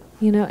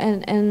 You know,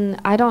 and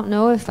I don't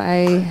know if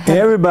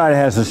Everybody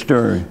has a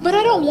story. But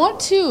I don't want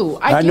to.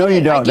 I know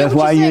you don't. That's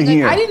why you're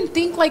here. I didn't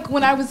think, like,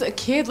 when I was a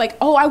kid, like,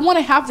 oh, I want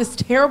to have this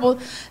terrible.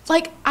 It's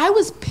like, I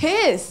was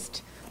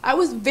pissed. I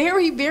was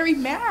very, very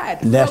mad.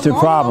 That's the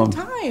problem.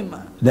 For a long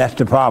time. That's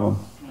the problem.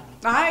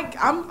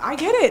 I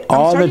get it.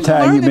 All I'm the starting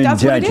time to learn you've been that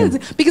that's judging. what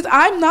it is. Because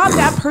I'm not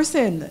that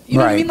person. You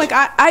know what I mean? Like,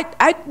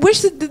 I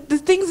wish that the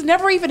things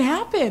never even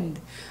happened.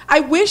 I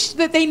wish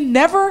that they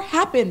never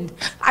happened.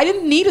 I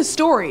didn't need a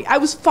story. I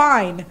was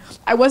fine.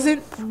 I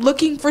wasn't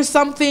looking for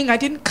something. I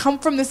didn't come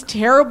from this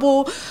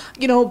terrible,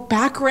 you know,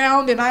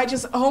 background, and I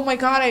just, oh my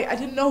God, I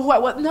didn't know who I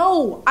was.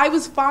 No, I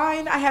was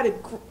fine. I had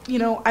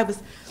I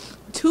was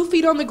 2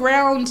 feet on the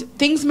ground.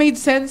 Things made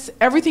sense.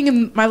 Everything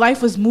in my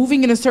life was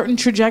moving in a certain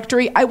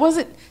trajectory.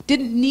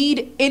 Didn't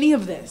need any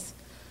of this.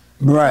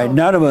 Right.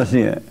 None of us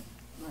did.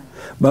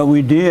 But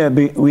we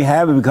did. We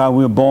have it because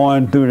we were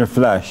born through the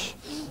flesh.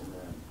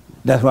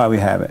 That's why we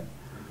have it.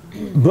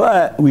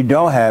 But we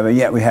don't have it,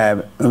 yet we have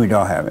it, and we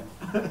don't have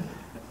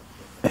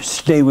it.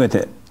 Stay with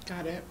it.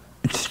 Got it.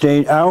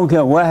 I don't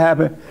care what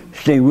happened.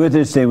 Stay with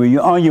it. Stay with you.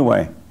 On your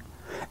way.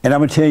 And I'm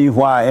going to tell you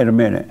why in a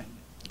minute.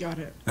 Got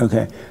it.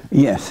 Okay.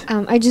 Yes.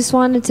 I just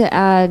wanted to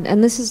add,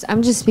 and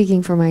I'm just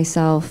speaking for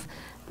myself,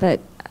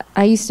 but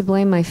I used to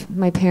blame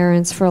my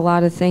parents for a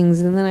lot of things,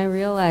 and then I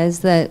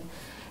realized that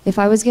if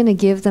I was going to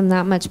give them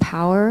that much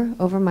power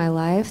over my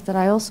life, that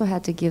I also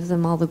had to give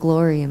them all the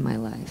glory in my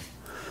life.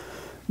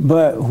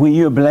 But when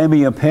you're blaming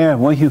your parents,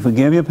 once you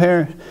forgive your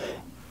parents,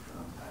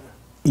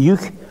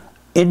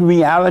 in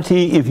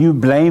reality, if you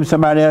blame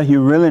somebody else, you're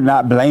really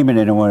not blaming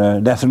anyone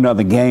else. That's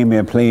another game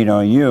being played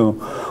on you,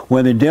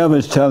 where the devil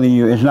is telling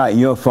you it's not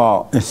your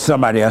fault, it's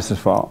somebody else's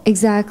fault.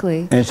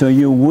 Exactly. And so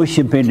you're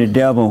worshiping the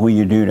devil when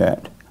you do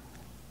that.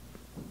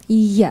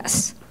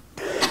 Yes.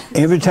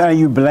 Every time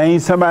you blame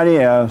somebody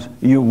else,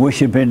 you're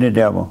worshiping the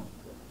devil.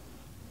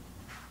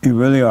 You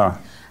really are.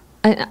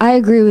 I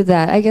agree with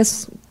that. I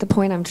guess the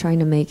point I'm trying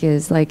to make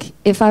is, like,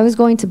 if I was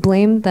going to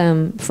blame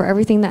them for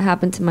everything that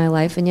happened to my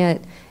life, and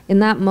yet in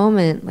that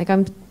moment, like,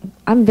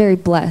 I'm very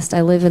blessed.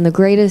 I live in the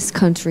greatest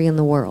country in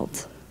the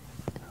world.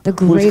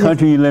 Which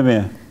country you live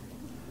in?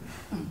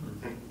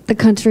 The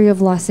country of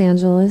Los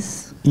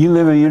Angeles. You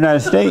live in the United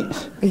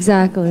States?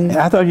 Exactly.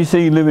 I thought you said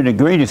you live in the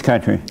greatest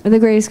country. The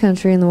greatest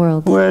country in the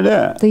world. Where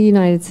that? The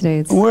United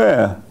States.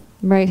 Where?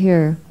 Right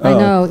here. Oh, I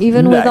know.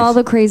 Even nice. with all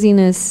the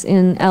craziness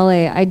in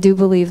LA, I do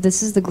believe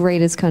this is the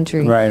greatest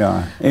country. Right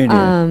on. It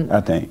is,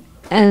 I think.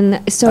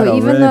 And so I don't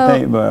even really though,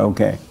 think, but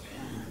okay.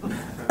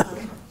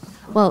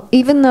 well,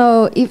 even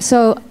though,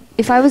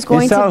 if I was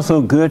going It sounds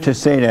so good to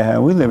say that,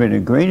 huh? We live in the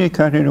greatest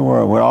country in the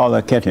world where all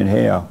are catching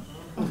hell.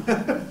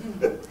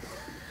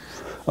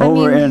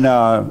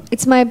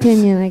 it's my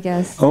opinion, I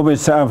guess. Over in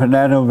San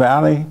Fernando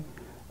Valley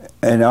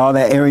and all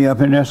that area up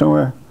in there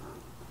somewhere,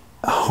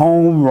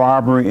 home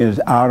robbery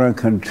is out of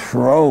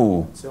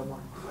control.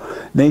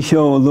 They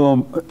show a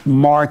little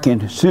marking,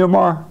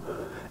 Silmar,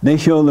 they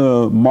show a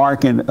little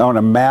marking on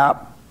a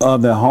map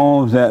of the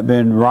homes that have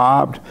been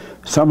robbed,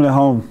 some of the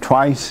homes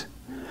twice,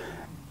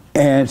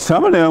 and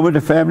some of them with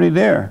the family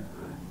there.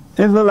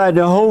 It looked like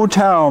the whole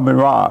town been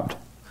robbed.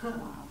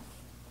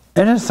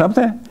 Isn't that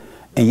something?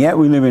 And yet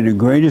we live in the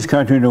greatest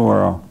country in the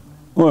world.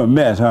 Well, a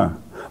mess, huh?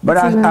 But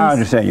It's a I mess.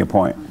 understand your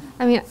point.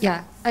 I mean,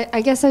 yeah.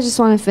 I guess I just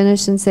want to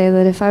finish and say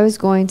that if I was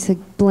going to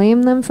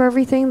blame them for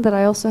everything, that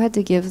I also had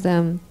to give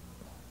them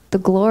the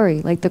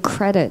glory, like the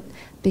credit,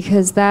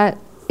 because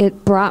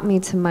it brought me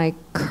to my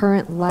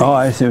current life. Oh,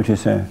 I see what you're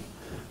saying.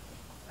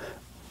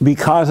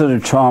 Because of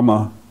the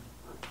trauma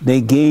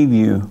they gave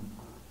you,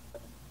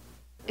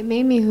 It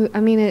made me who, I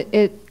mean, it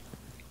it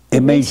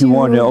made makes you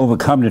want to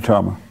overcome the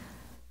trauma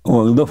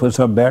or look for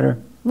something better.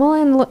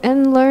 well,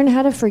 and learn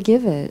how to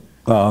forgive it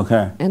Oh,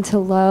 okay. and to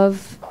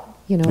love,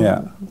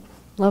 Yeah.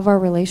 love our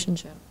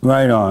relationship.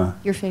 Right on.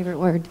 Your favorite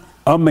word.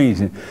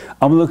 Amazing.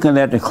 I'm looking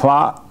at the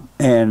clock,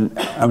 and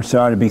I'm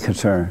sorry to be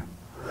concerned.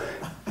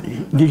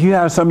 Did you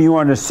have something you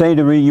wanted to say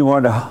to me? You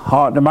wanted to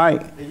hog the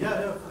mic?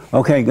 Yeah.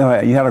 Okay, go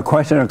ahead. You had a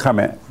question or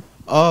comment?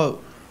 So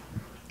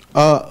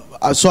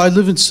I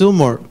live in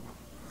Sylmar.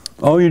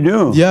 Oh, you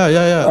do?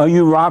 Yeah. Are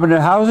you robbing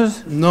the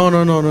houses? No.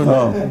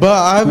 Oh. But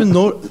I haven't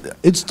known.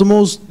 It's the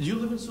most. You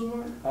live in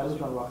Sylmar? I live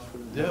in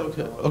Rochford.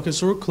 Yeah. Okay.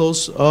 So we're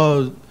close.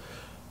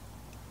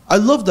 I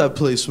love that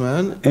place,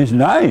 man. It's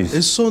nice.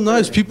 It's so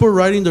nice. People are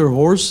riding their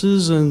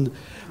horses, and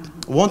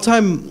one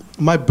time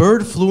my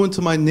bird flew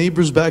into my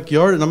neighbor's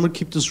backyard, and I'm gonna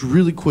keep this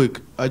really quick.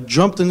 I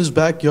jumped in his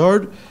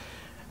backyard,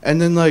 and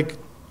then like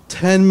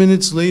 10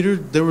 minutes later,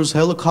 there was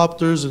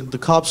helicopters, and the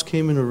cops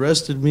came and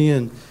arrested me,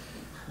 and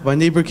my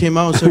neighbor came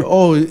out and said,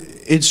 "Oh,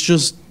 it's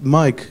just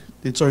Mike.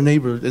 It's our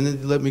neighbor," and then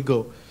they let me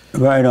go.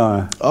 Right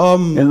on.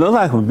 It looked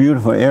like a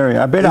beautiful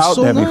area. I've been It's out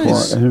so there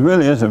nice. before. It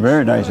really is a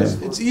very nice area.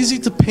 It's easy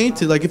to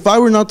paint it. Like if I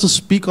were not to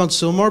speak on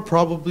Sylmar,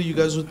 probably you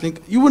guys would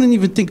think, you wouldn't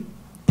even think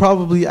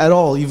probably at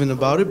all even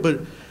about it, but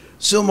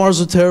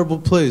Sylmar's a terrible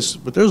place.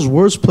 But there's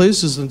worse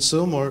places than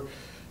Sylmar,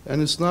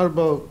 and it's not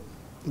about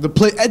the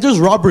place. There's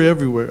robbery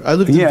everywhere. I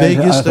lived in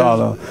Vegas. That's all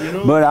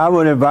though. But I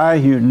would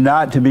advise you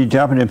not to be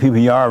jumping in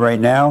people's yard right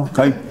now,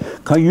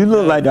 cause you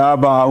look like the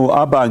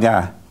Abba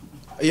guy.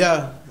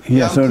 Yeah.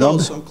 Yeah, I'm so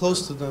close. don't- I'm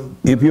close to them.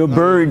 If your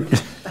bird,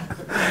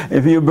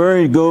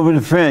 go over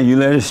the fence, you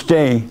let it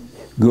stay.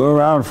 Go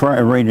around front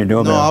and ring the No,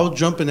 doorbell. I'll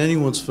jump in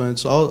anyone's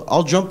fence.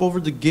 I'll jump over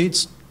the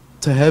gates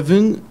to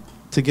heaven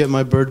to get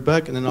my bird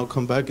back, and then I'll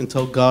come back and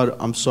tell God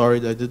I'm sorry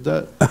that I did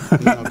that. And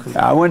then I'll come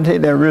back. I wouldn't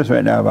take that risk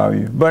right now if I were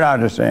you, but I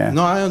understand.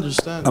 No, I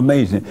understand.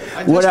 Amazing.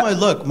 That's my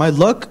luck. My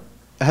luck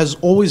has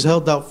always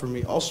held out for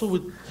me. Also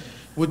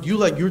with you,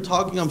 like you're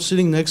talking, I'm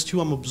sitting next to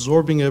you, I'm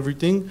absorbing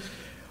everything.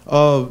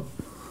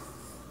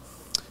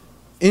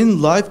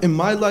 In life, in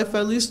my life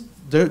at least,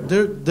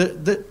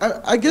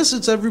 I guess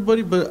it's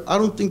everybody, but I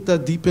don't think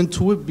that deep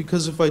into it,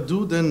 because if I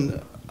do, then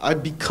I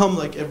become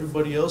like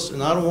everybody else,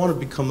 and I don't want to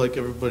become like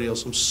everybody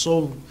else. I'm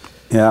so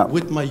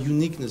with my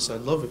uniqueness. I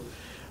love it.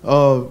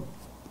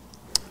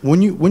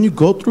 When you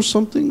go through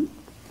something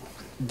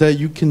that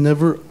you can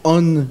never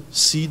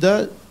unsee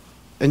that,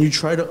 and you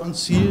try to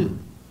unsee it,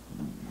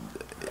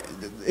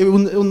 it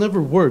will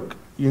never work.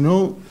 You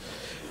know.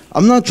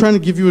 I'm not trying to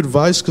give you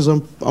advice because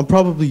I'm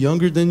probably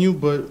younger than you,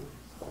 but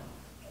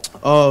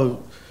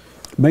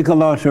make a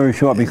long story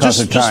short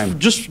because of time.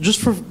 Just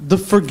for the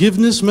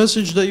forgiveness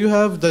message that you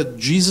have, that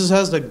Jesus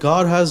has, that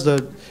God has,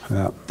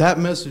 that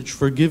message,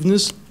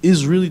 forgiveness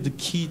is really the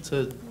key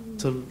to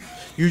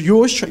you're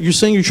always you're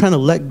saying you're trying to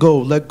let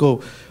go.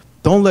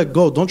 Don't let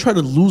go. Don't try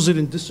to lose it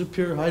and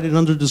disappear, hide it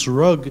under this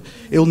rug.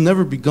 It'll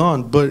never be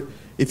gone. But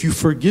if you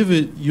forgive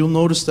it, you'll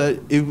notice that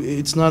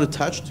it's not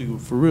attached to you,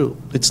 for real.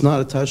 It's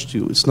not attached to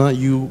you. It's not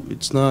you.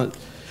 It's not,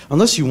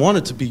 unless you want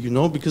it to be,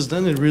 because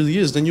then it really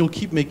is. Then you'll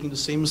keep making the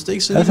same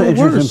mistakes and That's an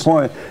even interesting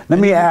worse. point. Let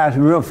me ask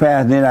real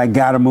fast, then I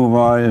got to move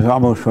on. It's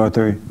almost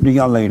 4:30. The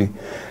young lady,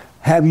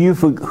 have you,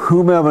 for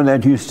whomever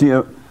that you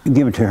still,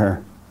 give it to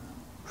her,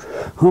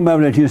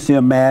 whomever that you're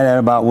still mad at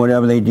about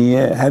whatever they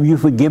did, have you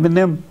forgiven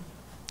them?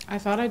 I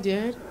thought I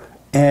did.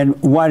 And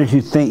why did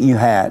you think you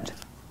had?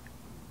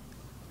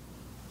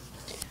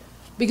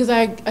 Because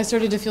I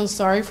started to feel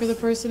sorry for the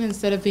person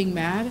instead of being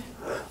mad.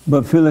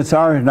 But feeling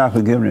sorry is not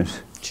forgiveness.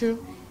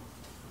 True.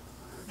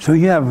 So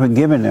you haven't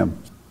forgiven them.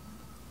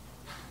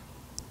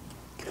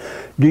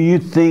 Do you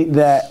think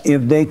that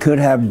if they could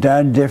have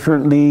done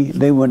differently,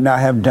 they would not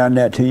have done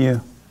that to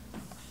you?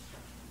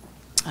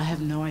 I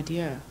have no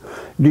idea.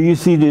 Do you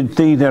see the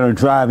things that are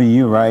driving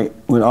you, right,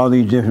 with all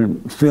these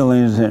different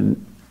feelings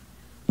and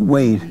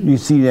ways? You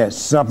see that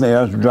something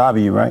else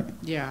driving you, right?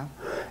 Yeah.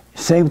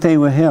 Same thing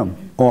with him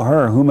or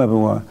her, whomever it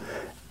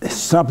was.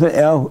 Something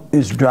else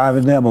is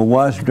driving them or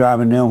was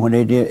driving them when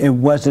they did. It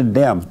wasn't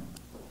them.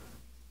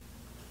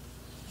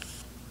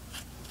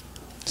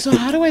 So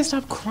how do I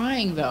stop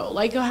crying though?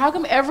 Like, how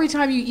come every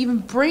time you even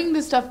bring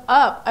this stuff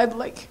up, I'm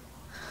like,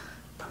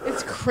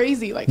 it's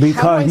crazy. Like, how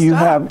Because do I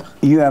stop?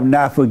 you have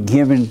not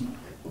forgiven,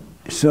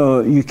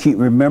 so you keep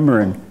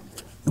remembering.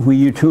 When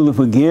you truly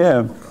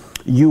forgive,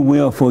 you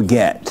will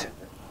forget.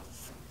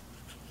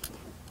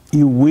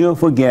 You will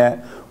forget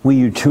when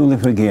you truly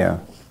forgive.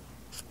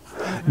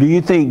 Do you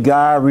think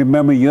God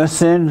remember your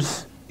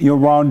sins, your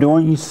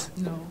wrongdoings?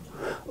 No.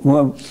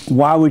 Well,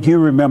 why would you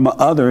remember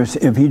others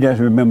if he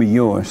doesn't remember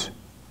yours?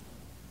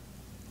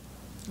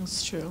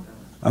 That's true.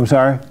 I'm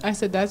sorry? I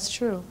said that's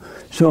true.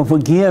 So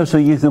forgive so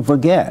you can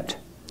forget.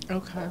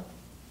 Okay.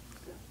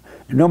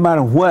 No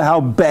matter how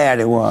bad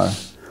it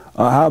was,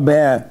 or how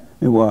bad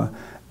it was.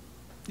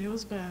 It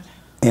was bad.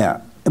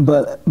 Yeah,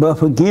 but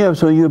forgive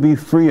so you'll be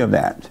free of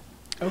that.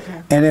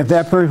 Okay. And if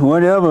that person,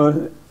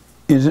 whatever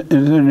is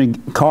in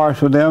the cards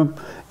for them,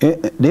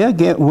 they'll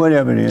get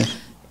whatever it is.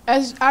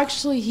 As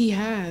actually he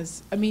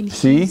has. I mean,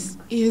 See?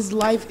 his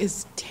life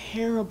is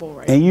terrible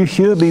right And you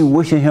should be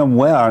wishing him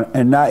well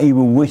and not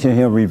even wishing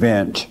him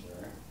revenge.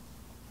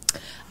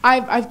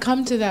 I've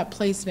come to that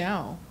place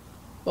now.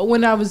 But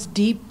when I was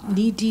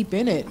knee deep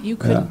in it, you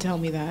couldn't tell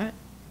me that.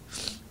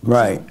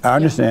 Right, I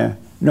understand.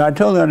 No, I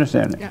totally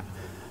understand it. Yeah.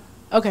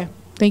 Okay,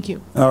 thank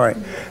you. All right.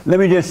 Let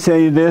me just tell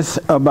you this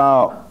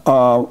about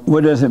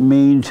what does it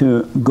mean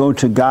to go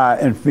to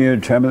God in fear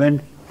and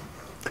trembling.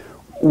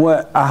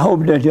 What I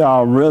hope that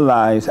y'all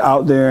realize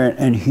out there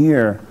and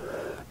here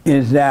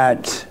is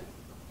that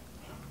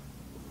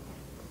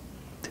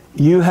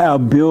you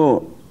have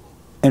built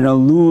an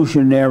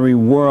illusionary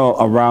world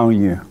around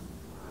you.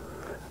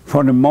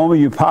 From the moment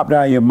you popped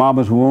out of your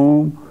mama's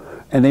womb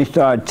and they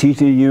start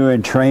teaching you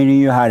and training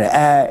you how to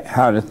act,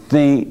 how to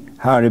think,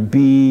 how to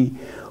be,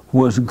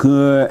 what's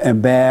good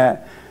and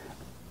bad,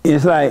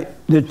 it's like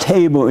the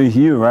table is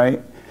you, right?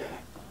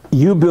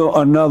 You built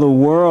another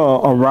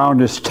world around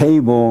this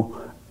table,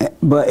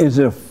 but it's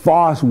a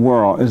false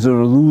world, it's an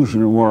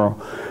illusion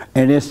world.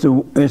 And it's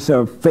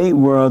a fake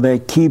world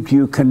that keeps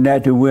you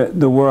connected with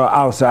the world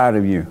outside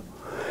of you.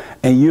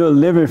 And you're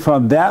living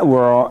from that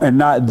world and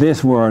not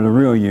this world, the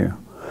real you.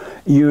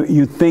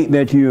 You think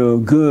that you're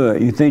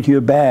good, you think you're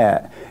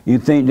bad, you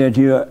think that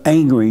you're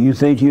angry, you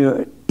think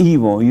you're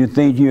evil, you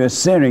think you're a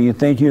sinner, you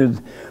think you're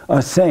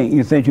a saint,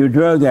 you think you're a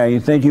drug addict, you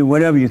think you're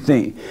whatever you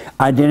think,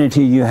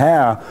 identity you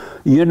have.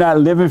 You're not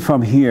living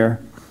from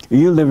here,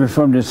 you're living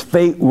from this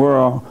fake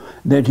world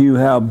that you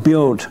have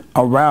built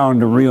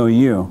around the real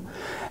you.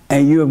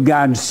 And you have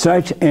gotten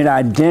such an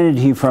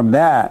identity from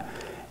that,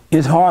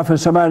 it's hard for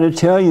somebody to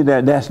tell you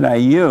that that's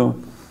not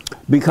you.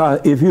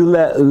 Because if you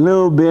let a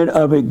little bit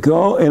of it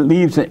go, it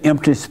leaves an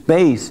empty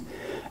space.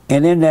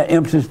 And in that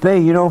empty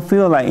space, you don't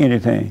feel like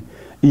anything.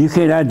 You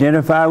can't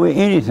identify with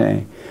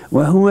anything.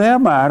 Well, who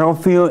am I? I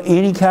don't feel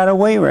any kind of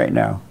way right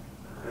now.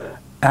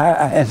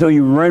 And so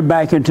you run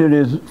back into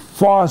this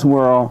false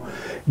world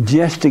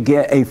just to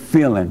get a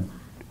feeling.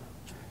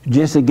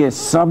 Just to get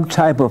some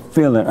type of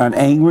feeling, an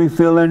angry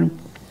feeling,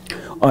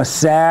 a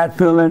sad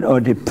feeling, or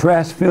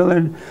depressed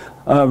feeling,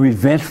 a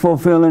revengeful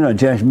feeling, a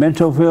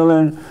judgmental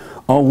feeling,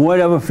 or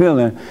whatever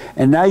feeling.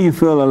 And now you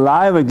feel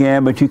alive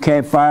again, but you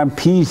can't find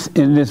peace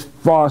in this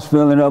false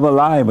feeling of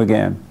alive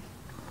again.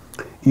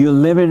 You're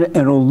living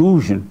an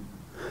illusion.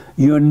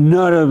 You're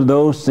none of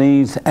those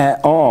things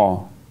at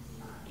all.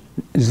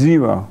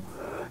 Zero.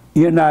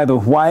 You're neither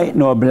white,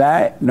 nor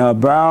black, nor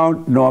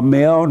brown, nor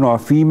male, nor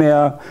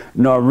female,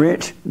 nor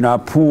rich, nor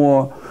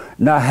poor,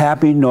 not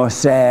happy, nor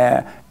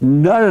sad.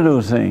 None of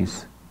those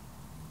things.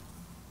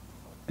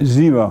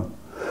 Zero.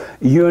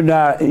 You're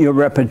not your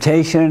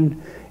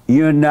reputation.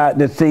 You're not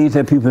the things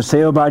that people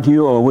say about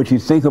you or what you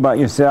think about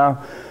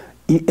yourself.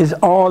 It's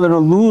all an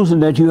illusion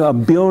that you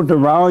have built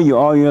around you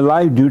all your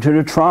life due to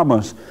the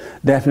traumas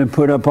that's been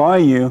put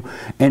upon you,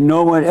 and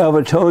no one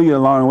ever told you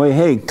along the way,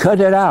 hey,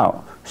 cut it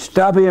out.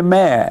 Stop being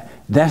mad.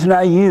 That's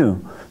not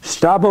you.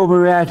 Stop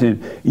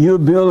overreacting. You're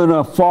building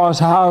a false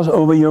house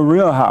over your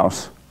real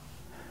house.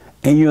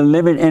 And you're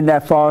living in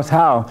that false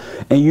house.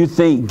 And you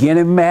think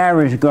getting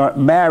married going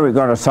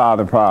to solve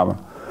the problem.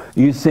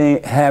 You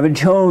think having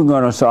children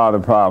going to solve the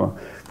problem.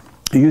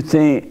 You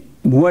think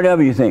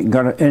whatever you think.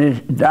 And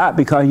it's not,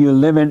 because you're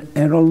living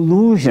an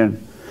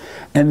illusion.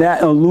 And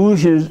that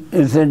illusion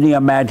is in the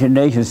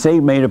imagination.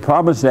 Satan made a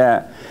promise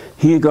that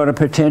he's going to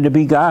pretend to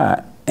be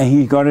God. And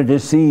he's going to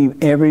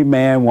deceive every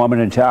man,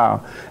 woman, and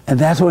child. And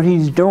that's what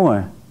he's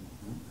doing.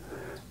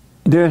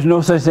 There's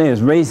no such thing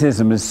as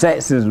racism, as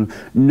sexism,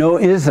 no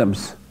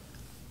isms.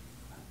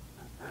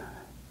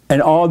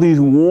 And all these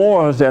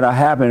wars that are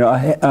happening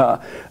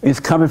is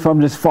coming from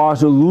this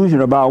false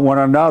illusion about one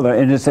another,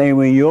 in the same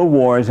way your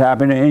war is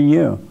happening in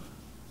you.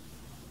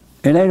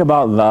 It ain't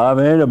about love,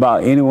 it ain't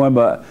about anyone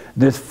but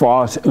this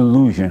false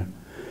illusion.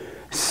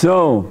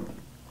 So,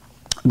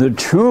 the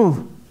truth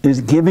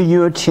is giving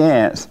you a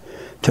chance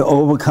to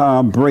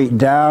overcome, break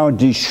down,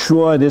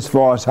 destroy this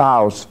false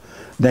house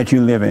that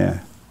you live in.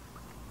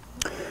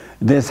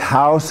 This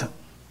house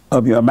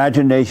of your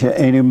imagination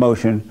and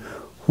emotion,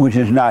 which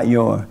is not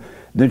yours.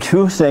 The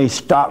truth says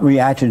stop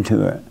reacting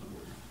to it.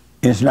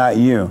 It's not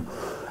you.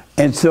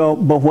 And so,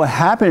 but what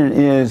happened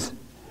is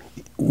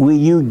when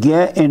you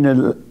get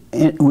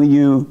when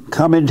you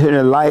come into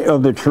the light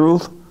of the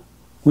truth,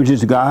 which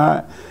is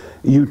God,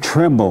 you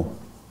tremble.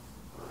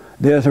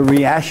 There's a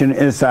reaction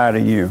inside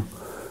of you.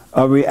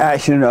 A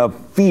reaction of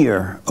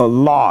fear, of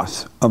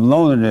loss, of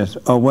loneliness,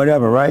 or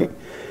whatever, right?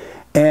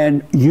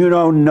 And you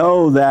don't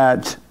know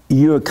that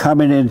you're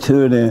coming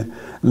into the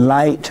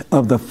light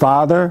of the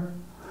Father,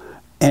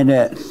 and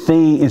that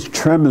thing is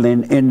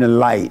trembling in the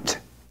light.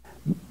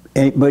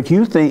 But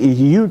you think it's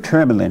you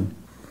trembling.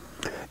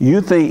 You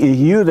think it's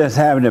you that's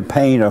having the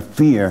pain of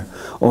fear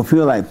or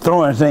feel like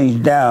throwing things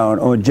down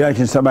or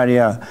judging somebody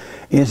else.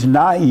 It's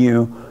not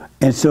you.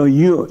 And so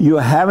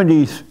you're having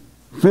these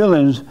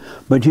feelings,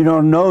 but you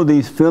don't know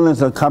these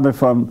feelings are coming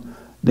from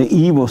the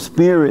evil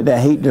spirit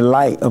that hate the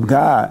light of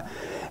God.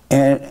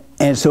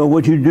 And so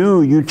what you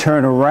do, you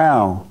turn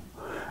around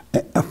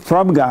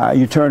from God,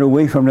 you turn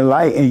away from the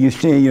light and you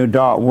stay in your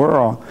dark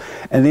world.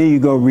 And then you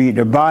go read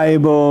the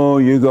Bible,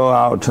 you go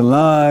out to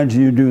lunch,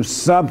 you do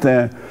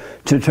something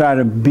to try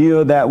to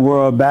build that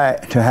world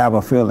back to have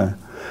a feeling.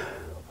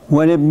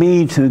 What it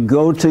means to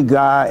go to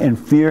God in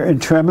fear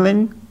and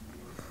trembling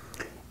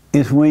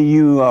is when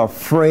you are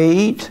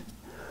afraid,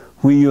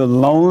 when you're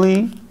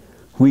lonely,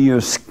 when you're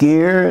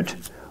scared,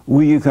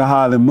 when you can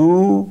hardly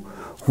move,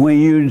 when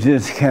you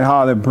just can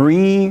hardly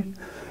breathe.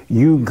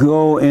 You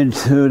go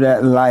into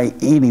that light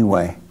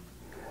anyway.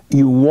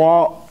 You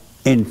walk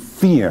in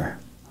fear.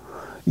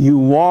 You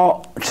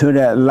walk to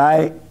that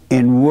light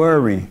in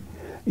worry.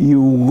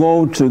 You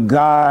go to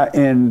God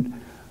in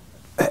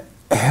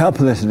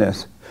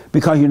helplessness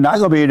because you're not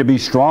going to be able to be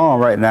strong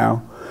right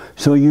now.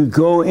 So you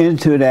go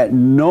into that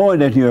knowing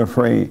that you're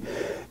afraid.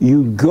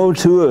 You go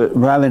to it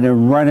rather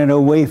than running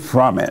away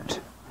from it.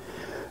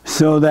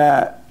 So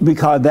that,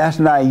 because that's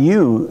not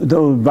you,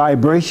 those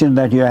vibrations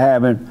that you're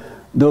having,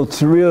 those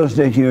thrills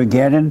that you're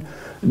getting,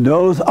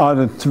 those are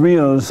the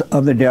thrills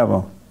of the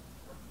devil.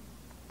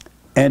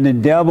 And the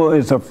devil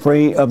is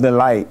afraid of the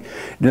light.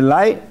 The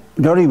light,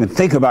 don't even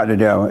think about the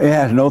devil. It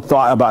has no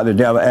thought about the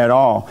devil at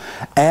all.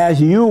 As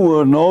you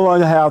will no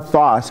longer have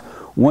thoughts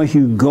once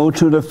you go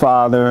to the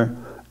Father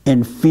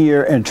in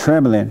fear and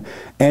trembling.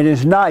 And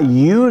it's not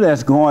you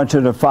that's going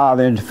to the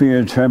Father in fear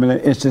and trembling,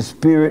 it's the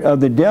spirit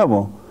of the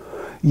devil.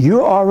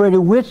 You're already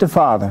with the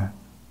Father.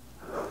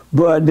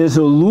 But this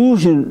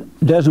illusion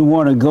doesn't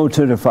want to go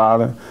to the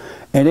Father,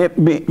 and it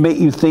make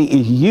you think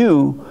it's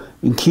you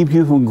and keep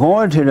you from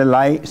going to the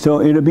light,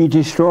 so it'll be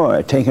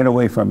destroyed, taken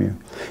away from you.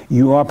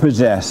 You are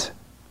possessed.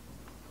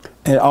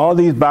 And all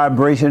these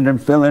vibrations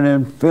and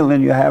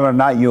feeling you have are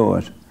not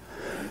yours.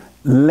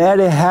 Let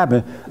it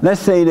happen. Let's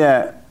say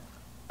that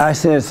I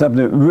said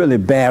something really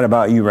bad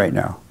about you right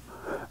now,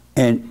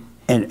 and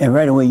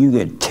right away you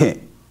get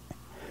ticked.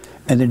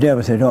 And the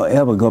devil said, don't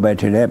ever go back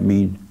to that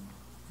meeting.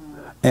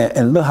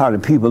 And look how the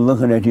people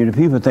looking at you. The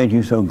people think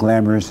you're so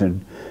glamorous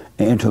and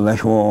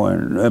intellectual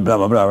and blah,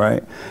 blah, blah,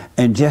 right?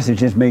 And Jesse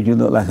just made you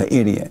look like an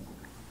idiot.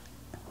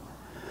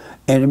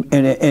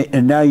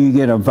 And now you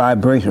get a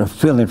vibration, a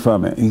feeling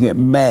from it. You get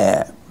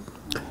mad.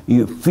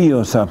 You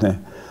feel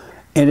something.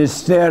 And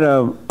instead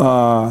of,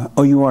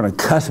 oh, you want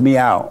to cuss me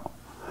out.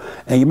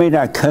 And you may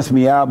not cuss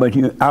me out, but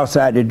you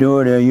outside the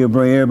door there, you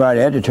bring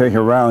everybody at the church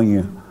around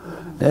you.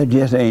 That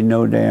just ain't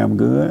no damn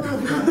good.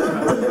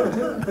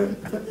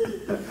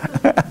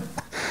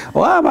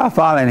 Why am I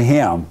following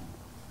him?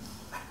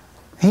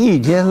 He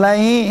just like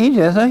he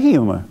just a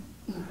human.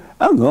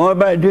 I'm going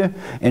back there,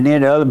 and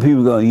then the other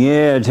people go,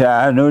 yeah,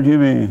 child, I know what you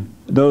mean.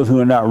 Those who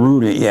are not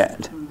rooted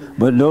yet,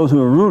 but those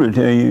who are rooted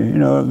tell you, you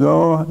know,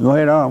 go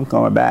ahead on, I'm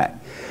coming back.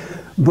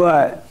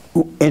 But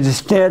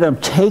instead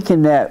of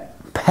taking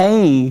that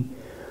pain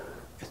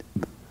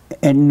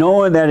and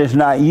knowing that it's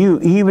not you,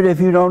 even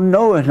if you don't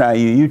know it's not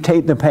you, you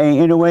take the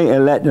pain anyway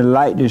and let the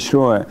light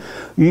destroy it.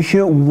 You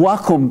should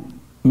welcome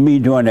me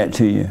doing that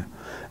to you,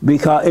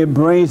 because it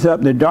brings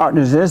up the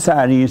darkness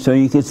inside of you so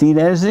you can see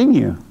that it's in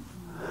you.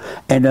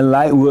 And the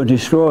light will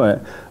destroy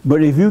it.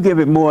 But if you give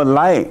it more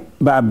light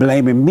by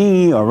blaming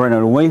me or running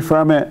away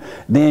from it,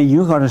 then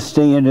you're going to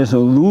stay in this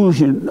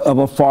illusion of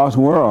a false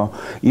world.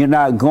 You're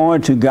not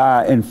going to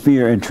God in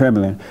fear and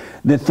trembling.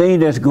 The thing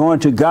that's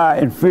going to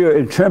God in fear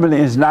and trembling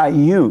is not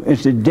you.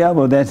 It's the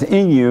devil that's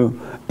in you,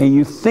 and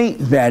you think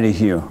that is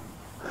you.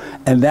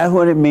 And that's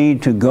what it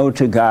means to go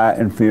to God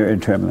in fear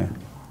and trembling.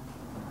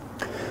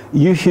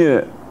 You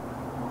should,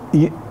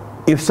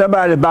 if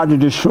somebody's about to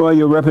destroy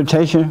your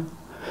reputation,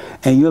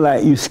 and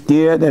you're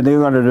scared that they're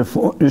going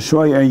to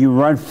destroy you, and you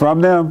run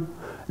from them,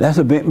 that's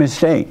a big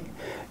mistake.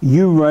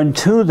 You run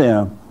to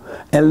them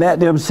and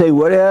let them say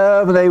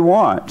whatever they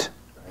want.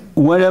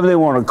 Whatever they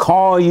want to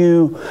call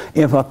you.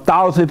 If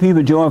 1,000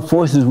 people join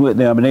forces with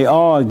them and they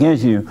all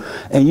against you,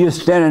 and you're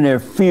standing there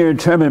fear and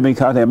trembling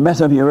because they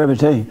mess up your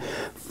reputation,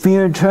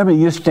 fear and trembling,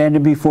 you're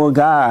standing before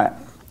God.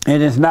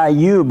 And it's not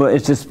you, but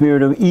it's the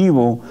spirit of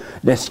evil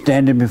that's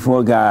standing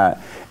before God.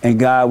 And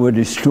God will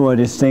destroy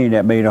this thing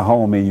that made a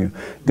home in you.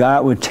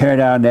 God will tear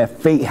down that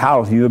fake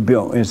house you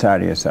built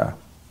inside of yourself.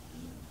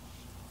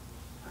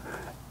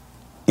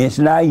 It's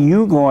not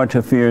you going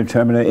to fear and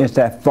trembling, it's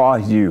that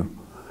false you.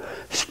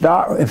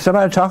 Stop. If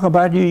somebody talk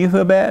about you, you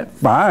feel bad?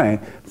 Fine.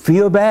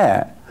 Feel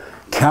bad.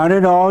 Count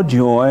it all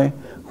joy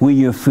when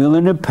you're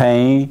feeling the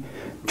pain.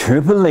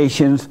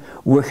 Tribulations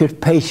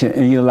worketh patience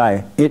in your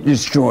life. It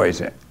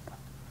destroys it.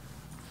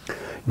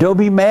 Don't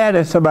be mad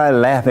if somebody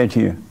laugh at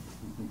you.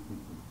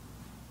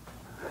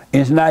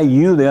 It's not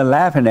you they're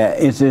laughing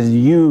at. It's just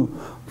you,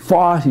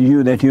 false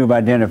you that you've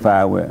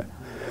identified with.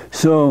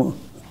 So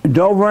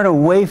don't run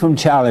away from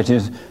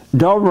challenges.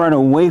 Don't run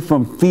away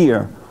from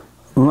fear.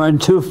 Run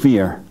to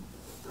fear.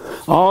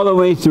 all the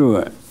way through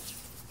it.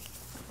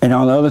 And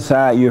on the other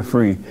side, you're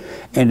free.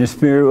 And the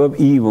spirit of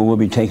evil will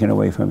be taken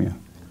away from you.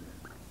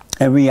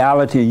 In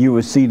reality, you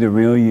will see the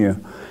real you,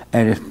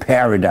 and it's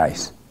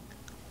paradise.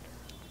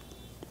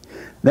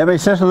 That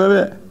makes sense a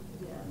little bit?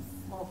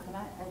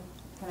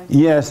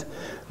 Yes.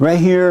 Right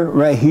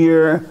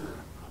here,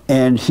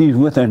 and she's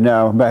with us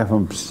now, back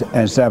from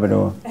El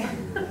Salvador.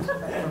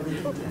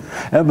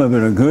 That must have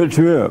been a good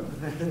trip.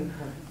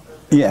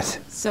 Yes.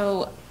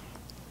 So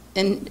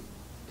in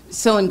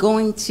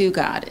going to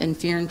God in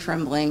fear and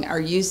trembling, are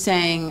you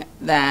saying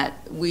that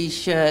we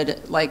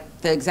should,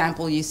 like the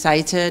example you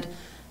cited,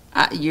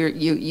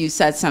 you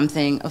said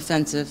something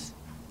offensive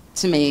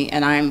to me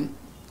and I'm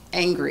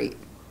angry,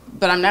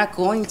 but I'm not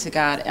going to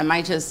God.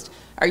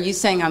 Are you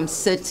saying I'm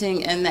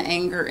sitting in the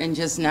anger and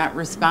just not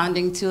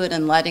responding to it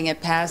and letting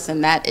it pass,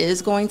 and that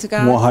is going to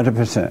God?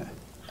 100%.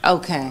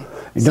 Okay.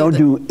 Don't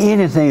do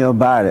anything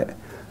about it.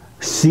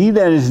 See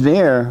that it's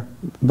there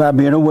by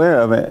being aware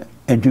of it,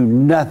 and do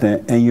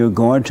nothing, and you're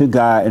going to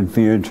God in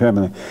fear and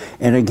trembling.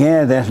 And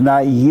again, that's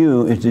not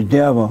you, it's the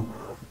devil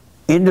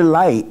in the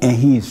light, and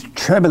he's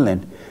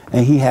trembling,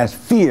 and he has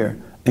fear,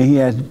 and he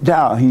has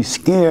doubt. He's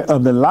scared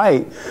of the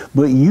light,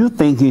 but you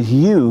think it's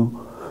you,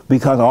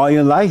 because all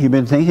your life you've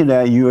been thinking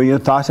that you are your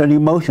thoughts and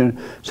emotions,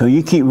 so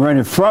you keep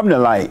running from the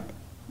light.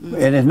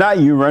 And it's not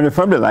you running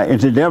from the light,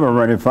 it's the devil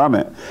running from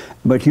it.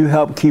 But you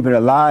help keep it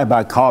alive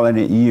by calling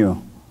it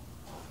you.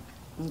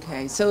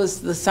 Okay, so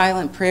is the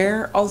silent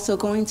prayer also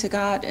going to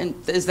God? And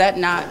is that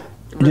not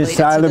related The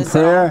silent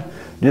prayer,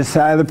 the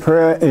silent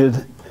prayer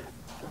is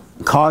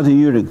causing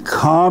you to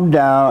calm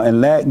down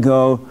and let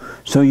go,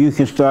 so you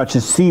can start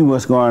to see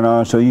what's going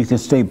on, so you can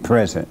stay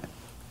present.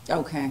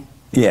 Okay.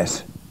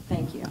 Yes.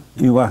 Thank you.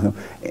 You're welcome.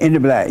 In the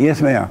black.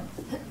 Yes, ma'am.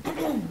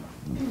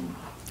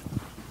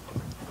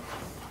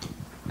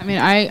 I mean,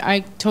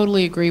 I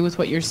totally agree with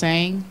what you're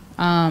saying.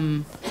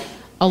 A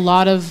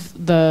lot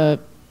of the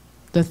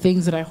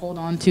things that I hold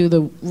on to,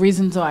 the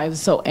reasons why I was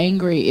so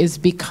angry is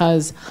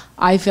because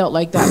I felt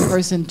like that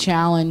person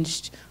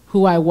challenged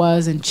who I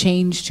was and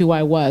changed who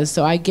I was.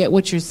 So I get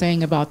what you're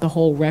saying about the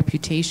whole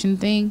reputation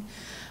thing.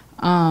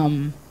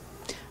 Again,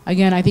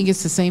 I think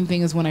it's the same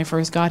thing as when I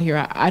first got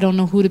here. I don't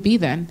know who to be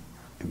then.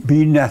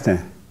 Be nothing.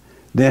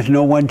 There's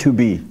no one to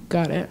be.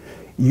 Got it.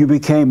 You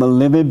became a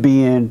living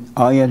being.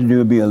 All you have to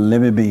do is be a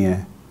living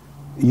being.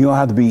 You don't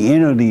have to be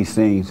any of these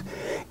things.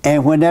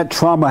 And when that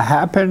trauma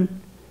happened,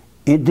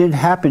 it didn't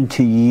happen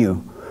to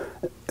you.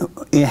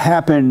 It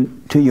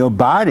happened to your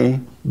body,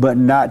 but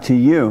not to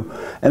you.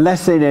 And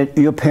let's say that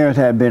your parents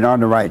had been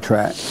on the right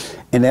track,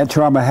 and that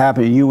trauma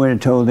happened, and you went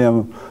and told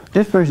them,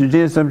 this person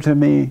did something to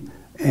me,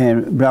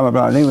 and blah, blah,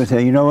 blah. They would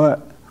say, you know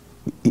what?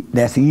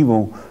 That's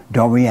evil.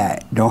 Don't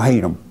react. Don't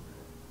hate them.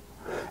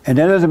 And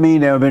that doesn't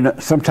mean there would have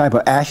been some type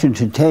of action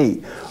to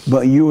take,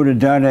 but you would have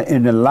done it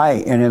in the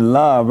light and in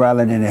love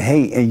rather than in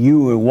hate, and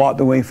you would have walked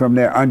away from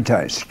there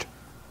untouched.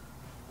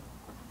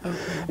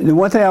 Okay. The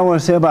one thing I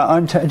want to say about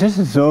untouched, this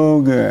is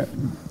so good.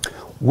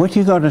 What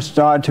you're going to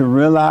start to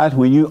realize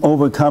when you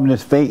overcome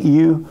this fake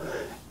you,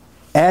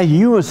 as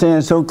you were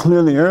saying so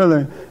clearly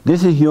earlier,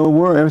 this is your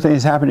world. Everything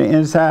is happening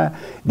inside.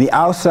 The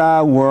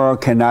outside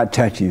world cannot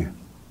touch you.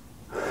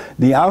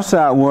 The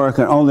outside world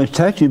can only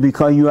touch you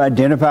because you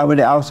identify with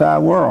the outside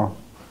world.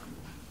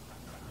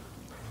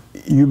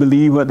 You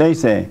believe what they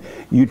say.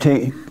 You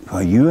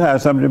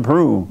have something to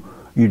prove.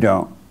 You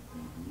don't.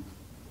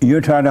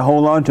 You're trying to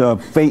hold on to a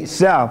fake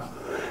self,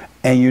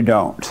 and you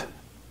don't.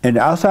 And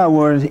the outside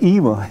world is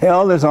evil.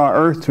 Hell is on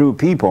earth through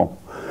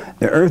people.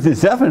 The earth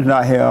itself is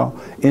not hell.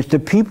 It's the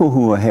people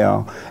who are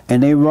hell.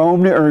 And they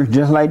roam the earth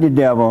just like the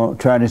devil,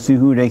 trying to see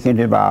who they can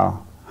devour.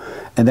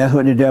 And that's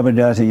what the devil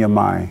does in your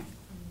mind.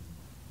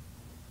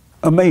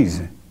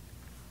 Amazing.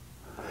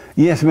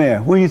 Yes,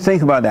 ma'am. What do you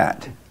think about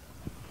that?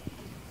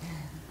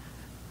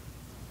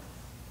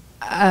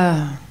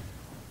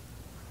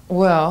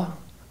 Well,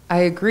 I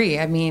agree.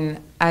 I mean,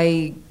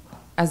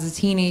 as a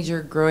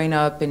teenager growing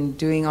up and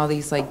doing all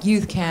these like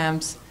youth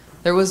camps,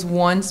 there was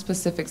one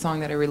specific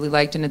song that I really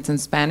liked, and it's in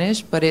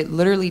Spanish, but it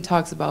literally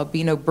talks about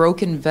being a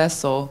broken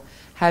vessel,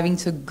 having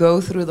to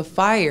go through the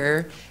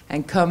fire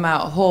and come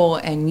out whole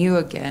and new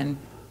again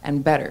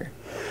and better.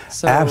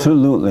 So,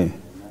 absolutely.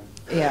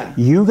 Yeah.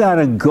 You got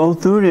to go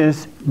through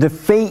this. The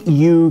fake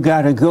you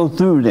got to go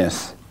through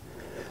this.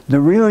 The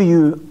real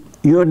you,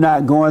 you're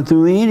not going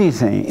through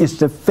anything. It's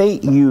the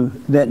fake you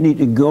that need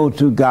to go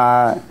to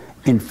God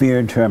in fear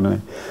and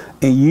trembling.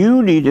 And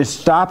you need to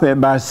stop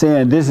it by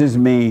saying, this is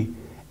me,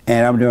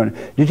 and I'm doing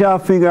it. Did y'all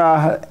figure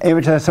out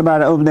every time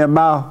somebody opened their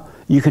mouth,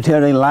 you could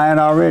tell they lying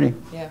already?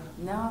 Yeah.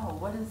 No,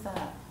 what is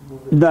that?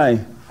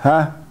 No.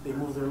 Huh? They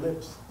move their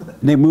lips.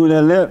 They move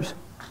their lips?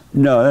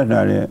 No, that's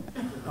not it.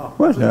 Oh,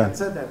 What's so you that? had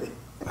said that.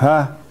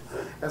 Huh?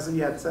 That's what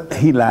you had said that.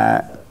 He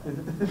lied.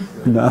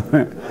 No.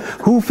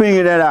 Who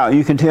figured that out?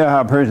 You can tell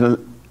how a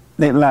person,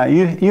 they lie.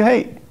 You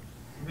hate?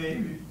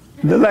 Maybe.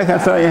 Look like I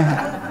saw you.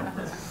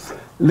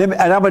 And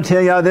I'm going to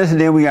tell y'all this, and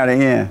then we got to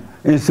end.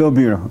 It's so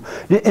beautiful.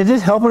 Is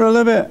this helping a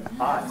little bit?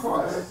 Of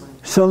course.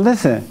 So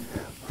listen,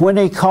 When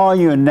they call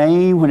you a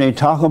name, when they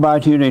talk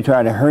about you, they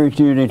try to hurt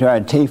you, they try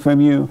to take from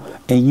you,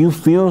 and you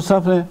feel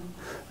something,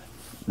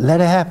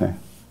 let it happen.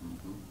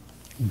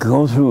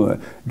 Go through it.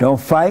 Don't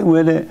fight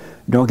with it.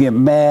 Don't get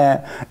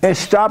mad. And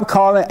stop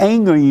calling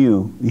anger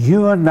you.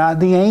 You are not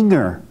the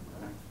anger.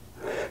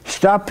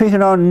 Stop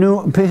picking up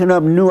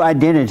new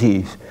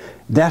identities.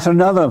 That's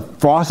another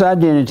false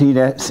identity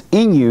that's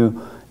in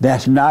you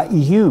that's not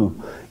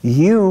you.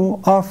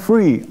 You are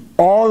free.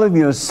 All of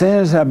your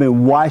sins have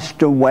been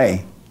washed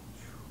away.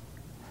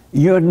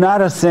 You're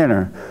not a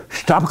sinner.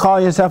 Stop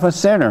calling yourself a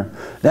sinner.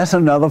 That's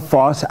another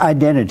false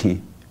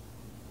identity.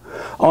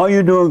 All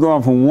you're doing is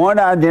going from one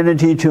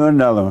identity to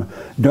another one.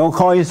 Don't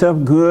call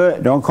yourself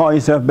good. Don't call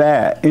yourself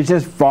bad. It's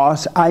just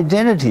false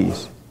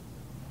identities.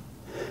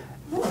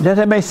 Does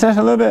that make sense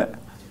a little bit?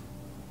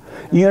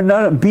 You're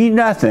not, be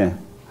nothing.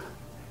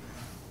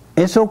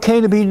 It's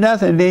okay to be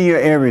nothing, then you're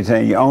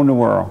everything. You own the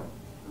world.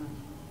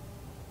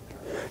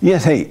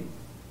 Yes, hey.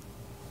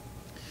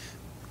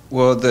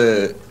 Well,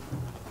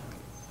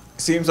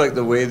 seems like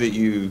the way that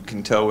you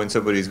can tell when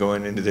somebody's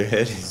going into their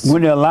head is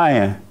when they're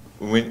lying.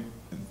 When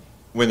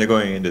they're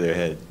going into their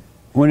head.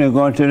 When they're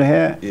going to the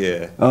head?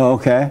 Yeah. Oh,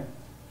 okay.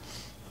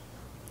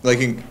 Like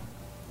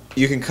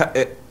you can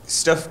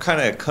stuff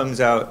kind of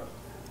comes out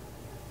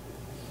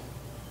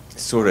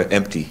sort of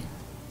empty,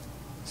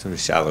 sort of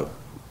shallow.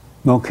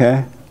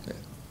 Okay.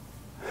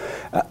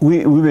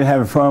 We've been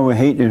having fun with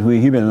hate this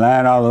week. He's been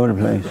lying all over the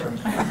place.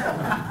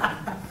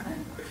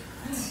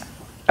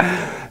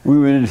 We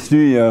were in the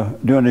studio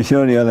doing the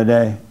show the other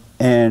day,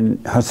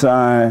 and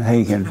Hassan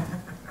Haken.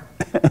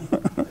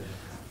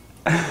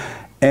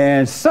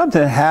 And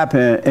something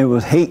happened, it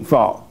was hate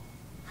fault.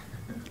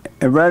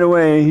 And right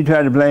away, he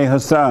tried to blame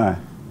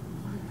Hassan.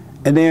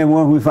 And then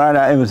when we found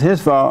out it was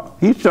his fault,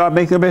 he started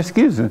making up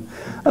excuses.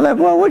 I was like,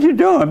 well, what you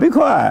doing? Be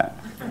quiet.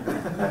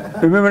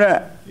 Remember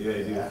that?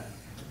 Yeah,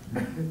 I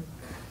do.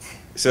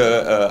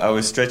 So I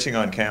was stretching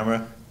on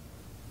camera,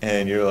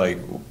 and you're like,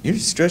 you're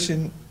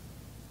stretching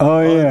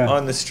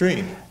on the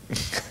stream.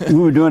 We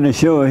were doing the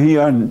show, he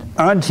on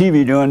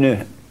TV doing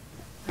this.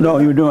 No,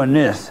 you were doing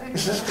this.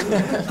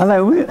 I'm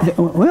like,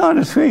 we're on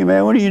the screen,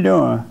 man, what are you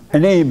doing?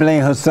 And then he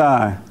blamed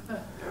Hassan.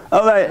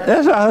 I'm like,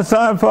 that's not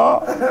Hassan's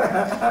fault.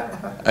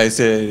 I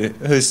said,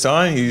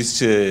 Hassan used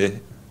to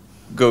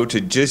go to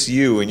just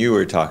you when you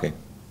were talking.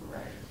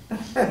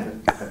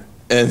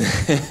 And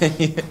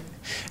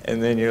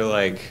then you're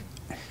like,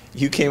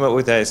 you came up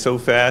with that so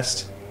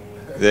fast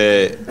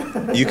that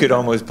you could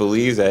almost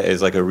believe that as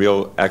like a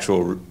real,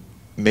 actual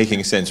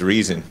making sense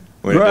reason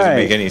when it doesn't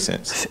make any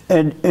sense.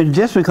 And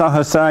just because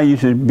Hassan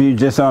used to be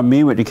just on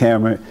me with the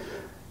camera,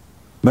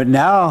 but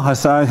now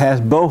Hassan has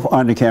both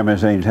on the camera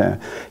at the same time.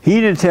 He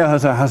didn't tell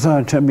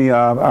Hassan, tell me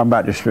I'm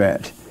about to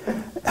stretch.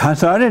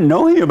 Hassan didn't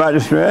know he was about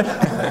to stretch.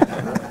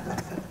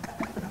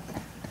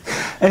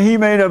 And he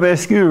made up an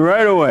excuse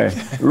right away,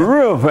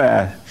 real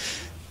fast.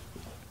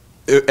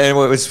 And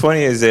what was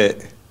funny is that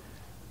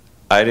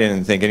I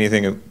didn't think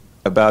anything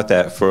about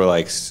that for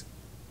like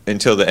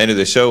until the end of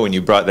the show when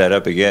you brought that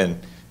up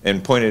again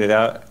and pointed it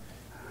out.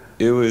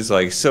 It was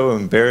like so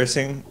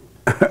embarrassing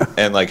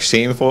and like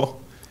shameful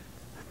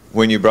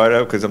when you brought it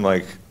up because I'm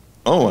like,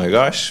 oh my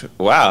gosh,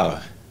 wow.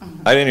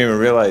 I didn't even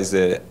realize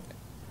that.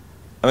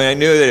 I mean, I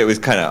knew that it was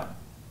kind of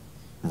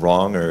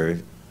wrong or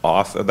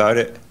off about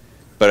it,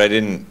 but I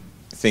didn't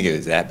think it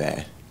was that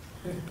bad.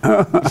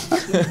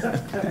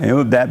 It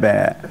was that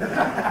bad.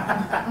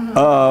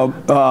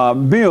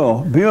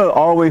 Bill,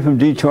 all the way from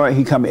Detroit,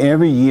 he come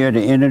every year at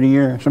the end of the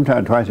year,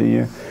 sometimes twice a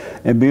year,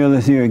 and Bill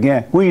is here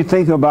again. What do you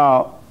think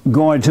about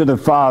going to the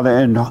Father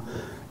in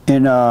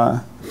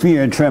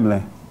fear and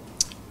trembling?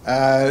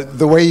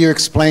 The way you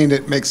explained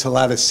it makes a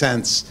lot of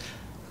sense.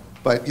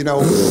 But, you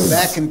know,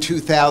 back in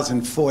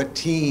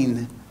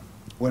 2014,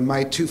 when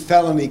my 2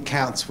 felony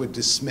counts were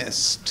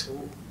dismissed,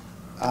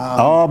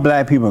 all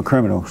black people are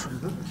criminals.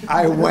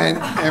 I went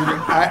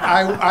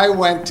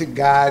to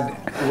God,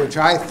 which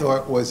I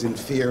thought was in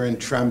fear and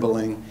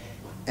trembling,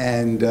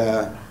 and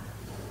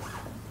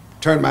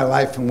turned my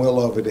life and will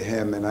over to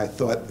Him, and I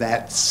thought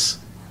that's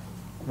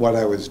what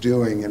I was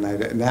doing,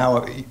 and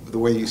now the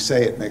way you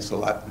say it makes a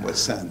lot more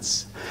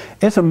sense.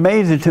 It's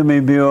amazing to me,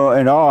 Bill,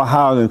 and all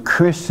how the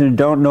Christians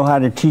don't know how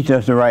to teach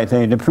us the right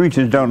thing. The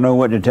preachers don't know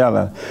what to tell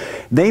us.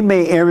 They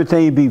make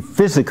everything be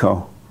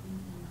physical.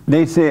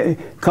 They say,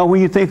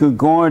 when you think of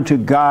going to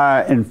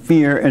God in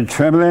fear and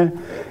trembling,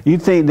 you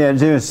think that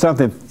there's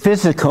something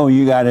physical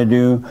you got to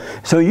do.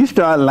 So you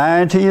start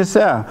lying to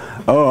yourself.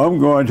 Oh, I'm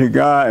going to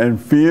God in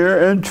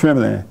fear and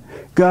trembling.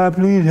 God,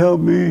 please help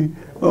me.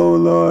 Oh,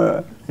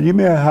 Lord, give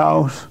me a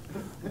house.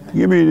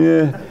 Give me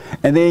this.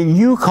 And then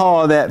you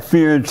call that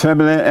fear and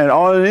trembling, and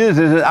all it is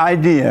an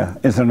idea.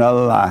 It's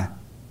another lie.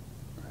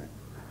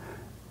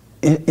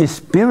 It's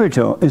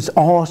spiritual. It's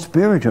all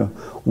spiritual.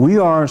 We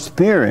are a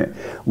spirit.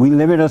 We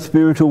live in a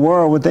spiritual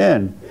world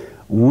within.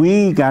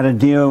 We got to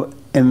deal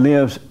and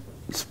live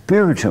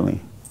spiritually.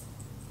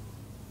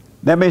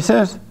 That makes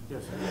sense?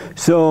 Yes.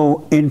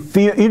 So in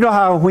fear, you know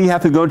how we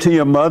have to go to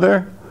your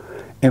mother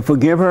and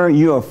forgive her?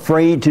 You're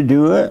afraid to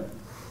do it.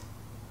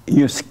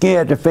 You're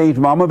scared to face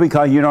mama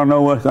because you don't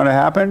know what's going to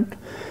happen,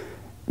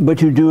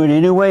 but you do it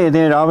anyway, and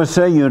then all of a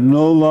sudden you're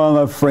no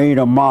longer afraid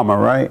of mama,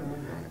 right?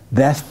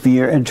 That's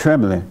fear and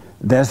trembling.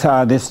 That's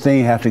how this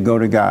thing has to go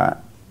to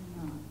God.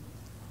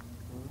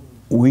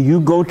 When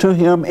you go to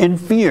him in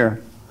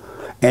fear,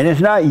 and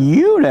it's not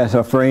you that's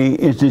afraid,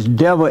 it's this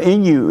devil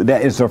in you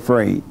that is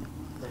afraid.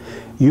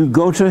 You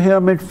go to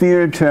him in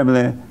fear and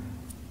trembling,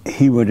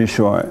 he will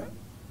destroy it.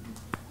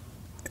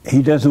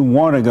 He doesn't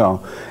want to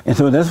go. And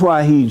so that's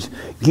why he's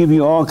give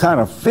you all kind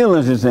of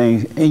feelings and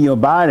things in your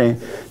body,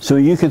 so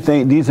you can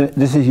think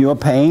this is your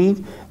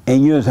pain,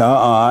 and you say,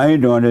 I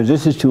ain't doing this.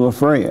 This is too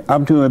afraid.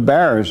 I'm too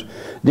embarrassed.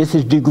 This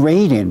is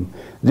degrading.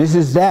 This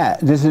is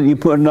that. You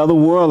put another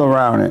world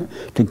around it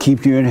to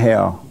keep you in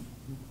hell.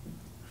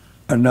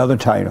 Another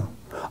title.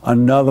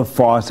 Another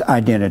false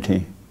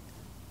identity.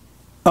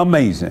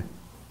 Amazing.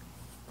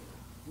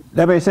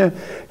 That makes sense?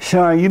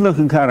 Sean, you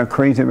looking kind of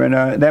crazy right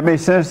now. That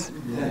makes sense?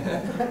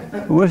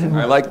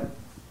 I like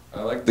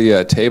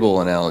the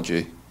table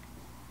analogy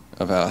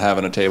of how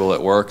having a table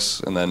that works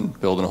and then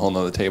building a whole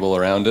nother table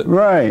around it.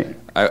 Right.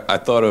 I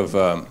thought of,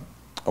 a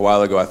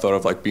while ago, I thought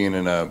of like being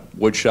in a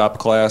wood shop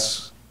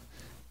class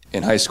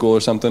in high school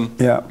or something.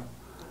 Yeah.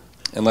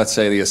 And let's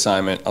say the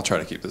assignment, I'll try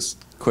to keep this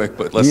quick,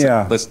 but let's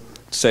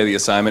say the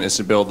assignment is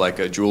to build like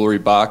a jewelry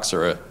box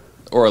or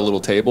a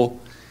little table.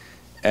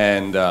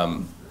 And,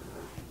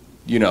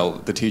 you know,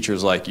 the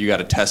teacher's like, you got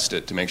to test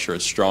it to make sure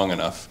it's strong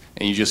enough.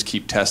 And you just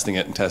keep testing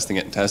it and testing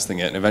it and testing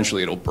it. And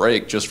eventually it'll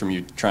break just from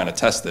you trying to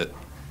test it,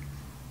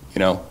 you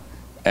know?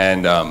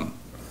 And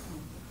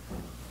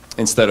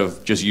instead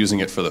of just using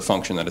it for the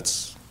function that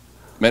it's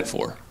meant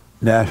for.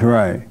 That's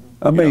right.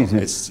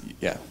 Amazing.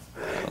 You know,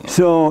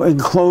 so in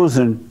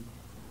closing,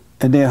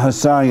 and then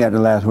Hassan got the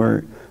last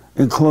word.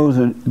 In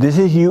closing, this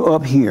is you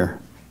up here.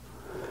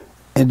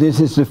 And this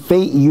is the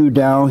fate you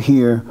down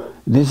here.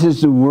 This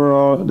is the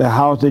world, the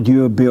house that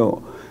you have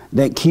built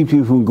that keeps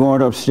you from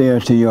going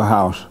upstairs to your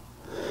house.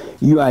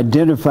 You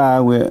identify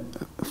with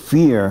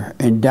fear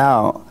and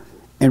doubt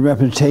and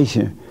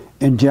reputation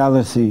and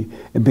jealousy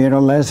and being a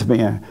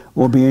lesbian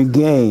or being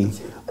gay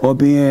or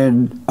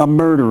being a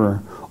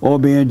murderer or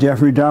being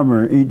Jeffrey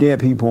Dahmer, eat dead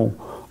people,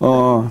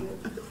 or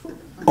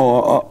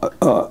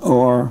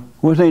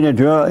what's that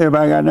drug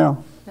everybody got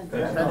now?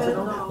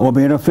 Or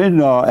being a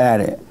fentanyl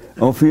addict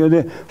or feel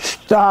that.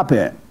 Stop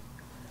it.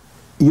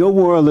 Your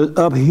world is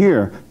up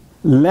here.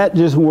 Let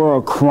this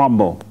world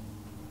crumble.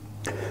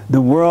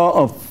 The world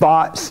of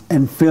thoughts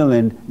and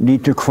feeling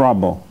need to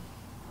crumble.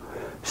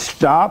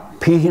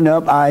 Stop picking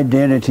up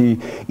identity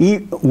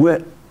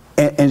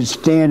and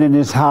stand in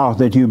this house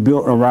that you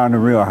built around the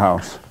real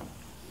house.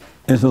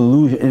 It's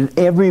illusion. It's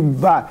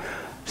everybody.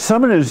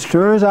 Some of the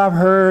stories I've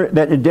heard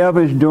that the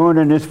devil is doing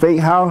in this fake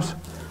house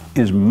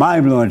is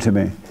mind-blowing to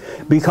me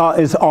because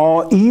it's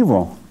all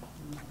evil.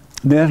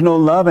 There's no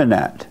love in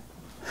that.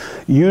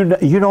 You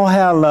don't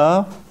have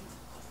love.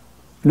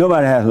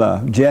 Nobody has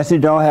love. Jesse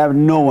don't have,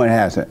 no one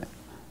has it.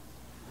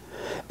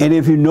 And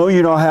if you know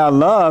you don't have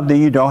love, then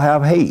you don't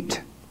have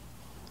hate.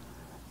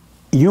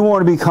 You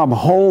want to become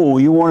whole.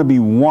 You want to be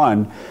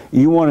one.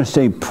 You want to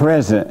stay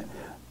present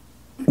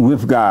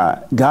with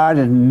God. God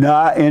is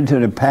not into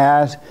the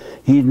past.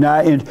 He's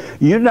not in.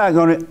 He's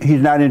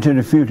not into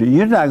the future.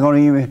 You're not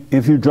going to even.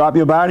 If you drop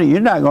your body, you're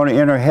not going to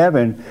enter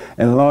heaven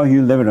as long as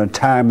you live in a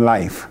time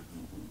life.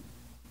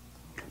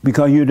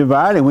 Because you're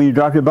divided. When you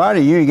drop your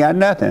body, you ain't got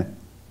nothing.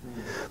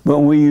 But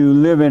when you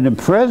live in the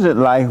present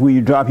life, when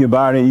you drop your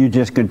body, you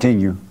just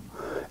continue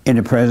in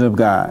the presence of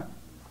God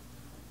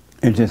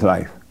in this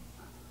life.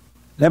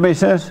 That makes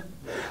sense?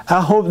 I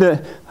hope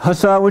that,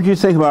 Hassan, what do you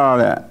think about all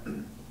that?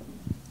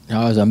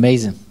 That was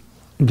amazing.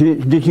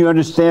 Did you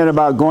understand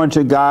about going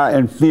to God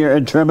in fear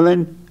and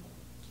trembling?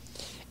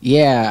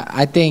 Yeah,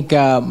 I think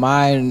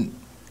my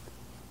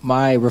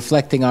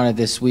reflecting on it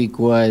this week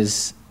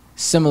was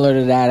similar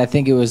to that. I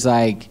think it was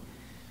like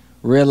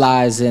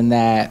realizing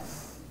that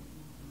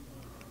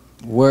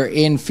we're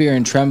in fear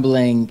and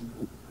trembling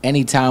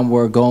anytime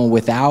we're going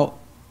without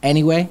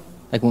anyway.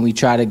 Like when we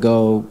try to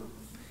go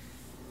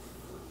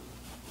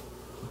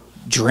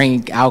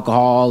drink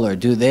alcohol or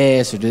do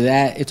this or do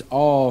that, it's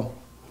all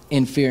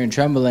in fear and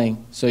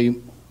trembling. So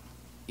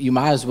you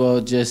might as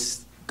well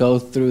just go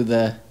through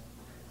the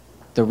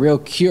real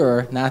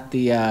cure, not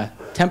the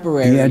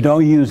temporary. Yeah,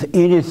 don't use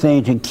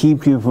anything to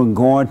keep you from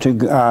going to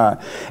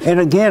God. And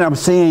again, I'm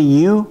saying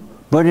you,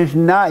 but it's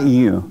not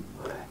you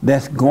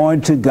that's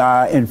going to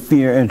God in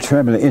fear and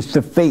trembling. It's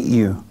the fate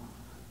you.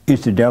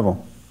 It's the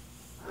devil.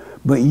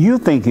 But you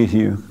think it's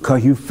you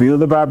because you feel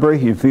the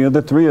vibration, you feel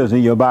the thrills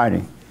in your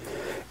body.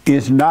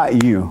 It's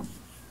not you.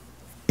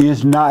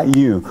 It's not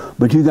you.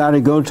 But you got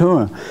to go to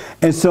him.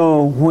 And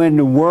so when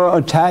the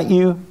world attack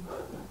you,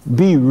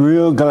 be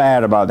real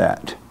glad about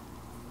that.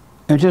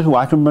 And just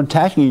watch them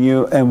attacking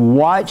you and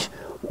watch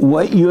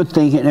what you're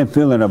thinking and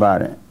feeling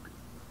about it.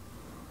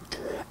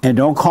 And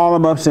don't call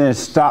them up saying,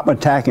 stop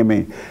attacking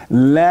me.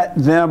 Let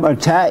them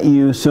attack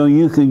you so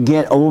you can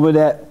get over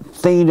that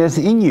thing that's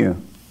in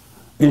you.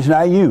 It's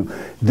not you.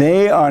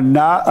 They are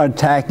not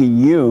attacking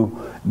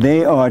you.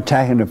 They are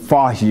attacking the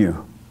false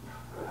you.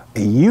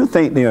 And you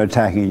think they're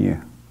attacking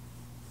you.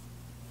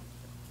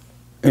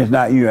 It's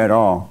not you at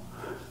all.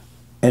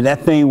 And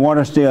that thing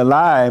wants to stay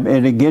alive,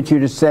 and it gets you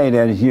to say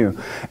that it's you.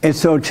 And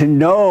so to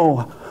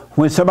know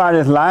when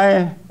somebody's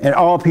lying, and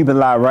all people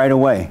lie right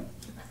away,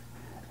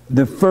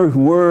 the first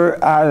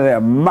word out of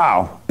their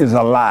mouth is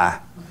a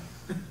lie.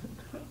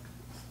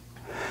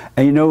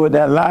 And you know what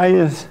that lie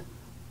is?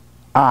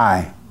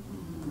 I.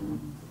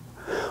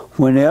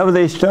 Whenever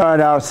they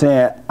start out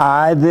saying,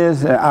 I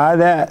this and I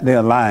that,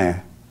 they're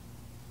lying.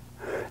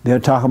 They're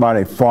talking about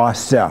a false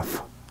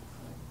self.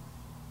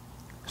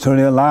 So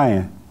they're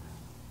lying.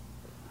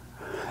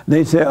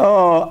 They say,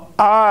 oh,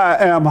 I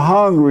am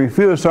hungry,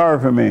 feel sorry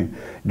for me.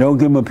 Don't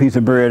give them a piece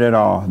of bread at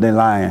all. They're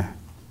lying.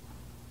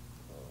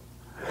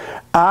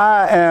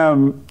 I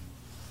am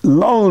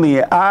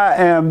lonely, I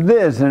am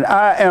this, and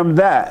I am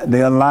that.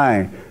 They're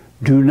lying.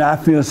 Do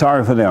not feel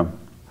sorry for them,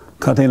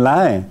 because they're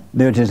lying.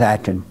 They're just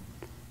acting.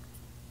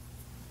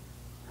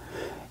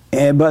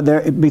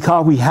 But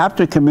because we have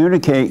to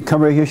communicate,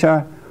 come right here,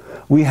 Sean.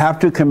 We have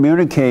to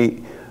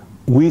communicate.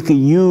 We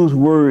can use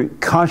word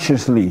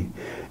consciously,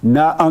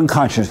 not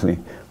unconsciously.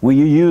 When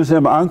you use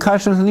them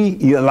unconsciously,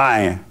 you're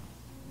lying.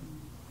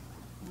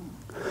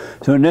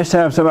 So next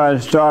time somebody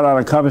start out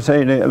a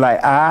conversation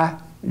like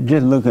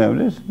just look at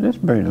this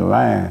bird's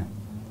lying.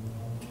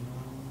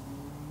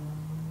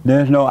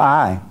 There's no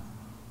I.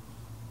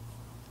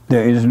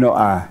 There is no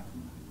I.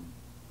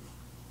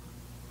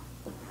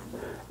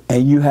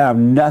 And you have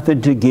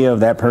nothing to give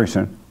that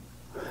person.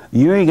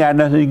 You ain't got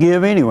nothing to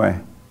give anyway.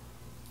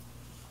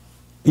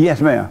 Yes,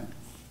 ma'am.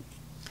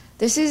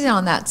 This isn't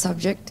on that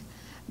subject,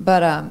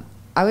 but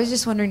I was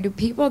just wondering, do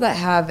people that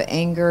have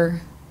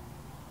anger,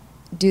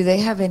 do they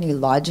have any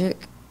logic?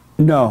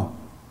 No.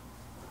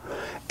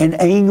 An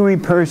angry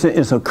person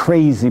is a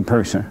crazy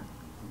person,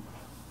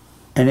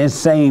 an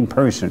insane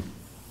person.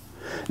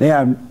 They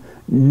have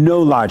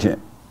no logic.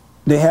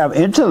 They have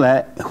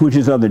intellect, which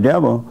is of the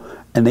devil,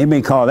 and they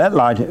may call that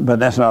logic, but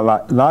that's not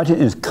logic. Logic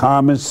is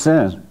common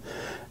sense.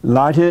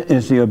 Logic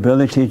is the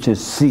ability to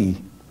see.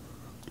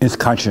 It's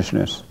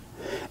consciousness.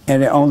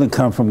 And it only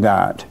comes from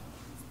God.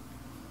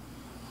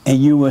 And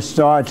you will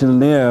start to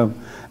live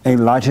a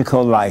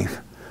logical life,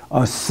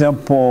 a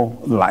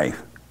simple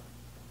life.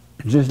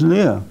 Just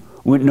live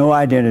with no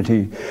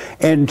identity.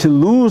 And to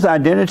lose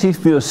identity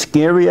feels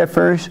scary at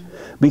first,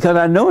 because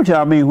I know what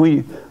y'all mean.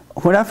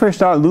 When I first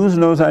started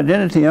losing those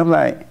identity, I'm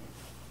like,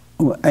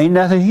 well, ain't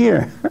nothing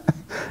here.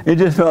 It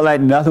just felt like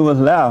nothing was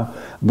left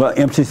but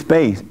empty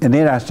space. And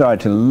then I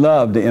started to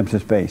love the empty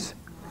space,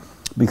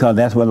 because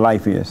that's what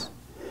life is,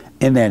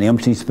 in that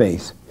empty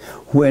space.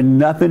 Where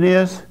nothing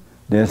is,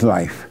 there's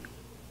life.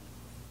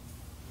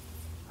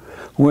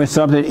 Where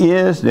something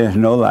is, there's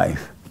no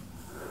life.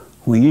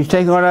 When you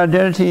take on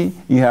identity,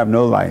 you have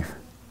no life.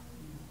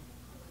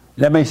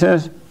 That makes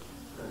sense?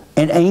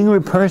 An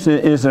angry person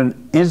is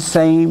an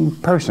insane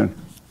person,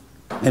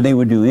 and they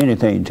would do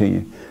anything to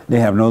you. They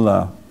have no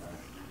love.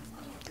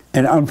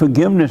 An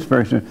unforgiveness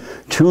person,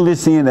 truly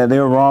seeing that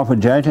they're wrong for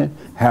judging,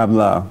 have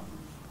love.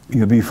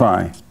 You'll be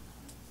fine.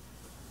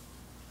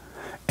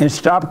 And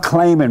stop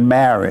claiming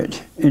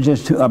marriage. It's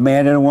just a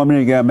man and a woman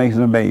together making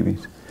some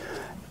babies.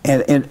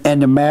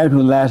 And the marriage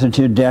will last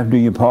until death do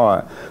you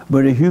part.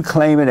 But if you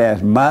claim it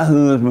as my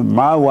husband,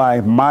 my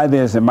wife, my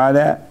this and my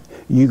that,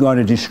 you're going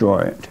to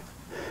destroy it.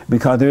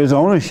 Because there is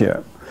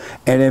ownership.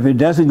 And if it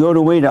doesn't go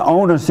the way the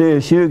owner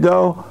says it should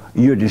go,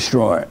 you'll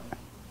destroy it.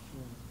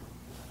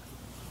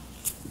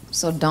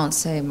 So don't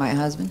say my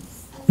husband.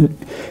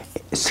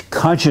 It's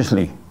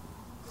consciously.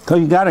 Because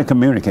you got to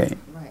communicate.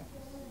 Right.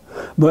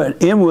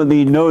 But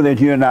inwardly know that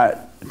you're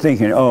not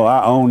thinking, oh,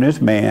 I own this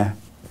man.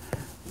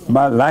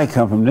 My life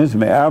comes from this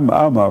man.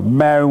 I'm a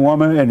married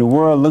woman, and the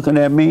world looking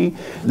at me,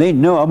 they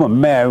know I'm a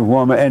married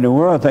woman, and the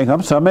world think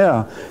I'm something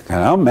else. Because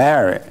I'm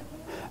married.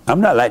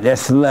 I'm not like that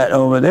slut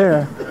over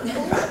there.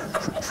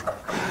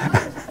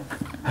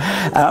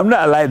 I'm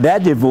not like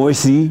that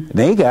divorcee.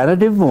 They got a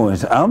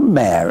divorce. I'm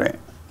married.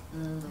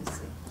 I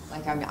see.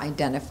 Like I'm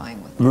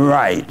identifying with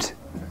Right.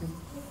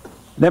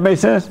 That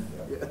makes sense?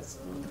 Yes.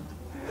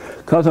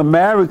 Because a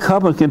married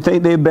couple can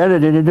think they're better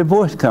than a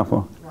divorced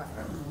couple.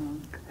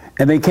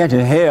 And they catch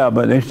a hell,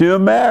 but they're still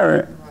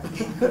married.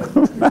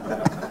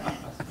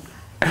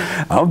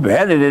 I'm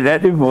better than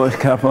that divorced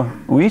couple.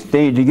 We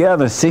stayed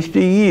together 60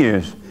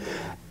 years,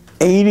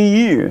 80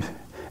 years.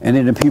 And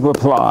then the people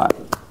applaud.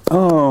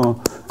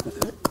 Oh,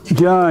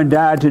 John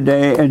died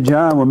today, and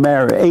John was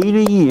married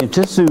 80 years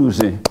to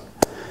Susie.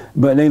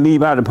 But they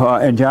leave out the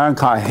part, and John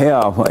caught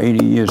hell for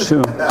 80 years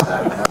too.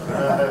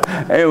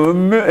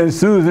 And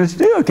Susan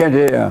still catch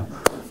hell,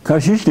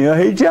 because she still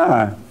hates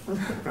John.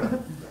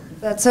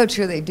 That's so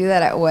true. They do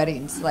that at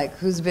weddings. Like,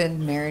 who's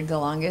been married the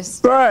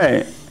longest?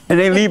 Right. And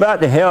they leave out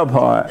the hell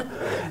part.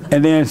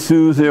 And then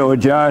Susan or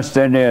John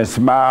stand there and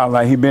smile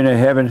like he been in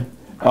heaven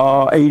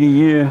all 80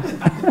 years.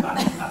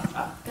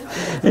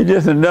 It's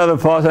just another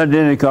false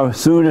identity, because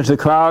as soon as the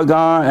crowd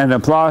gone and the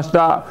applause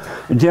stopped,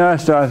 John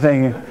started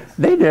thinking,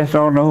 They just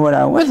don't know what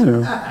I went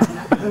through.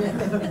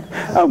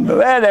 I'm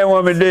glad that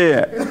woman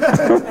did.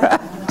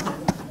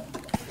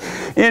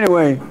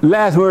 Anyway,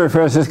 last word,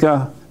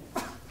 Francisco.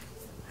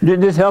 Did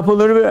this help a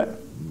little bit?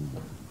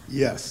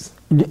 Yes.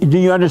 Do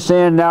you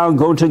understand now?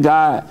 Go to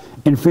God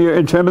in fear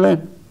and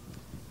trembling?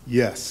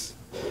 Yes.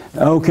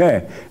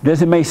 Okay.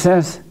 Does it make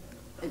sense?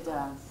 It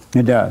does.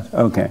 It does.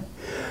 Okay.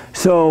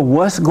 So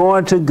what's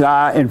going to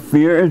God in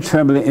fear and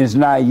trembling is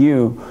not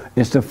you,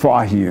 it's to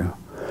force you.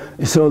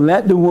 So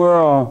let the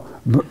world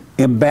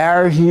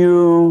embarrass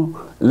you,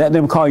 let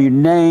them call you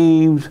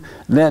names,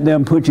 let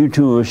them put you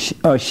to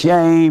a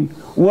shame,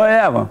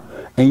 whatever.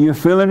 And you're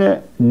feeling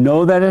it,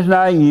 know that it's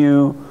not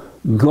you,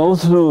 go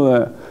through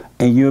it,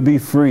 and you'll be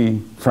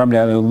free from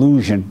that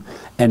illusion,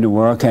 and the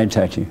world can't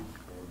touch you.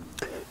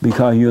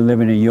 Because you're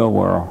living in your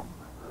world,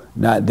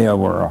 not their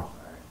world.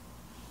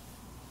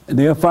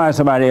 They'll find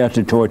somebody else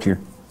to torture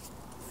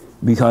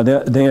because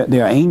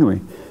they're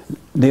angry.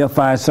 They'll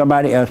find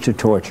somebody else to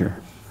torture.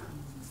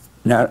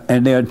 Now,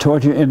 and they'll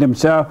torture in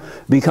themselves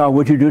because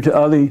what you do to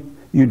others,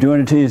 you're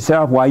doing it to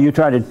yourself. While you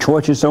try to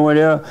torture someone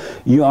else,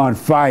 you're on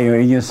fire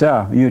in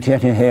yourself. You're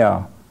catching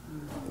hell.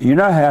 You're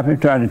not happy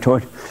trying to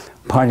torture,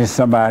 punish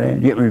somebody,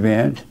 get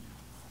revenge.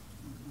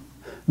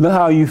 Look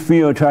how you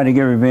feel trying to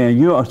get revenge.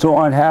 You're so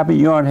unhappy,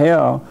 you're on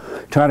hell,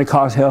 trying to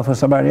cause hell for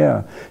somebody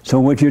else. So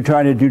what you're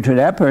trying to do to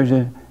that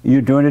person, you're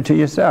doing it to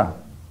yourself.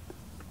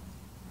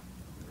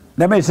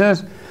 That makes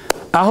sense?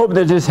 I hope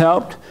that this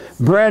helped.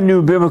 Brand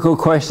new biblical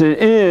question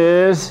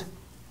is...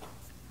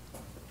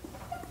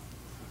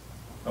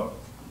 Oh,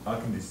 I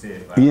can just say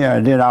it. Yeah,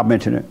 then I'll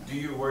mention it. Do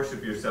you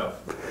worship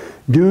yourself?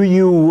 Do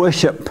you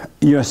worship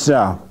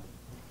yourself?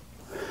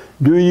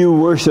 Do you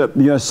worship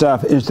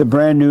yourself is the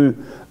brand new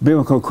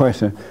biblical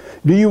question.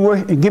 Do you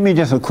worship? Give me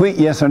just a quick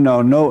yes or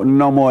no.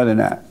 No more than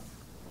that.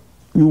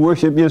 You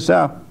worship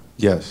yourself?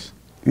 Yes.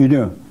 You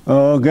do?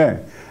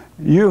 Okay.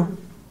 You?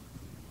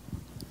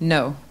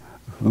 No.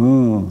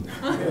 Ooh.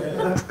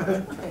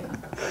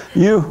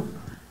 You?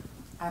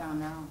 I don't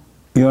know.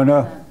 You don't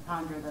know?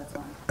 Ponder, that's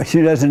why.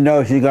 She doesn't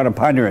know. She's got to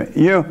ponder it.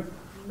 You?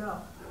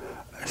 No.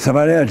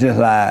 Somebody else just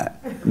lied.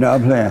 No,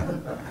 I'm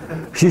playing.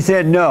 She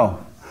said no.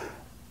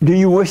 Do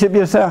you worship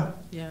yourself?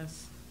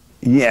 Yes.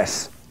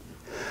 Yes.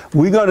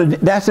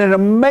 That's an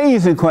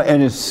amazing question,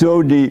 and it's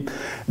so deep.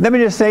 Let me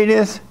just say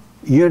this.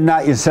 You're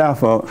not yourself,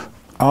 folks.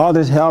 All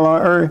this hell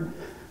on earth,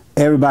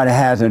 everybody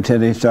has it until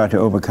they start to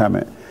overcome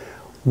it.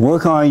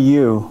 Work on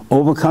you.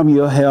 Overcome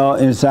your hell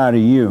inside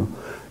of you.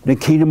 The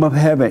kingdom of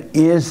heaven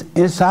is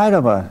inside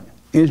of us.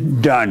 It's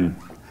done.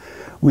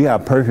 We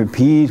have perfect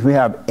peace. We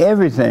have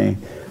everything.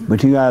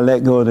 But you got to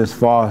let go of this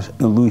false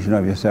illusion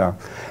of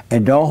yourself.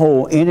 And don't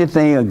hold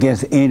anything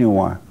against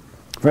anyone.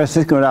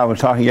 Francisco and I were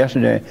talking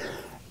yesterday.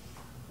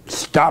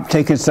 Stop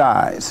taking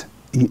sides.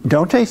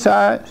 Don't take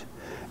sides.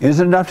 It's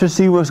enough to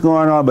see what's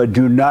going on, but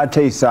do not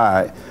take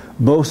sides.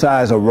 Both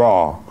sides are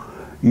wrong.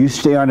 You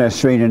stay on that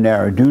straight and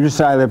narrow. Do the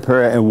silent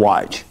prayer and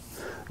watch.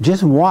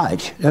 Just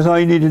watch. That's all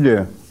you need to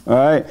do. All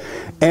right?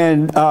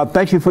 And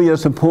thank you for your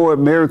support.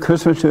 Merry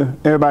Christmas to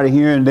everybody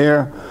here and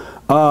there.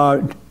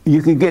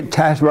 You can get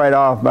tax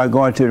write-off by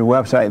going to the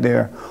website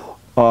there,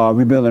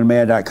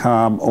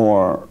 rebuildingtheman.com,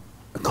 or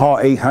call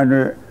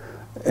 800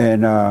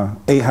 and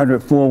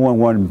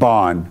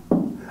 800-411-BOND.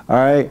 All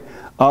right?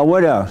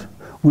 What else?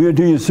 We'll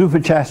do your super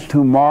chats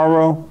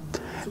tomorrow.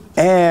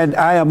 And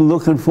I am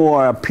looking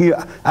for a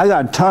PR. I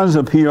got tons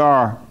of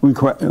PR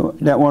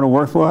that want to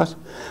work for us,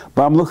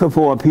 but I'm looking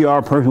for a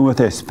PR person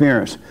with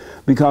experience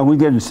because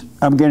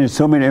I'm getting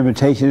so many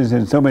invitations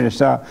and so many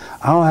stuff.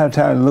 I don't have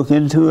time to look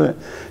into it,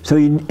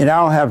 and I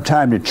don't have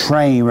time to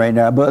train right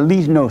now. But at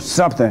least know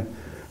something,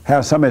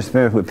 have some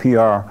experience with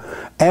PR.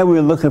 And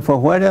we're looking for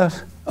what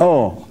else?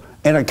 Oh,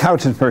 an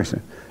accountant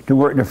person to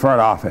work in the front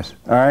office.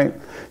 All right.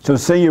 So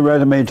send your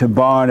resume to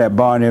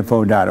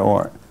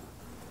bond@bondinfo.org.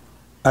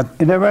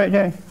 Is that right,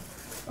 Jay?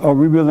 Oh,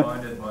 rebuilding.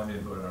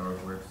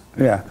 Bond@bondinfo.org works.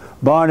 Yeah,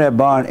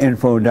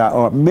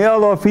 bond@bondinfo.org.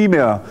 Male or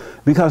female?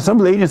 Because some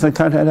ladies are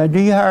contacting. Do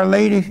you hire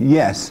ladies?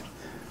 Yes.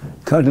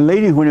 Because the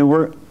ladies, when they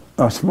work,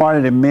 are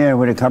smarter than men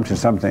when it comes to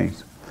some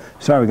things.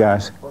 Sorry,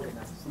 guys.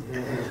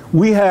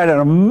 We had an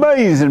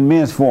amazing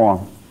men's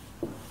forum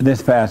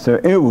this past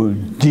year. It was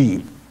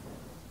deep.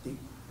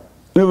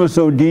 It was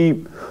so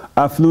deep,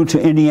 I flew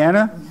to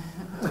Indiana,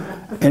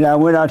 and I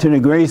went out to the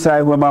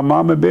gravesite where my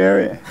mama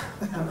buried.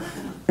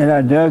 And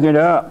I dug it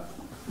up,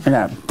 and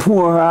I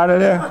pulled her out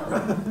of there.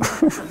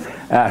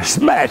 I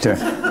smacked her.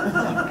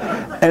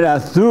 And I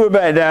threw it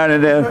back down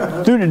in there,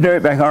 threw the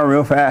dirt back on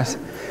real fast,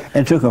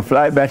 and took a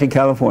flight back to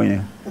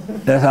California.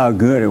 That's how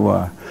good it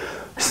was.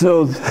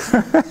 So,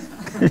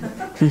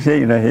 she's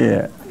shaking her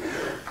head.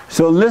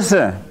 So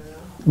listen,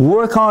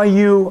 work on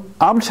you.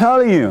 I'm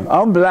telling you,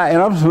 I'm black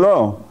and I'm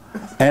slow.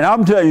 And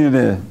I'm telling you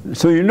this,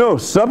 so you know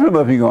something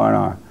must be going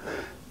on.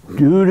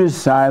 Do the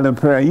silent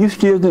prayer. You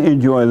still can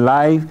enjoy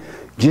life.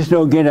 Just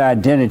don't get an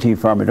identity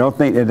from it. Don't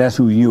think that that's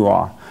who you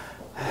are.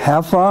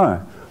 Have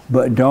fun,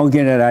 but don't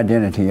get an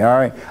identity, all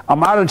right?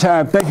 I'm out of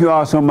time. Thank you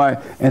all so much,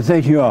 and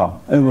thank you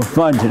all. It was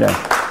fun today.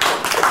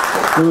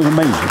 It was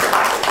amazing.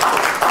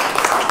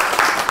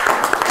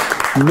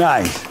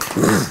 Nice.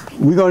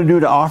 We're going to do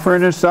the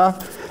offering and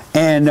stuff.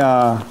 And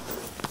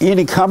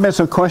any comments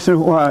or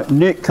questions?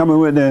 Nick coming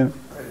with the,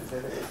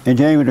 and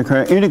Jamie with the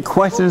credit. Any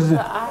questions? What was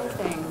the I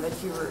thing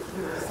that you were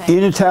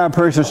saying? Anytime a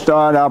person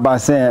start out by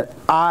saying,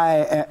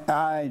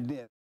 I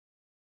did.